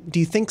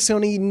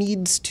Sony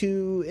needs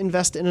to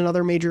invest in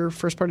another major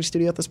first-party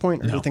studio at this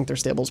point, or do you think their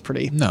stable's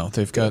pretty? No,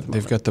 they've got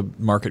the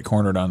market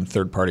cornered on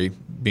third-party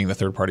being the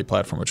third-party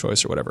platform of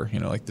choice or whatever. You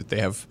know, like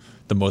they have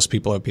the most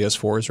people have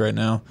PS4s right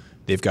now.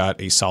 They've got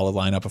a solid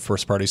lineup of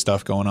first-party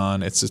stuff going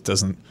on. It just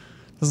doesn't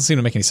seem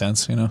to make any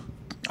sense. You know,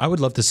 I would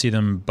love to see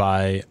them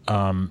buy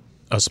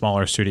a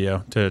smaller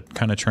studio to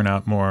kind of churn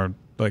out more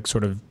like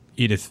sort of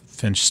Edith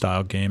Finch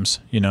style games,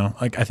 you know?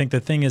 Like I think the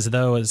thing is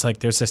though, is like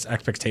there's this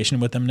expectation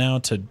with them now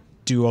to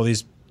do all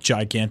these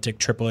gigantic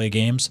AAA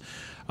games.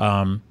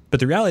 But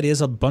the reality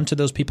is a bunch of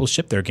those people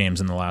shipped their games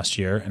in the last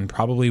year and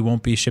probably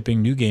won't be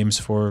shipping new games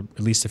for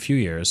at least a few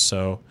years.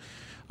 So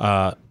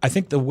I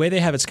think the way they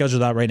have it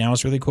scheduled out right now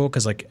is really cool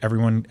because like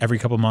every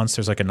couple months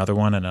there's like another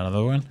one and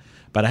another one.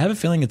 But I have a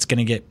feeling it's going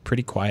to get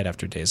pretty quiet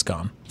after Days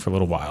Gone for a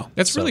little while.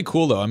 It's really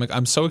cool though.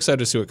 I'm so excited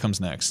to see what comes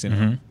next, you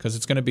know, because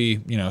it's going to be,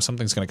 you know,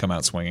 something's going to come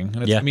out swinging.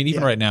 And I mean,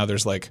 even right now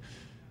there's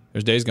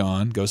Days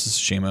Gone, Ghost of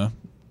Tsushima,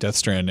 Death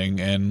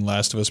Stranding, and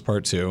Last of Us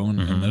Part 2,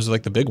 and those are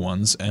like the big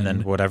ones. And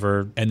then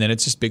whatever, and then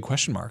it's just big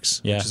question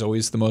marks, which is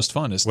always the most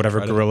fun. Is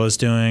whatever Guerrilla's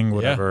doing,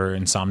 whatever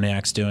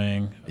Insomniac's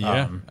doing.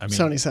 I mean,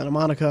 Sony Santa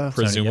Monica,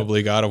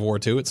 presumably God of War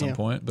 2 at some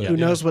point. But who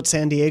knows what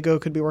San Diego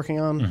could be working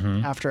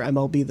on after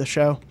MLB The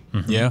Show?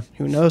 Yeah,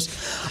 who knows?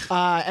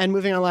 And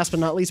moving on, last but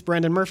not least,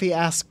 Brandon Murphy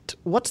asked,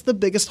 "What's the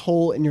biggest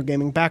hole in your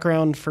gaming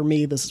background?" For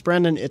me, this is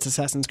Brandon. It's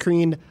Assassin's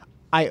Creed.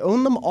 I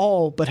own them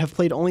all, but have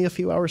played only a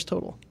few hours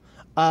total.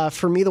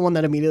 For me, the one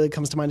that immediately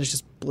comes to mind is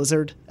just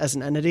Blizzard as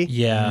an entity.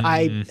 Yeah.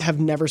 I have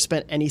never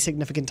spent any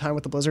significant time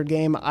with the Blizzard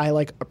game. I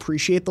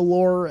appreciate the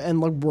lore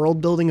and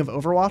world building of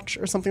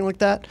Overwatch or something like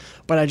that,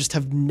 but I just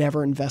have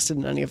never invested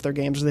in any of their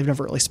games. They've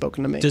never really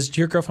spoken to me. Does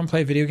your girlfriend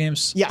play video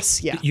games?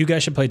 Yes, yeah. You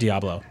guys should play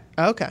Diablo.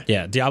 Okay.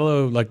 Yeah,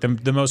 Diablo, like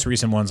the most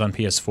recent ones on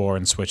PS4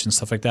 and Switch and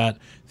stuff like that,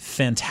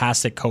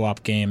 fantastic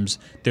co-op games.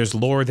 There's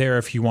lore there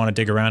if you want to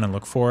dig around and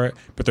look for it,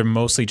 but they're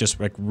mostly just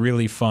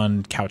really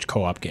fun couch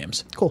co-op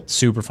games. Cool.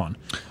 Super fun.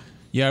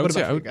 Yeah, I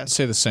would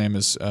say the same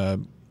as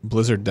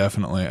Blizzard.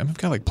 Definitely. I've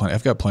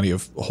got plenty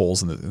of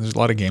holes in it. There's a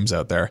lot of games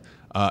out there.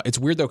 It's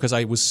weird though because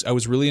I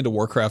was really into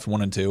Warcraft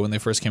 1 and 2 when they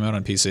first came out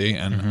on PC,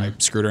 and I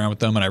screwed around with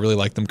them, and I really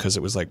liked them because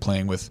it was like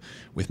playing with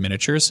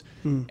miniatures.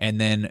 And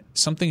then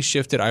something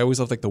shifted. I always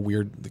loved the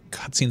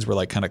cutscenes were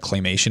like kind of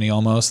claymation-y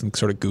almost and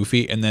sort of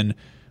goofy. And then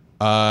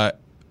I've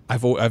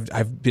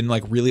been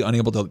really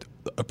unable to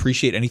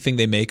appreciate anything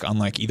they make on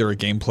either a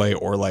gameplay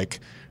or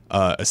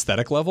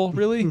aesthetic level,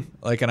 really.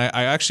 And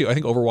I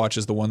think Overwatch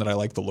is the one that I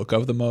like the look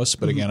of the most,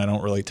 but again, I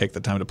don't really take the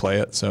time to play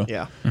it. So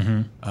yeah.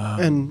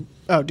 And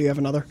do you have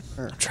another?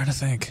 I'm trying to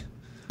think.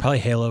 Probably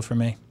Halo for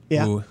me.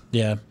 Yeah. Ooh.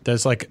 Yeah.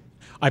 There's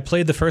I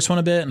played the first one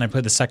a bit and I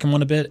played the second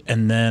one a bit,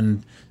 and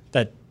then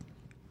that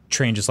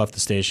train just left the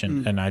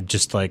station, and I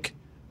just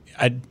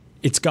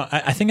it's gone.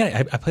 I think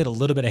I played a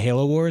little bit of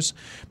Halo Wars,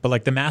 but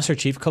like the Master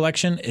Chief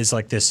Collection is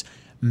like this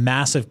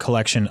massive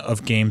collection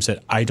of games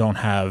that I don't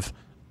have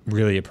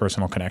really a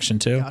personal connection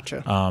to.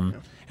 Gotcha.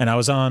 And I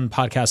was on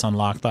Podcast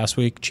Unlocked last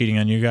week, cheating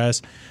on you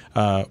guys,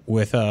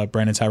 with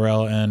Brandon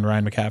Tyrell and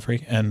Ryan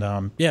McCaffrey,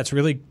 and it's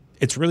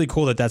really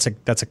cool that that's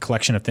a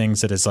collection of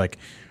things that is like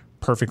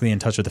perfectly in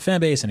touch with the fan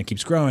base, and it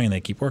keeps growing, and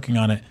they keep working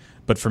on it.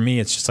 But for me,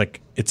 it's just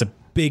like it's a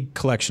big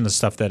collection of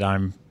stuff that I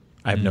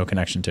have no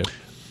connection to.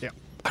 Yeah.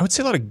 I would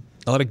say a lot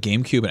of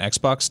GameCube and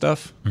Xbox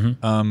stuff,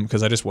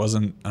 because I just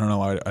wasn't. I don't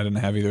know. I didn't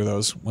have either of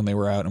those when they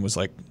were out, and it was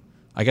like,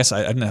 I guess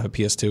I didn't have a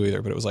PS2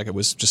 either, but it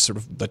was just sort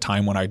of the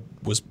time when I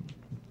was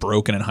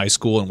broken in high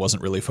school and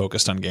wasn't really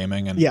focused on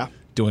gaming and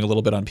doing a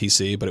little bit on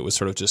PC, but it was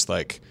sort of just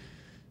like,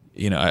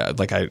 I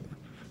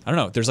don't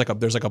know. There's like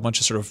a bunch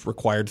of sort of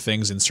required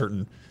things in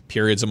certain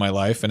periods of my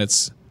life, and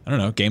it's, I don't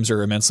know, games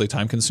are immensely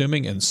time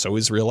consuming, and so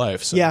is real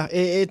life. So. Yeah,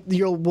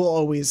 we'll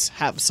always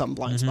have some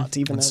blind spots,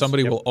 even and as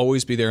somebody will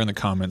always be there in the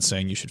comments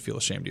saying you should feel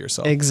ashamed of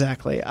yourself.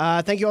 Exactly.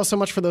 Thank you all so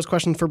much for those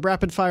questions for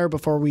Rapid Fire.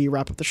 Before we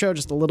wrap up the show,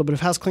 just a little bit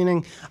of house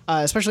cleaning,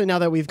 especially now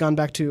that we've gone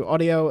back to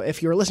audio.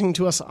 If you're listening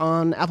to us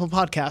on Apple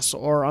Podcasts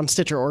or on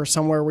Stitcher or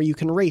somewhere where you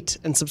can rate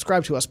and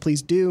subscribe to us,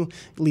 please do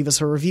leave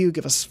us a review.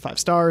 Give us 5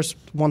 stars,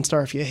 1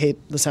 star if you hate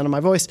the sound of my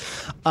voice.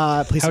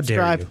 Please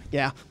subscribe. Dare you.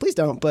 Yeah, please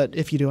don't. But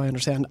if you do, I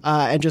understand.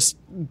 And just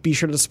be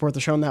sure to support the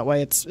show in that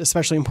way. It's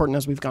especially important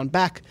as we've gone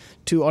back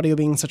to audio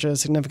being such a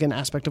significant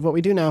aspect of what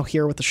we do now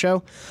here with the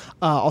show.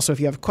 Also, if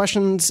you have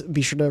questions,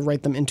 be sure to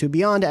write them into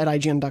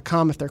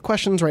beyond@ign.com. If they're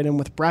questions, write in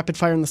with rapid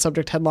fire in the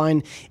subject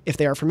headline. If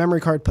they are for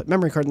memory card, put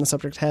memory card in the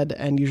subject head,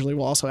 and usually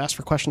we'll also ask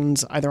for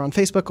questions either on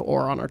Facebook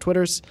or on our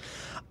Twitters.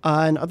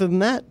 And other than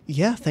that,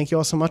 thank you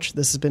all so much.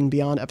 This has been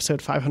Beyond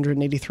episode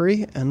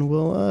 583, and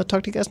we'll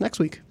talk to you guys next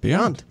week.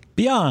 Beyond.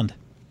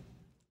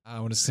 I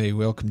want to say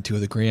welcome to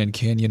the Grand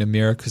Canyon,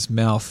 America's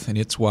mouth, and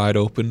it's wide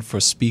open for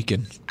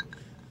speaking.